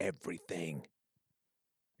for everything.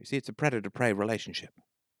 You see, it's a predator-prey relationship.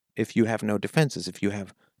 If you have no defenses, if you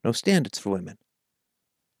have no standards for women,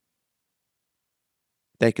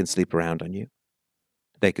 they can sleep around on you.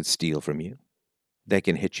 They could steal from you. They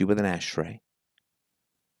can hit you with an ashtray.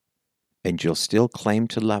 And you'll still claim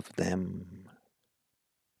to love them.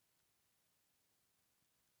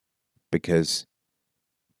 Because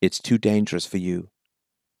it's too dangerous for you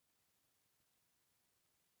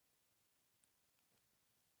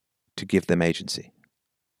to give them agency.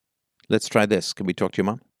 Let's try this. Can we talk to your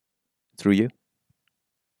mom? Through you?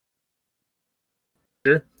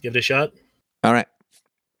 Sure, give it a shot. All right.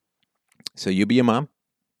 So you be your mom.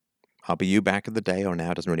 I'll be you back in the day or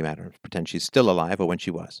now. It doesn't really matter. Pretend she's still alive or when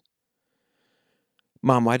she was.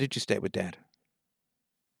 Mom, why did you stay with Dad?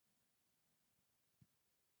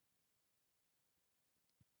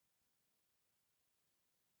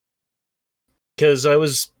 Because I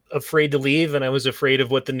was afraid to leave and I was afraid of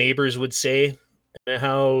what the neighbors would say and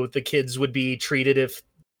how the kids would be treated if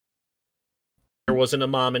there wasn't a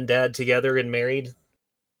mom and dad together and married.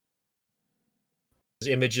 His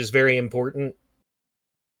image is very important.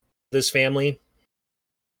 This family,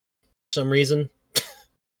 for some reason.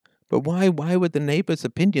 But why would the neighbors'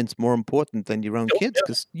 opinions more important than your own Don't kids?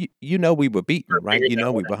 Because we were beaten, Never right? figured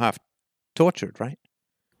that We one were half tortured, right?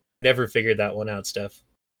 Never figured that one out, Steph.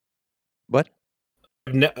 What?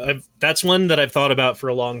 That's one that I've thought about for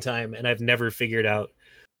a long time, and I've never figured out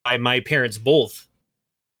why my parents both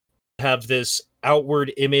have this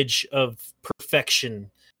outward image of perfection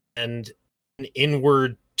and an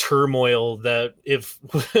inward turmoil that if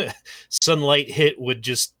sunlight hit would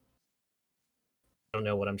just, I don't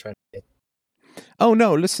know what I'm trying to say. Oh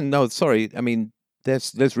no, listen, no, sorry. I mean,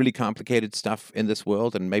 there's really complicated stuff in this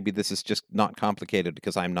world, and maybe this is just not complicated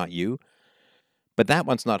because I'm not you. But that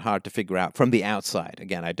one's not hard to figure out from the outside.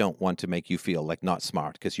 Again, I don't want to make you feel like not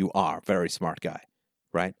smart because you are a very smart guy,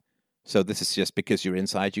 right? So this is just because you're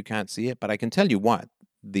inside you can't see it, but I can tell you what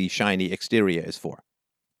the shiny exterior is for.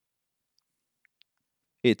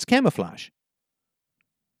 It's camouflage.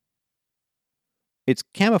 It's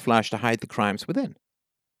camouflage to hide the crimes within.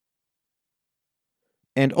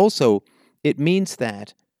 And also, it means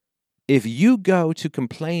that if you go to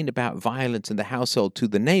complain about violence in the household to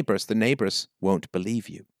the neighbors won't believe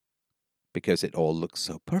you because it all looks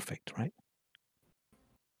so perfect, right?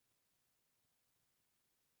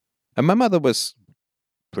 And my mother was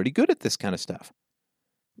pretty good at this kind of stuff.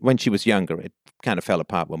 When she was younger, it kind of fell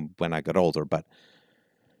apart when I got older, but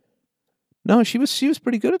no, she was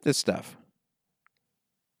pretty good at this stuff.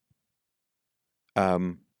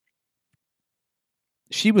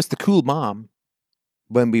 She was the cool mom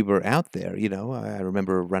when we were out there, I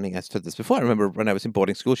remember running, I said this before, I remember when I was in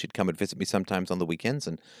boarding school, she'd come and visit me sometimes on the weekends,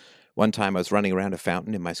 and one time I was running around a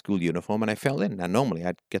fountain in my school uniform and I fell in. Now, normally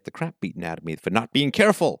I'd get the crap beaten out of me for not being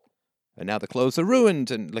careful. And now the clothes are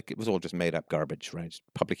ruined, and it was all just made up garbage, right?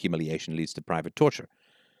 Public humiliation leads to private torture.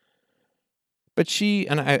 But she,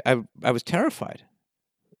 and I was terrified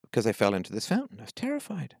because I fell into this fountain. I was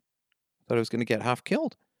terrified. Thought I was going to get half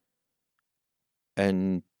killed.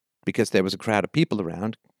 And because there was a crowd of people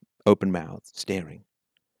around, open mouthed, staring,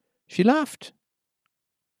 she laughed.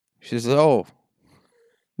 She says, "Oh,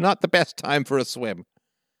 not the best time for a swim."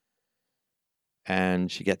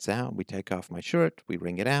 And she gets out, we take off my shirt, we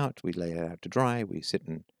wring it out, we lay it out to dry, we sit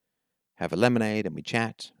and have a lemonade and we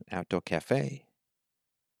chat, outdoor cafe.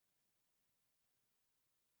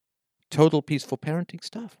 Total peaceful parenting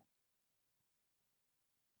stuff.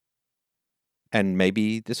 And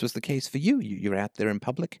maybe this was the case for you. You're out there in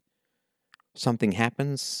public, something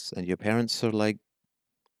happens, and your parents are like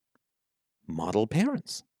model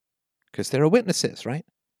parents because there are witnesses, right?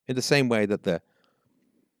 In the same way that the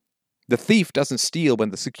thief doesn't steal when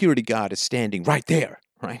the security guard is standing right there,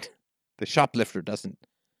 right? The shoplifter doesn't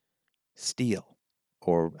steal.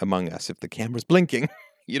 Or among us, if the camera's blinking,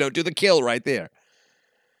 you don't do the kill right there.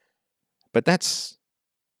 But that's...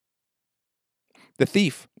 The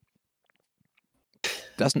thief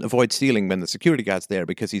doesn't avoid stealing when the security guard's there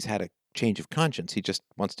because he's had a change of conscience. He just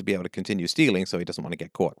wants to be able to continue stealing, so he doesn't want to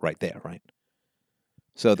get caught right there, right?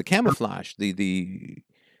 So the camouflage, the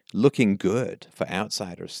looking good for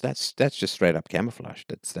outsiders, that's just straight up camouflage.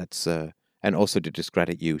 That's and also to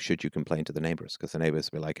discredit you should you complain to the neighbors, because the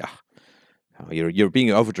neighbors will be like, oh, you're being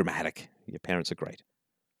overdramatic. Your parents are great.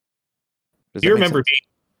 Do you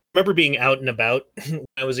remember being out and about when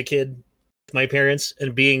I was a kid with my parents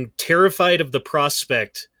and being terrified of the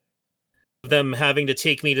prospect of them having to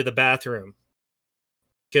take me to the bathroom?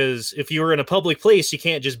 Because if you were in a public place, you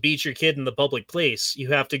can't just beat your kid in the public place. You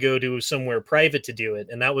have to go to somewhere private to do it.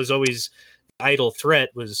 And that was always the idle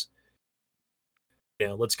threat was,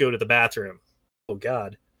 let's go to the bathroom. Oh,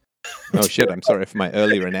 God. Oh, shit. I'm sorry for my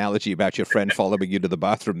earlier analogy about your friend following you to the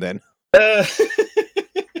bathroom then.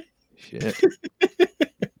 Shit.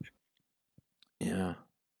 Yeah.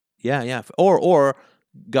 Yeah. Or,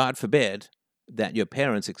 God forbid, that your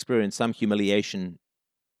parents experience some humiliation,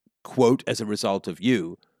 quote, as a result of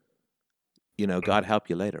you. God help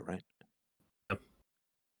you later, right?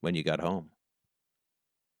 When you got home.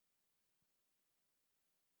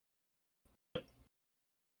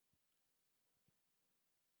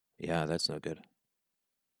 Yeah, that's no good.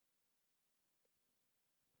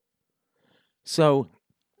 So,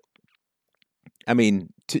 I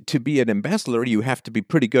mean, to be an embezzler, you have to be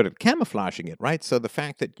pretty good at camouflaging it, right? So the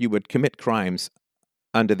fact that you would commit crimes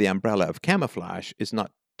under the umbrella of camouflage is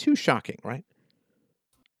not too shocking, right?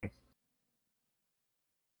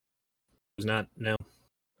 It's not, no.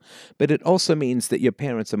 But it also means that your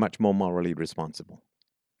parents are much more morally responsible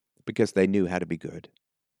because they knew how to be good.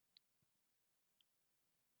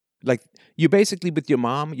 Like, you basically, with your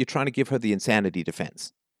mom, you're trying to give her the insanity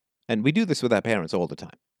defense. And we do this with our parents all the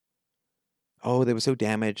time. Oh, they were so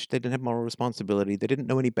damaged. They didn't have moral responsibility. They didn't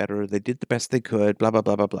know any better. They did the best they could, blah, blah,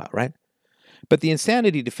 blah, blah, blah, right? But the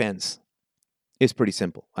insanity defense is pretty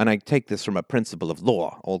simple. And I take this from a principle of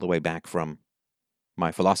law all the way back from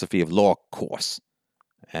my philosophy of law course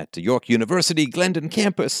at York University, Glendon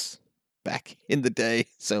campus, back in the day,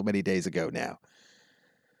 so many days ago now.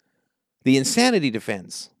 The insanity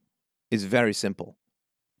defense is very simple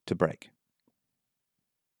to break.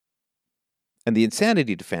 And the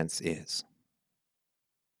insanity defense is,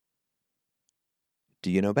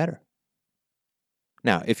 do you know better?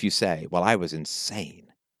 Now, if you say, well, I was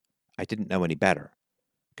insane, I didn't know any better.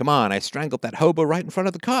 Come on, I strangled that hobo right in front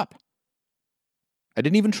of the cop. I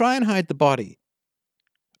didn't even try and hide the body.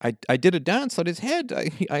 I did a dance on his head.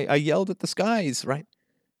 I yelled at the skies, right?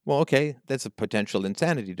 Well, okay, that's a potential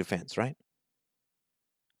insanity defense, right?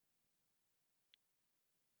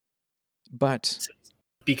 But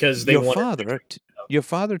Because they your wanted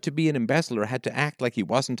father to be an embezzler had to act like he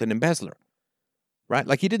wasn't an embezzler, right?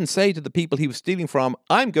 Like he didn't say to the people he was stealing from,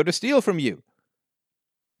 I'm going to steal from you.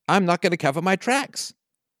 I'm not going to cover my tracks.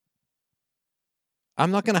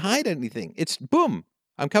 I'm not going to hide anything. It's boom.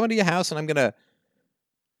 I'm coming to your house and I'm going to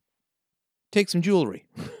take some jewelry.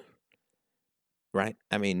 Right?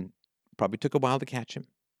 I mean, probably took a while to catch him.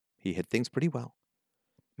 He hid things pretty well.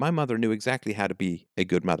 My mother knew exactly how to be a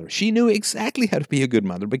good mother. She knew exactly how to be a good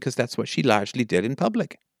mother because that's what she largely did in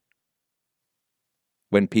public.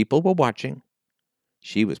 When people were watching,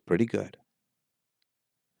 she was pretty good.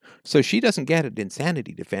 So she doesn't get an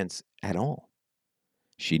insanity defense at all.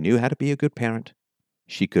 She knew how to be a good parent.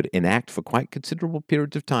 She could enact for quite considerable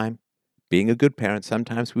periods of time being a good parent.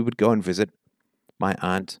 Sometimes we would go and visit my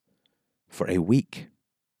aunt for a week.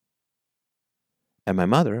 And my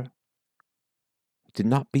mother did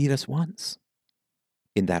not beat us once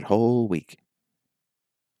in that whole week.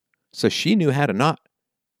 So she knew how to not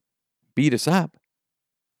beat us up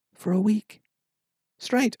for a week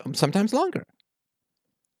straight, sometimes longer.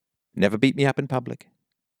 Never beat me up in public.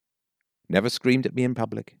 Never screamed at me in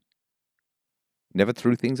public. Never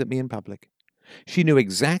threw things at me in public. She knew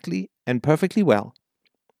exactly and perfectly well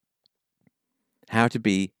how to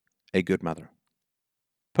be a good mother.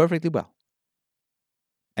 Perfectly well.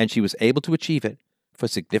 And she was able to achieve it for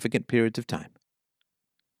significant periods of time.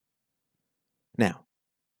 Now,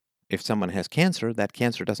 if someone has cancer, that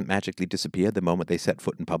cancer doesn't magically disappear the moment they set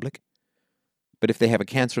foot in public. But if they have a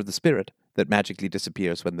cancer of the spirit that magically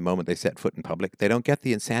disappears when the moment they set foot in public, they don't get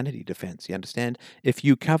the insanity defense. You understand? If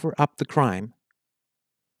you cover up the crime,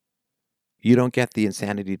 you don't get the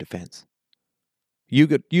insanity defense. You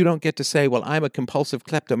don't get to say, well, I'm a compulsive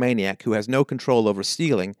kleptomaniac who has no control over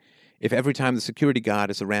stealing if every time the security guard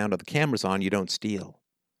is around or the camera's on, you don't steal.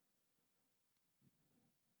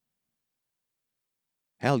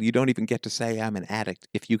 Hell, you don't even get to say I'm an addict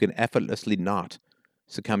if you can effortlessly not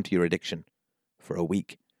succumb to your addiction for a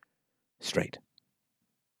week straight.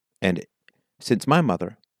 And since my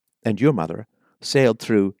mother and your mother sailed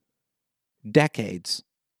through decades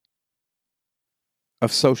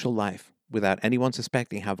of social life without anyone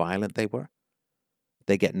suspecting how violent they were,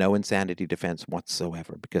 they get no insanity defense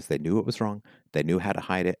whatsoever because they knew it was wrong, they knew how to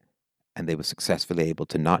hide it, and they were successfully able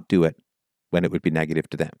to not do it when it would be negative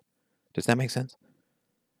to them. Does that make sense?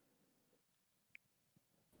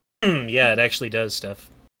 Yeah, it actually does, Steph.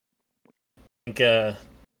 I think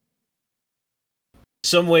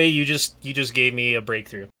some way you just gave me a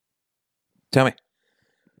breakthrough. Tell me.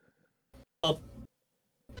 Well,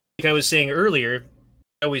 like I was saying earlier,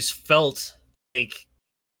 I always felt like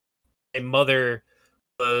my mother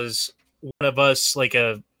was one of us, like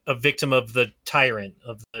a victim of the tyrant,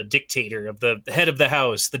 of the dictator, of the head of the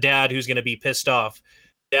house, the dad who's going to be pissed off,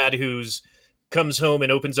 dad who's comes home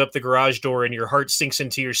and opens up the garage door and your heart sinks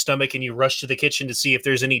into your stomach and you rush to the kitchen to see if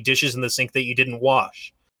there's any dishes in the sink that you didn't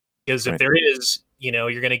wash. Because if there is,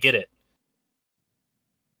 you're going to get it.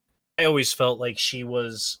 I always felt like she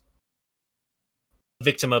was a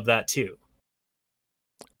victim of that too.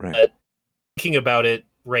 Right. But thinking about it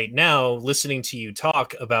right now, listening to you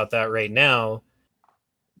talk about that right now,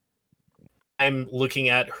 I'm looking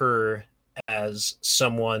at her as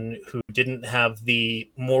someone who didn't have the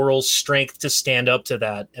moral strength to stand up to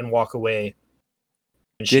that and walk away.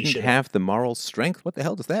 Didn't have the moral strength? What the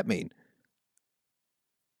hell does that mean?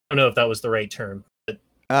 I don't know if that was the right term. But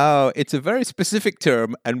oh, it's a very specific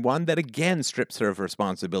term and one that again strips her of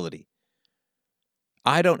responsibility.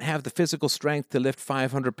 I don't have the physical strength to lift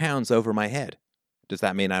 500 pounds over my head. Does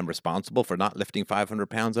that mean I'm responsible for not lifting 500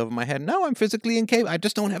 pounds over my head? No, I'm physically incapable. I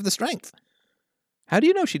just don't have the strength. How do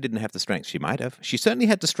you know she didn't have the strength? She might have. She certainly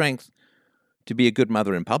had the strength to be a good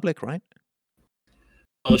mother in public, right?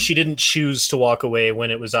 Well, she didn't choose to walk away when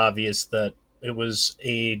it was obvious that it was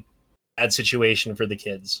a bad situation for the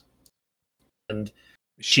kids. And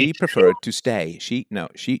She preferred to stay.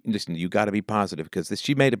 Listen, you got to be positive because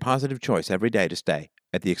she made a positive choice every day to stay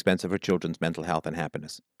at the expense of her children's mental health and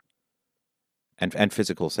happiness and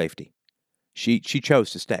physical safety. She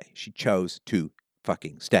chose to stay. She chose to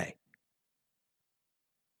fucking stay.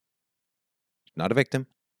 Not a victim.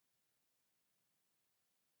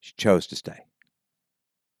 She chose to stay.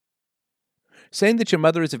 Saying that your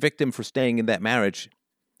mother is a victim for staying in that marriage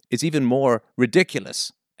is even more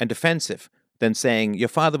ridiculous and offensive than saying your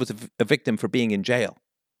father was a victim for being in jail.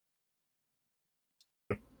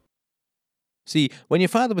 See, when your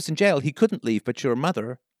father was in jail, he couldn't leave, but your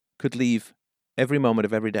mother could leave every moment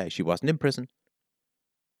of every day. She wasn't in prison.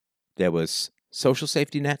 There was social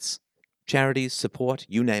safety nets, charities, support,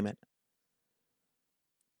 you name it.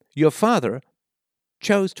 Your father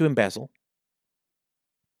chose to embezzle.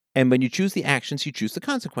 And when you choose the actions, you choose the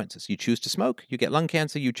consequences. You choose to smoke, you get lung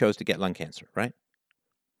cancer, you chose to get lung cancer, right?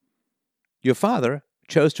 Your father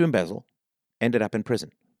chose to embezzle, ended up in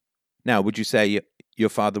prison. Now, would you say your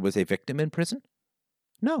father was a victim in prison?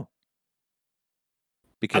 No.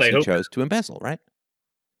 Because he chose to embezzle, right?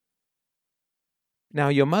 Now,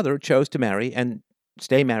 your mother chose to marry and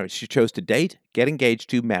stay married. She chose to date, get engaged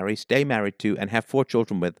to, marry, stay married to, and have 4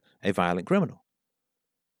 children with a violent criminal.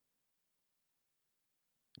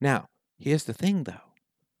 Now, here's the thing, though.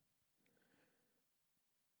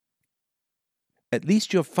 At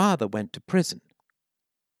least your father went to prison.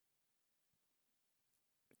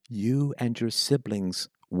 You and your siblings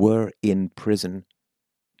were in prison.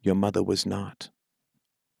 Your mother was not.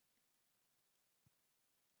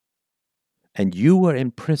 And you were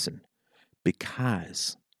in prison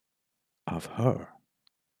because of her.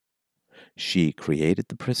 She created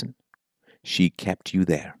the prison. She kept you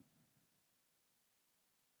there.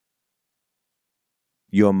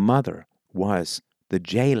 Your mother was the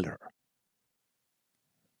jailer.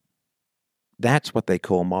 That's what they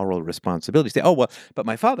call moral responsibility. Say, oh, well, but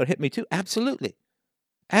my father hit me too. Absolutely.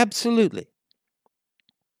 Absolutely.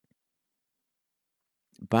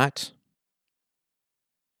 But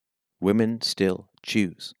women still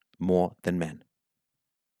choose more than men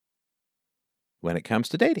when it comes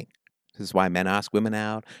to dating. This is why men ask women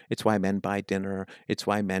out. It's why men buy dinner. It's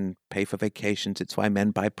why men pay for vacations. It's why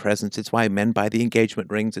men buy presents. It's why men buy the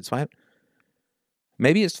engagement rings. It's why...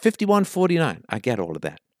 Maybe it's 51-49. I get all of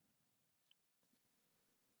that.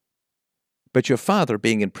 But your father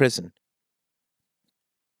being in prison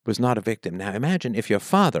was not a victim. Now imagine if your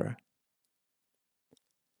father...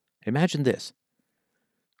 Imagine this.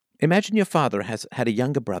 Imagine your father had a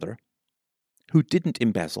younger brother who didn't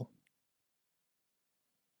embezzle.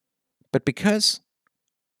 But because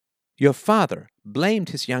your father blamed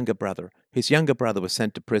his younger brother was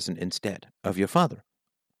sent to prison instead of your father.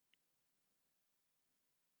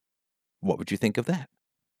 What would you think of that?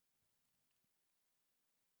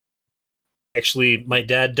 Actually, my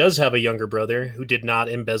dad does have a younger brother who did not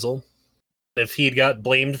embezzle. If he got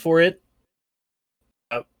blamed for it,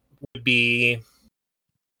 that would be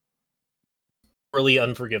really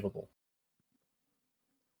unforgivable.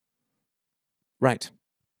 Right.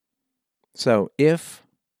 So if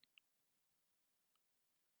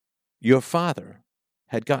your father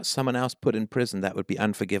had got someone else put in prison, that would be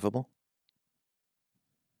unforgivable.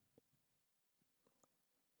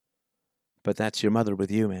 But that's your mother with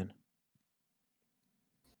you, man.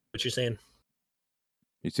 What you're saying?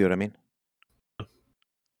 You see what I mean?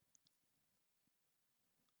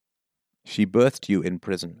 She birthed you in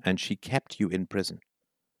prison, and she kept you in prison.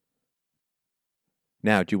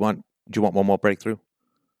 Now, do you want one more breakthrough?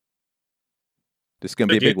 This is going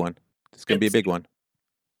to be a big one. This is going to be a big one.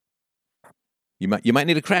 You might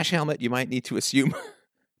need a crash helmet. You might need to assume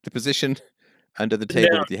the position under the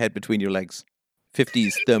table with your head between your legs.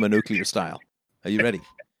 50s thermonuclear style. Are you ready?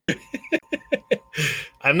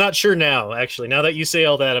 I'm not sure now, actually. Now that you say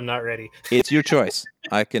all that, I'm not ready. It's your choice.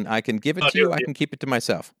 I can give it to you. I can keep it to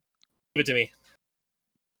myself. Give it to me.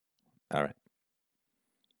 All right.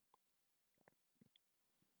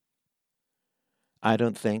 I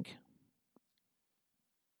don't think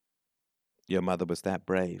your mother was that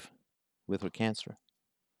brave with her cancer.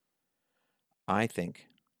 I think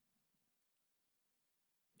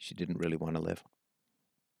she didn't really want to live.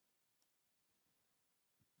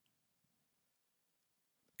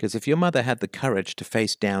 Because if your mother had the courage to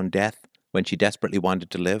face down death when she desperately wanted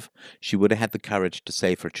to live, she would have had the courage to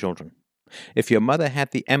save her children. If your mother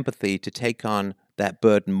had the empathy to take on that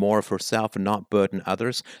burden more of herself and not burden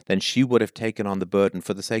others, then she would have taken on the burden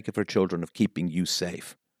for the sake of her children of keeping you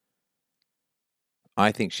safe.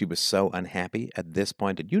 I think she was so unhappy at this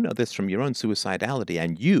point, and you know this from your own suicidality,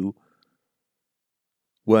 and you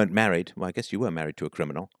weren't married. Well, I guess you were married to a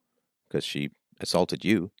criminal because she assaulted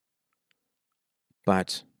you.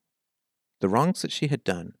 But the wrongs that she had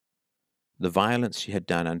done, the violence she had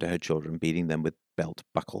done under her children, beating them with belt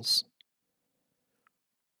buckles,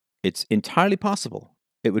 it's entirely possible.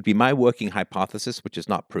 It would be my working hypothesis, which is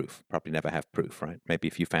not proof. Probably never have proof, right? Maybe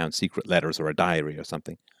if you found secret letters or a diary or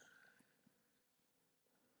something.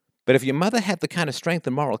 But if your mother had the kind of strength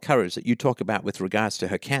and moral courage that you talk about with regards to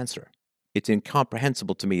her cancer, it's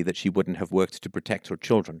incomprehensible to me that she wouldn't have worked to protect her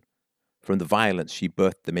children from the violence she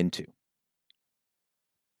birthed them into.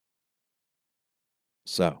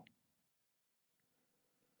 So,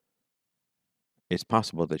 it's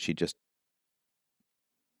possible that she just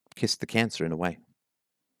kissed the cancer in a way.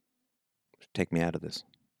 Take me out of this.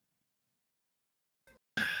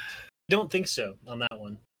 Don't think so on that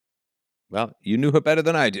one. Well, you knew her better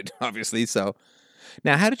than I did, obviously. So,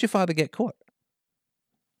 now, how did your father get caught?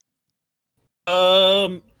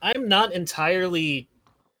 I'm not entirely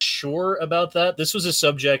sure about that. This was a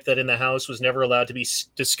subject that in the house was never allowed to be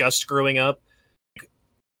discussed growing up.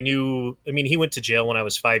 He went to jail when I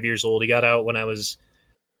was 5 years old. He got out when I was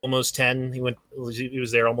almost 10. He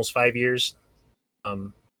was there almost 5 years.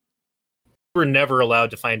 We were never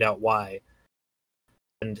allowed to find out why.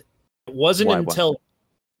 And it wasn't until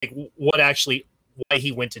why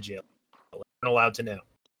he went to jail. We weren't allowed to know.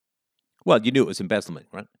 Well, you knew it was embezzlement,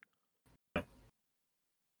 right?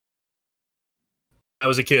 I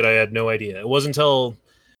was a kid. I had no idea. It wasn't until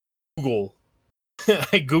Google.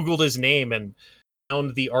 I Googled his name and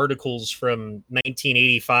found the articles from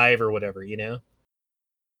 1985 or whatever, you know?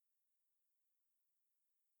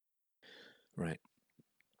 Right.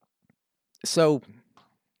 So,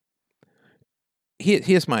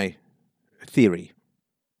 here's my theory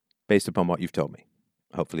based upon what you've told me.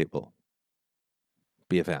 Hopefully it will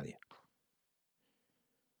be of value.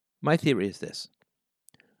 My theory is this: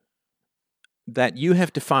 that you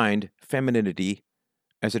have defined femininity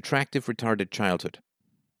as attractive, retarded childhood,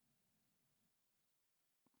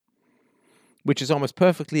 which is almost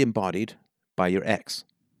perfectly embodied by your ex.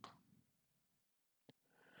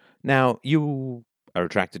 Now, you are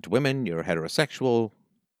attracted to women, you're heterosexual,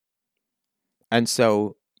 and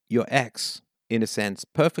so your ex, in a sense,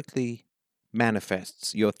 perfectly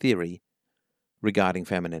manifests your theory regarding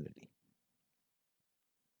femininity.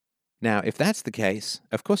 Now, if that's the case,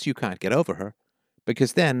 of course you can't get over her,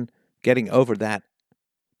 because then getting over that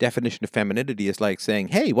definition of femininity is like saying,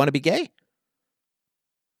 hey, want to be gay?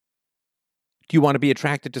 Do you want to be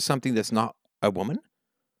attracted to something that's not a woman?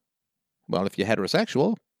 Well, if you're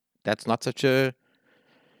heterosexual, that's not such a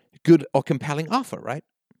good or compelling offer, right?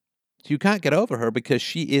 So you can't get over her because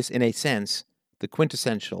she is, in a sense, the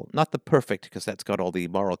quintessential, not the perfect, because that's got all the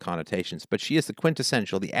moral connotations, but she is the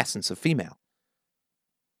quintessential, the essence of female.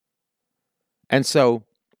 And so,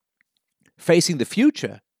 facing the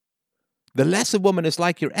future, the less a woman is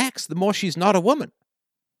like your ex, the more she's not a woman.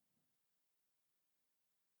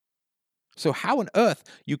 So how on earth,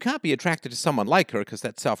 you can't be attracted to someone like her because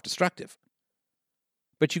that's self-destructive.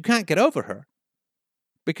 But you can't get over her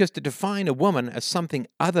because to define a woman as something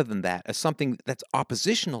other than that, as something that's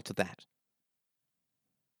oppositional to that,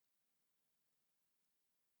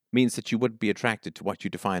 means that you wouldn't be attracted to what you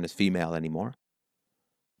define as female anymore.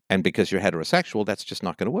 And because you're heterosexual, that's just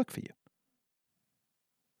not going to work for you.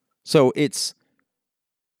 So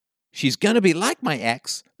she's going to be like my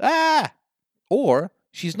ex, or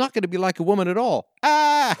she's not going to be like a woman at all,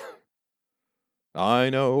 I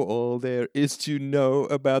know all there is to know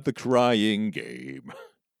about the crying game.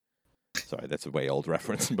 Sorry, that's a way old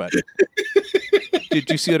reference, but did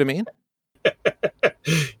you see what I mean?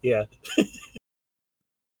 Yeah.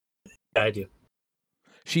 I do.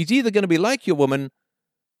 She's either going to be like your woman,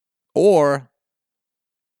 or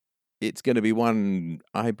it's going to be one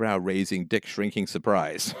eyebrow-raising, dick-shrinking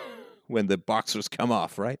surprise when the boxers come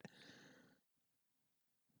off, right?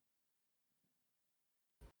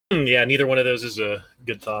 Yeah, neither one of those is a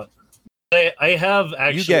good thought. I have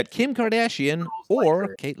actually... You get Kim Kardashian or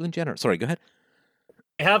like Caitlyn Jenner. Sorry, go ahead.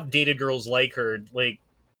 I have dated girls like her, like,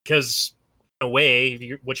 because in a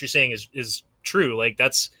way, what you're saying is true. Like,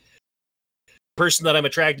 that's the person that I'm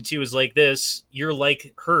attracted to is like this. You're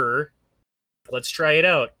like her. Let's try it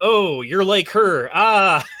out. Oh, you're like her.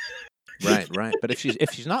 Right. But if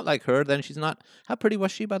she's not like her, then she's not. How pretty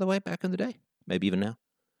was she, by the way, back in the day? Maybe even now.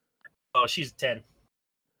 Oh, she's a 10.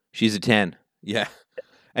 She's a 10. Yeah.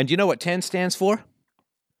 And you know what 10 stands for?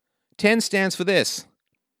 10 stands for this.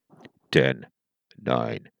 10,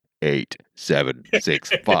 9, 8, 7,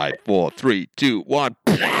 6, 5, 4, 3, 2, 1.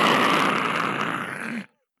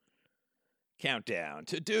 Countdown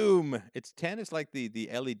to doom. It's 10. It's like the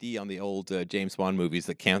LED on the old James Bond movies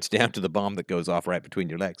that counts down to the bomb that goes off right between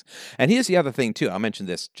your legs. And here's the other thing, too. I'll mention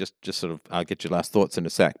this just sort of, I'll get your last thoughts in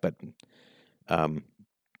a sec. But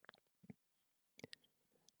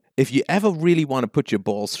if you ever really want to put your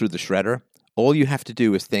balls through the shredder, all you have to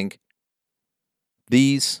do is think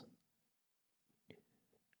these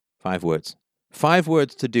 5 words. 5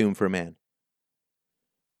 words to doom for a man.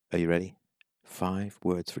 Are you ready? 5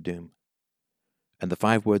 words for doom. And the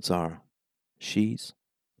 5 words are, she's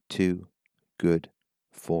too good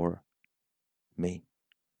for me.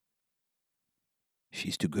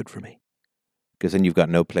 She's too good for me. Because then you've got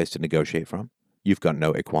no place to negotiate from. You've got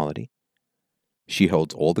no equality. She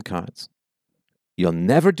holds all the cards. You'll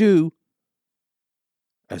never do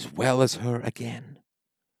as well as her again.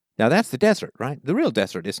 Now that's the desert, right? The real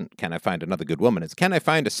desert isn't, can I find another good woman? It's, can I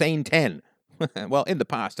find a sane 10? Well, in the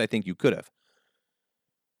past, I think you could have.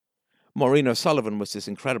 Maureen O'Sullivan was this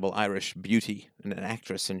incredible Irish beauty and an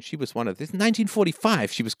actress, and she was one of this. In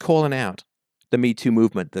 1945, she was calling out the Me Too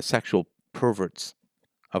movement, the sexual perverts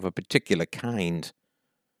of a particular kind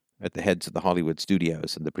at the heads of the Hollywood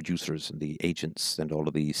studios and the producers and the agents and all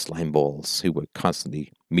of the slime balls who were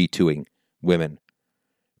constantly Me Tooing women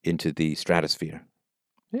into the stratosphere.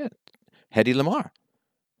 Yeah, Hedy Lamarr,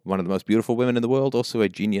 one of the most beautiful women in the world, also a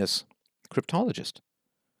genius cryptologist.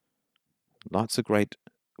 Lots of great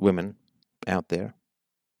women out there.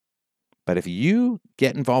 But if you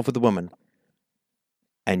get involved with a woman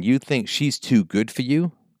and you think she's too good for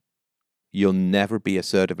you, you'll never be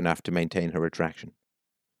assertive enough to maintain her attraction.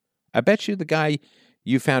 I bet you the guy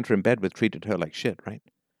you found her in bed with treated her like shit, right?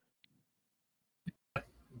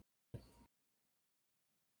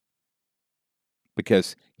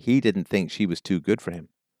 Because he didn't think she was too good for him.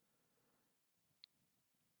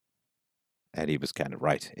 And he was kind of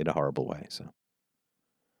right in a horrible way, so.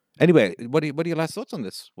 Anyway, what are your last thoughts on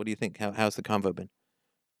this? What do you think? How's the convo been?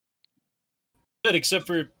 Good, except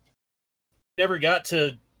for never got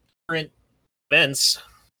to current events.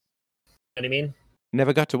 You know what I mean?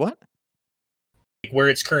 Never got to what? Like where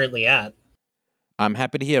it's currently at. I'm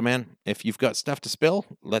happy to hear, man. If you've got stuff to spill,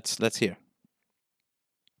 let's hear.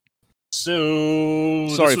 So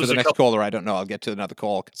sorry for the next caller. I don't know. I'll get to another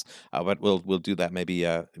call, but we'll do that maybe.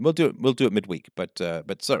 We'll do it midweek. But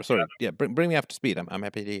sorry. Yeah, bring me up to speed. I'm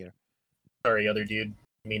happy to hear. Sorry, other dude.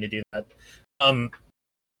 I mean to do that.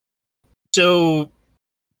 So it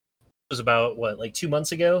was about like 2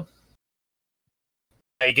 months ago.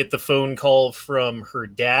 I get the phone call from her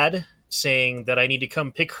dad saying that I need to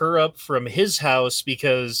come pick her up from his house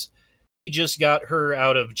because he just got her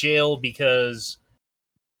out of jail because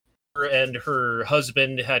her and her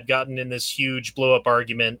husband had gotten in this huge blow-up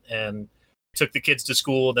argument and took the kids to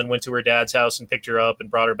school, then went to her dad's house and picked her up and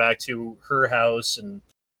brought her back to her house. And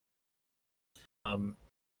I don't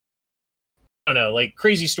know, like,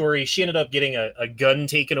 crazy story. She ended up getting a gun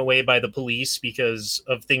taken away by the police because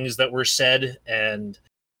of things that were said, and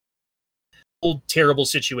whole terrible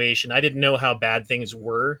situation. I didn't know how bad things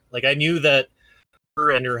were. Like, I knew that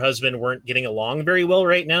her and her husband weren't getting along very well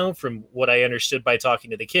right now from what I understood by talking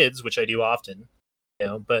to the kids, which I do often,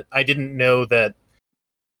 but I didn't know that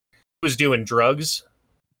he was doing drugs.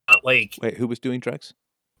 Not like, wait, who was doing drugs?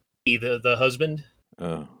 The husband.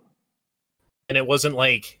 Oh. And it wasn't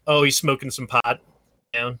like, oh, he's smoking some pot.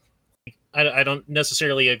 I don't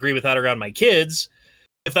necessarily agree with that around my kids.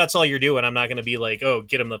 If that's all you're doing, I'm not going to be like, oh,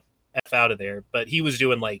 get him the F out of there. But he was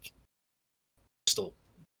doing like crystal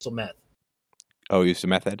meth. Oh, he used a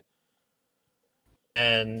meth head?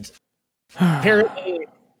 And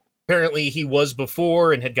apparently he was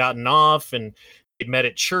before and had gotten off, and they'd met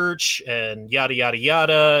at church and yada, yada,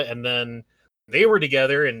 yada. And then they were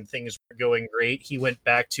together and things were going great. He went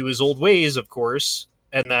back to his old ways, of course.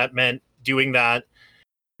 And that meant doing that,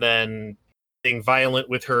 then being violent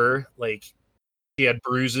with her. Like, she had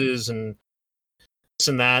bruises and this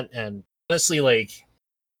and that. And honestly, like,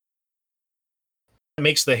 it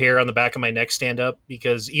makes the hair on the back of my neck stand up,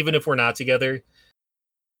 because even if we're not together,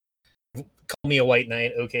 call me a white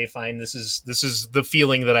knight. Okay, fine. This is the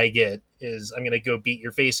feeling that I get, is I'm going to go beat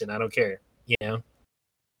your face in. I don't care,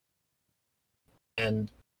 And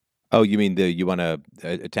oh, you mean you want to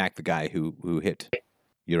attack the guy who hit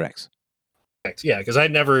your ex? Yeah, because I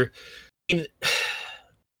never,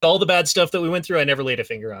 all the bad stuff that we went through, I never laid a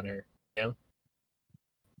finger on her,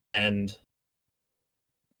 And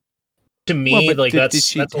to me, like,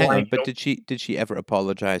 did she ever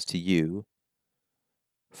apologize to you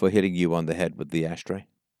for hitting you on the head with the ashtray?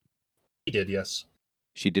 She did, yes.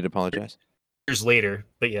 She did apologize? Years later,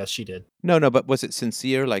 but yes, she did. No, but was it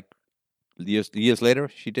sincere? Like years later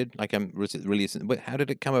she did? Like, was it really? But how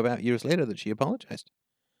did it come about years later that she apologized?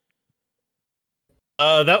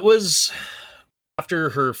 That was after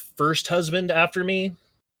her first husband after me.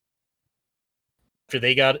 After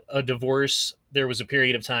they got a divorce, there was a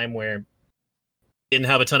period of time where I didn't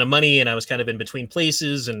have a ton of money and I was kind of in between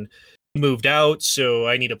places and moved out, so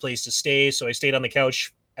I need a place to stay. So I stayed on the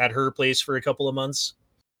couch at her place for a couple of months.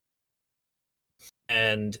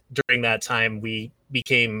 And during that time, we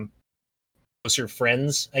became closer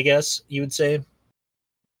friends, I guess you would say.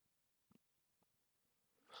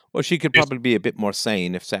 Well, she could probably be a bit more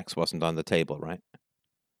sane if sex wasn't on the table, right?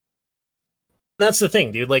 That's the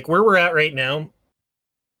thing, dude. Like, where we're at right now,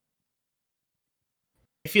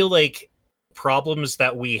 I feel like problems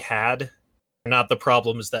that we had are not the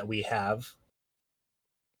problems that we have.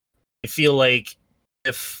 I feel like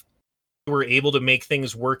if we were able to make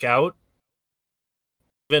things work out,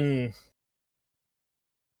 even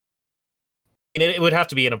and it would have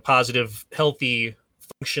to be in a positive, healthy,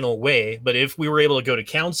 functional way. But if we were able to go to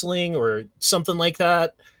counseling or something like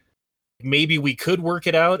that, maybe we could work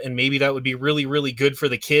it out, and maybe that would be really, really good for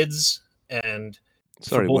the kids and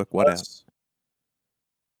Sorry, for both work what of out? us.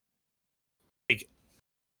 Like,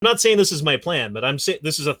 I'm not saying this is my plan, but I'm saying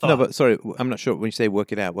this is a thought. No, but sorry, I'm not sure. When you say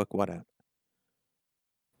work it out, work what out?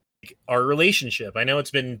 Our relationship. I know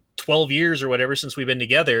it's been 12 years or whatever since we've been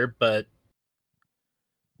together, but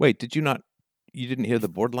Wait, did you not? You didn't hear the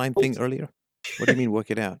borderline thing earlier? What do you mean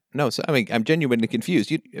work it out? No, so I mean I'm genuinely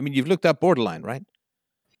confused. I mean you've looked up borderline, right?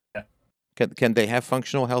 Yeah. Can they have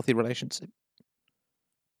functional, healthy relations?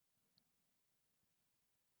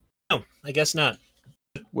 no, I guess not.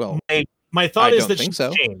 Well, My thought I is don't that think she's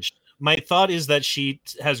so. changed. My thought is that she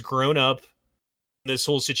has grown up in this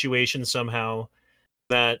whole situation somehow,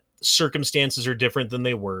 that circumstances are different than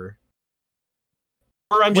they were.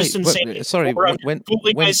 Or I'm just insane. Sorry, Or I'm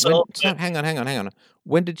fooling myself. stop, hang on.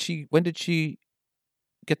 When did she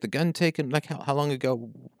get the gun taken? Like how long ago?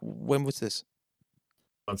 When was this?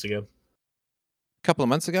 Months ago. A couple of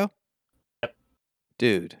months ago? Yep.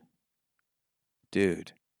 Dude.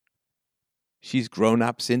 She's grown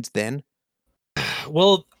up since then?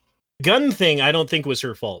 Well, gun thing I don't think was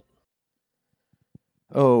her fault.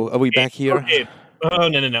 Oh, are we back here? Okay. Oh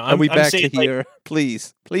no. Are we I'm back saying, to here?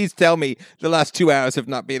 Please tell me the last 2 hours have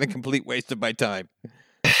not been a complete waste of my time.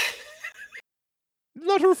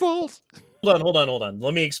 Not her fault. Hold on.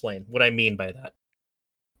 Let me explain what I mean by that.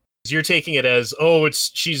 You're taking it as,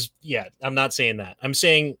 I'm not saying that. I'm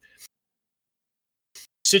saying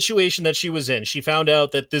situation that she was in. She found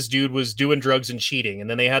out that this dude was doing drugs and cheating, and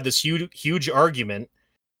then they had this huge argument.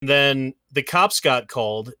 Then the cops got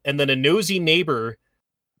called, and then a nosy neighbor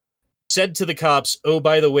said to the cops, "Oh,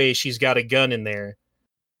 by the way, she's got a gun in there."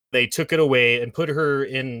 They took it away and put her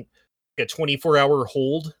in a 24-hour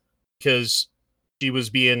hold because she was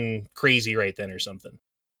being crazy right then or something.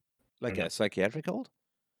 Like a psychiatric hold?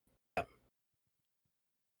 Yeah.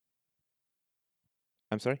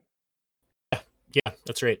 I'm sorry? Yeah,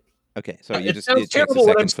 that's right. Okay, so you It just sounds it takes a terrible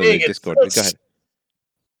what I'm second for the saying. Discord. Go ahead.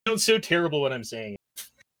 It sounds so terrible what I'm saying.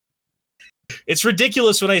 It's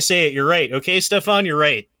ridiculous when I say it. You're right. Okay, Stefan, you're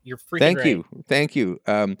right. You're freaking right. Thank you.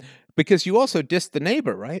 Because you also dissed the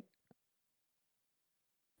neighbor, right?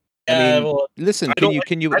 I mean, Well, listen, I can don't you like-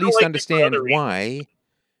 can you I at don't least like it for understand other reasons. why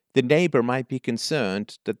the neighbor might be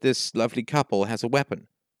concerned that this lovely couple has a weapon?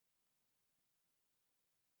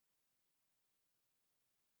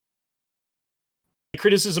 The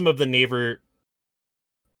criticism of the neighbor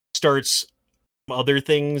starts from other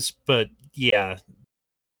things, but yeah.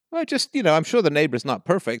 Well, just, I'm sure the neighbor's not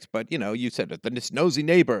perfect, but, you said it, this nosy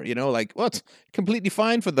neighbor, like, well, it's completely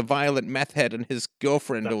fine for the violent meth head and his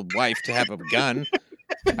girlfriend or wife to have a gun.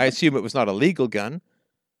 I assume it was not a legal gun.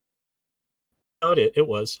 No, it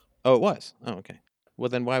was. Oh, it was? Oh, okay. Well,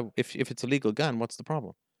 then why, if it's a legal gun, what's the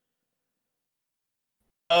problem?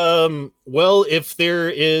 Well, if there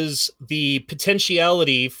is the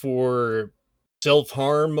potentiality for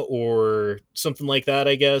self-harm or something like that,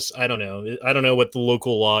 I guess. I don't know. I don't know what the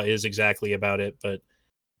local law is exactly about it, but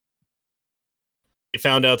they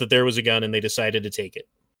found out that there was a gun and they decided to take it.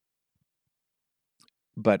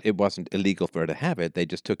 But it wasn't illegal for her to have it. They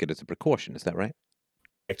just took it as a precaution. Is that right?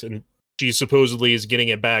 And she supposedly is getting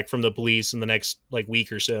it back from the police in the next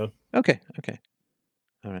week or so. Okay.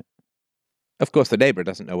 All right. Of course, the neighbor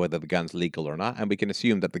doesn't know whether the gun's legal or not, and we can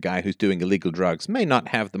assume that the guy who's doing illegal drugs may not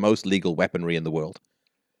have the most legal weaponry in the world.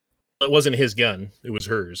 It wasn't his gun. It was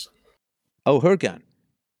hers. Oh, her gun.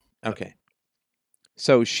 Okay.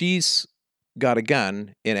 So she's got a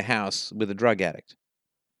gun in a house with a drug addict.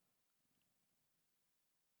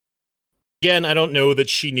 Again, I don't know that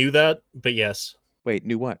she knew that, but yes. Wait,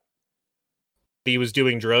 knew what? he was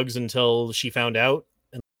doing drugs until she found out,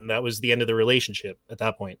 and that was the end of the relationship at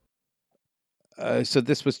that point. So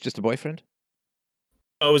this was just a boyfriend?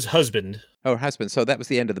 Oh, his husband. Oh, husband. So that was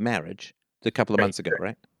the end of the marriage a couple of Right, months ago,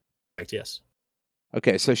 right? correct, yes.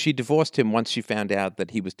 Okay, so she divorced him once she found out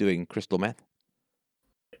that he was doing crystal meth?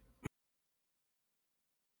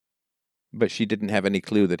 But she didn't have any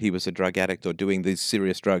clue that he was a drug addict or doing these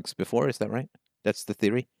serious drugs before, is that right? That's the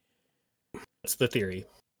theory? That's the theory.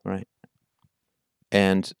 Right.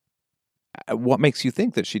 And what makes you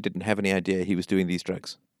think that she didn't have any idea he was doing these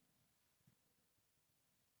drugs?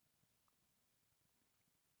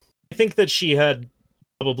 I think that she had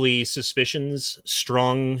probably suspicions,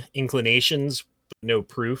 strong inclinations, but no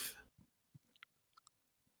proof.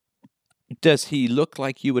 Does he look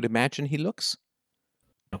like you would imagine he looks?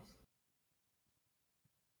 No.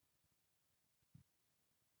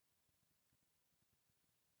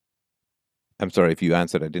 I'm sorry if you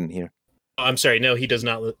answered, I didn't hear. Oh, I'm sorry, no, he does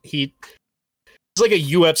not look. He's like a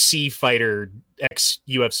UFC fighter,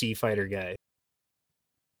 ex-UFC fighter guy.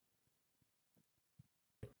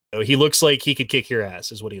 So he looks like he could kick your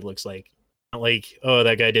ass, is what he looks like. Not like, oh,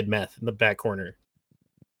 that guy did meth in the back corner.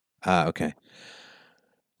 Okay.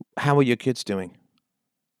 How are your kids doing?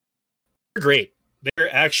 They're great.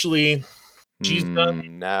 They're actually, she's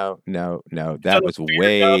done No. That done a was fair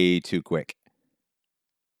way too quick.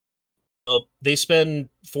 they spend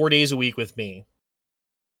 4 days a week with me.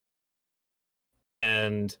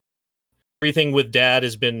 And everything with dad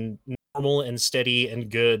has been normal and steady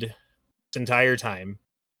and good this entire time.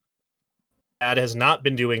 Dad has not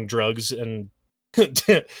been doing drugs and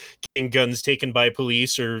getting guns taken by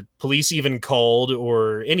police or police even called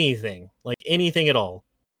or anything, like anything at all.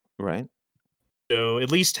 Right. So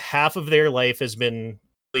at least half of their life has been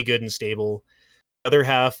really good and stable. The other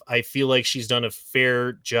half, I feel like she's done a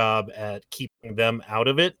fair job at keeping them out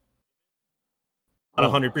of it.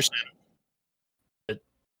 Not 100%.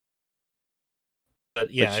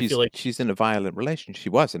 But yeah, I feel like she's in a violent relationship. She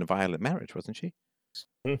was in a violent marriage, wasn't she?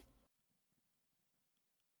 Hmm.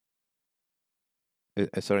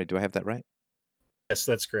 Sorry, do I have that right? Yes,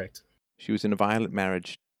 that's correct. She was in a violent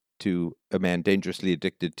marriage to a man dangerously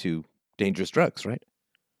addicted to dangerous drugs, right?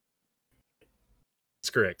 That's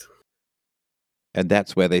correct. And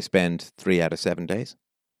that's where they spend 3 out of 7 days?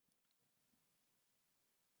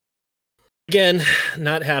 Again,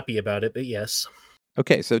 not happy about it, but yes.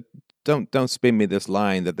 Okay, so don't spin me this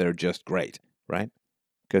line that they're just great, right?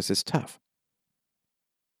 Because it's tough.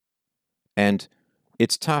 And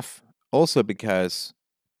it's tough also because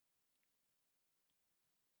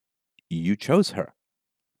you chose her.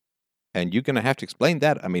 And you're going to have to explain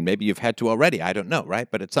that. I mean, maybe you've had to already. I don't know, right?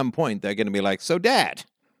 But at some point, they're going to be like, so, Dad,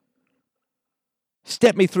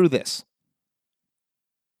 step me through this.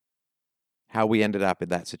 How we ended up in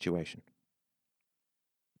that situation.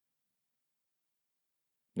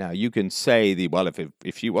 Now, you can say, well,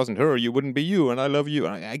 if she wasn't her, you wouldn't be you, and I love you.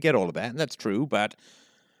 I get all of that, and that's true, but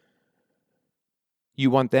you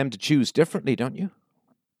want them to choose differently, don't you?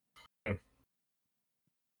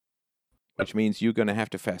 Which means you're going to have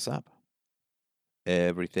to fess up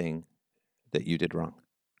everything that you did wrong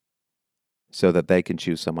so that they can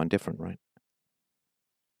choose someone different, right?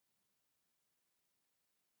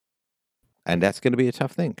 And that's going to be a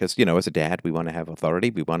tough thing because, as a dad, we want to have authority.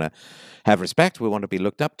 We want to have respect. We want to be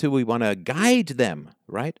looked up to. We want to guide them,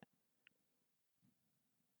 right?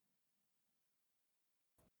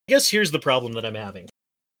 I guess here's the problem that I'm having.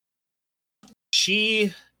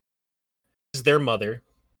 She is their mother,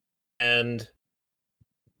 and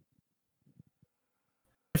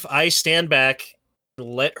if I stand back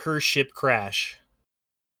and let her ship crash,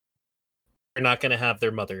 they're not going to have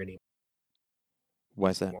their mother anymore.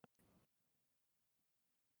 Why's that?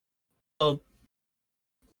 Well,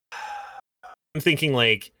 I'm thinking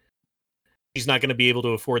like she's not going to be able to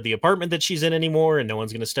afford the apartment that she's in anymore, and no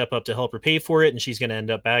one's going to step up to help her pay for it, and she's going to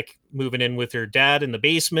end up back moving in with her dad in the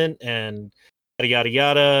basement, and yada yada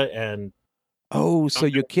yada. And Oh, so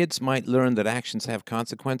your kids might learn that actions have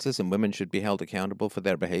consequences and women should be held accountable for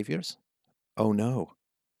their behaviors? Oh, no.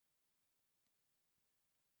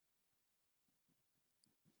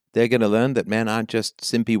 They're going to learn that men aren't just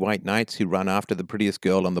simpy white knights who run after the prettiest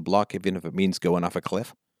girl on the block, even if it means going off a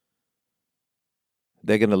cliff.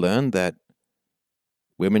 They're going to learn that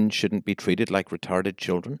women shouldn't be treated like retarded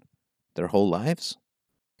children their whole lives.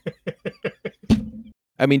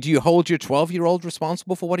 I mean, do you hold your 12-year-old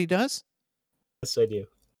responsible for what he does? yes, I do.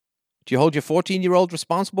 Do you hold your 14-year-old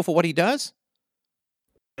responsible for what he does?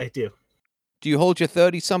 I do. Do you hold your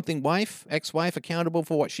 30-something wife, ex-wife, accountable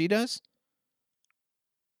for what she does?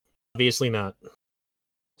 Obviously not.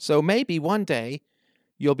 So maybe one day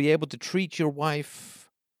you'll be able to treat your wife,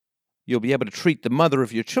 you'll be able to treat the mother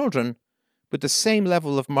of your children with the same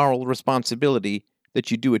level of moral responsibility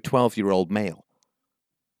that you do a 12-year-old male.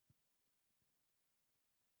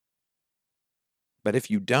 But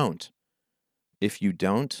if you don't,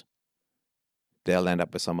 they'll end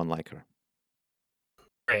up with someone like her.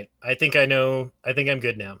 Right. I think I know. I think I'm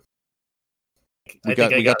good now. We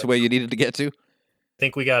got to where you needed to get to? I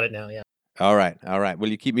think we got it now, yeah. All right. Will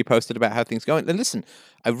you keep me posted about how things going? And listen,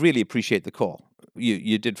 I really appreciate the call.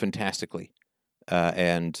 You did fantastically.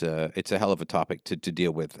 And it's a hell of a topic to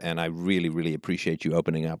deal with. And I really, really appreciate you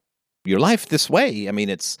opening up your life this way. I mean,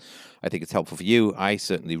 I think it's helpful for you. I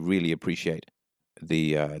certainly really appreciate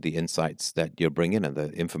the insights that you're bringing and the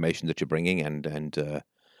information that you're bringing. And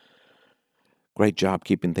great job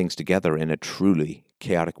keeping things together in a truly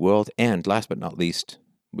chaotic world. And last but not least,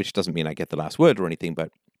 which doesn't mean I get the last word or anything, but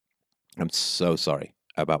I'm so sorry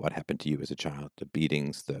about what happened to you as a child. The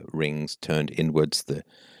beatings, the rings turned inwards, the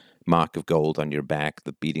mark of gold on your back,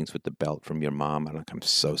 the beatings with the belt from your mom. I'm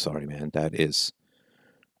so sorry, man. It's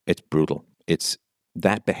brutal. It's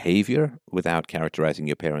that behavior, without characterizing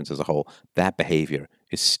your parents as a whole, that behavior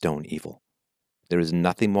is stone evil. There is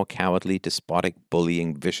nothing more cowardly, despotic,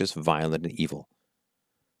 bullying, vicious, violent, and evil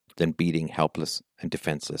than beating helpless and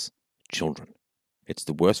defenseless children. It's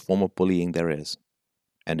the worst form of bullying there is.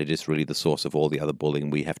 And it is really the source of all the other bullying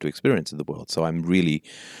we have to experience in the world. So I'm really,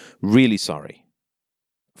 really sorry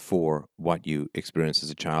for what you experienced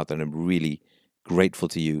as a child. And I'm really grateful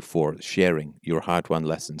to you for sharing your hard-won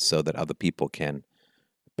lessons so that other people can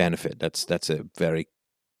benefit. That's a very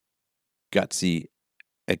gutsy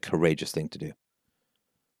and courageous thing to do.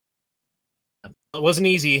 It wasn't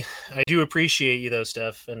easy. I do appreciate you though,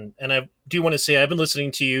 Steph. And I do want to say I've been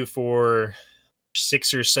listening to you for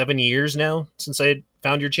 6 or 7 years now since I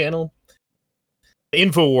found your channel.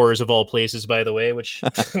 InfoWars of all places, by the way, which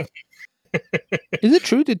Is it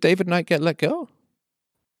true? Did David Knight get let go?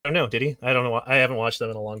 I don't know. Did he? I don't know. I haven't watched them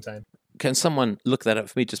in a long time. Can someone look that up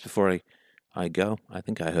for me just before I go? I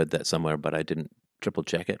think I heard that somewhere, but I didn't triple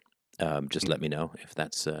check it. Just let me know if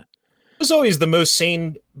that's... It was always the most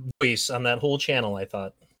sane voice on that whole channel, I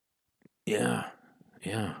thought. Yeah.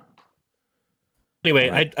 Anyway,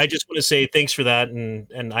 Right. I just want to say thanks for that,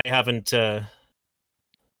 and I haven't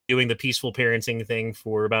doing the peaceful parenting thing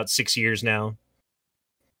for about 6 years now,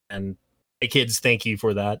 and my kids thank you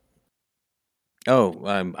for that.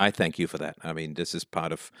 Oh, I thank you for that. I mean, this is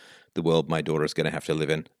part of the world my daughter's going to have to live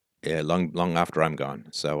in long after I'm gone.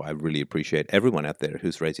 So I really appreciate everyone out there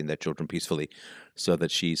who's raising their children peacefully so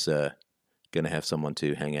that she's going to have someone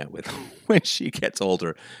to hang out with when she gets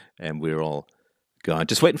older and we're all gone.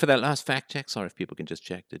 Just waiting for that last fact check. Sorry if people can just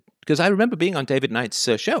check it. Because I remember being on David Knight's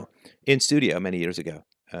show in studio many years ago.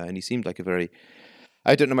 And he seemed like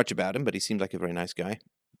I don't know much about him, but he seemed like a very nice guy.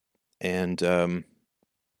 And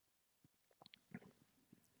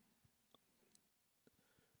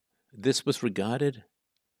this was regarded.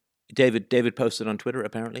 David posted on Twitter,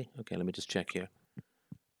 apparently. Okay, let me just check here.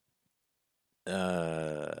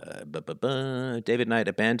 David Knight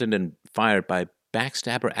abandoned and fired by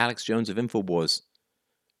backstabber Alex Jones of InfoWars.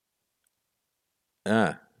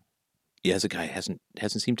 Yeah, the guy hasn't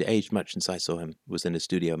seemed to age much since I saw him. Was in his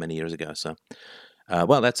studio many years ago. So,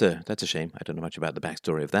 well, that's a shame. I don't know much about the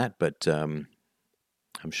backstory of that, but I'm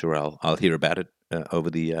sure I'll hear about it over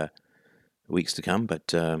the weeks to come.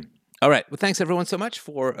 But all right, well, thanks everyone so much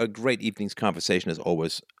for a great evening's conversation as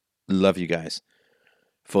always. Love you guys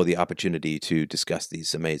for the opportunity to discuss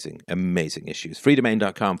these amazing, amazing issues.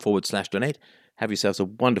 Freedomain.com/donate. Have yourselves a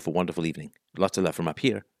wonderful, wonderful evening. Lots of love from up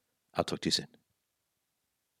here. I'll talk to you soon.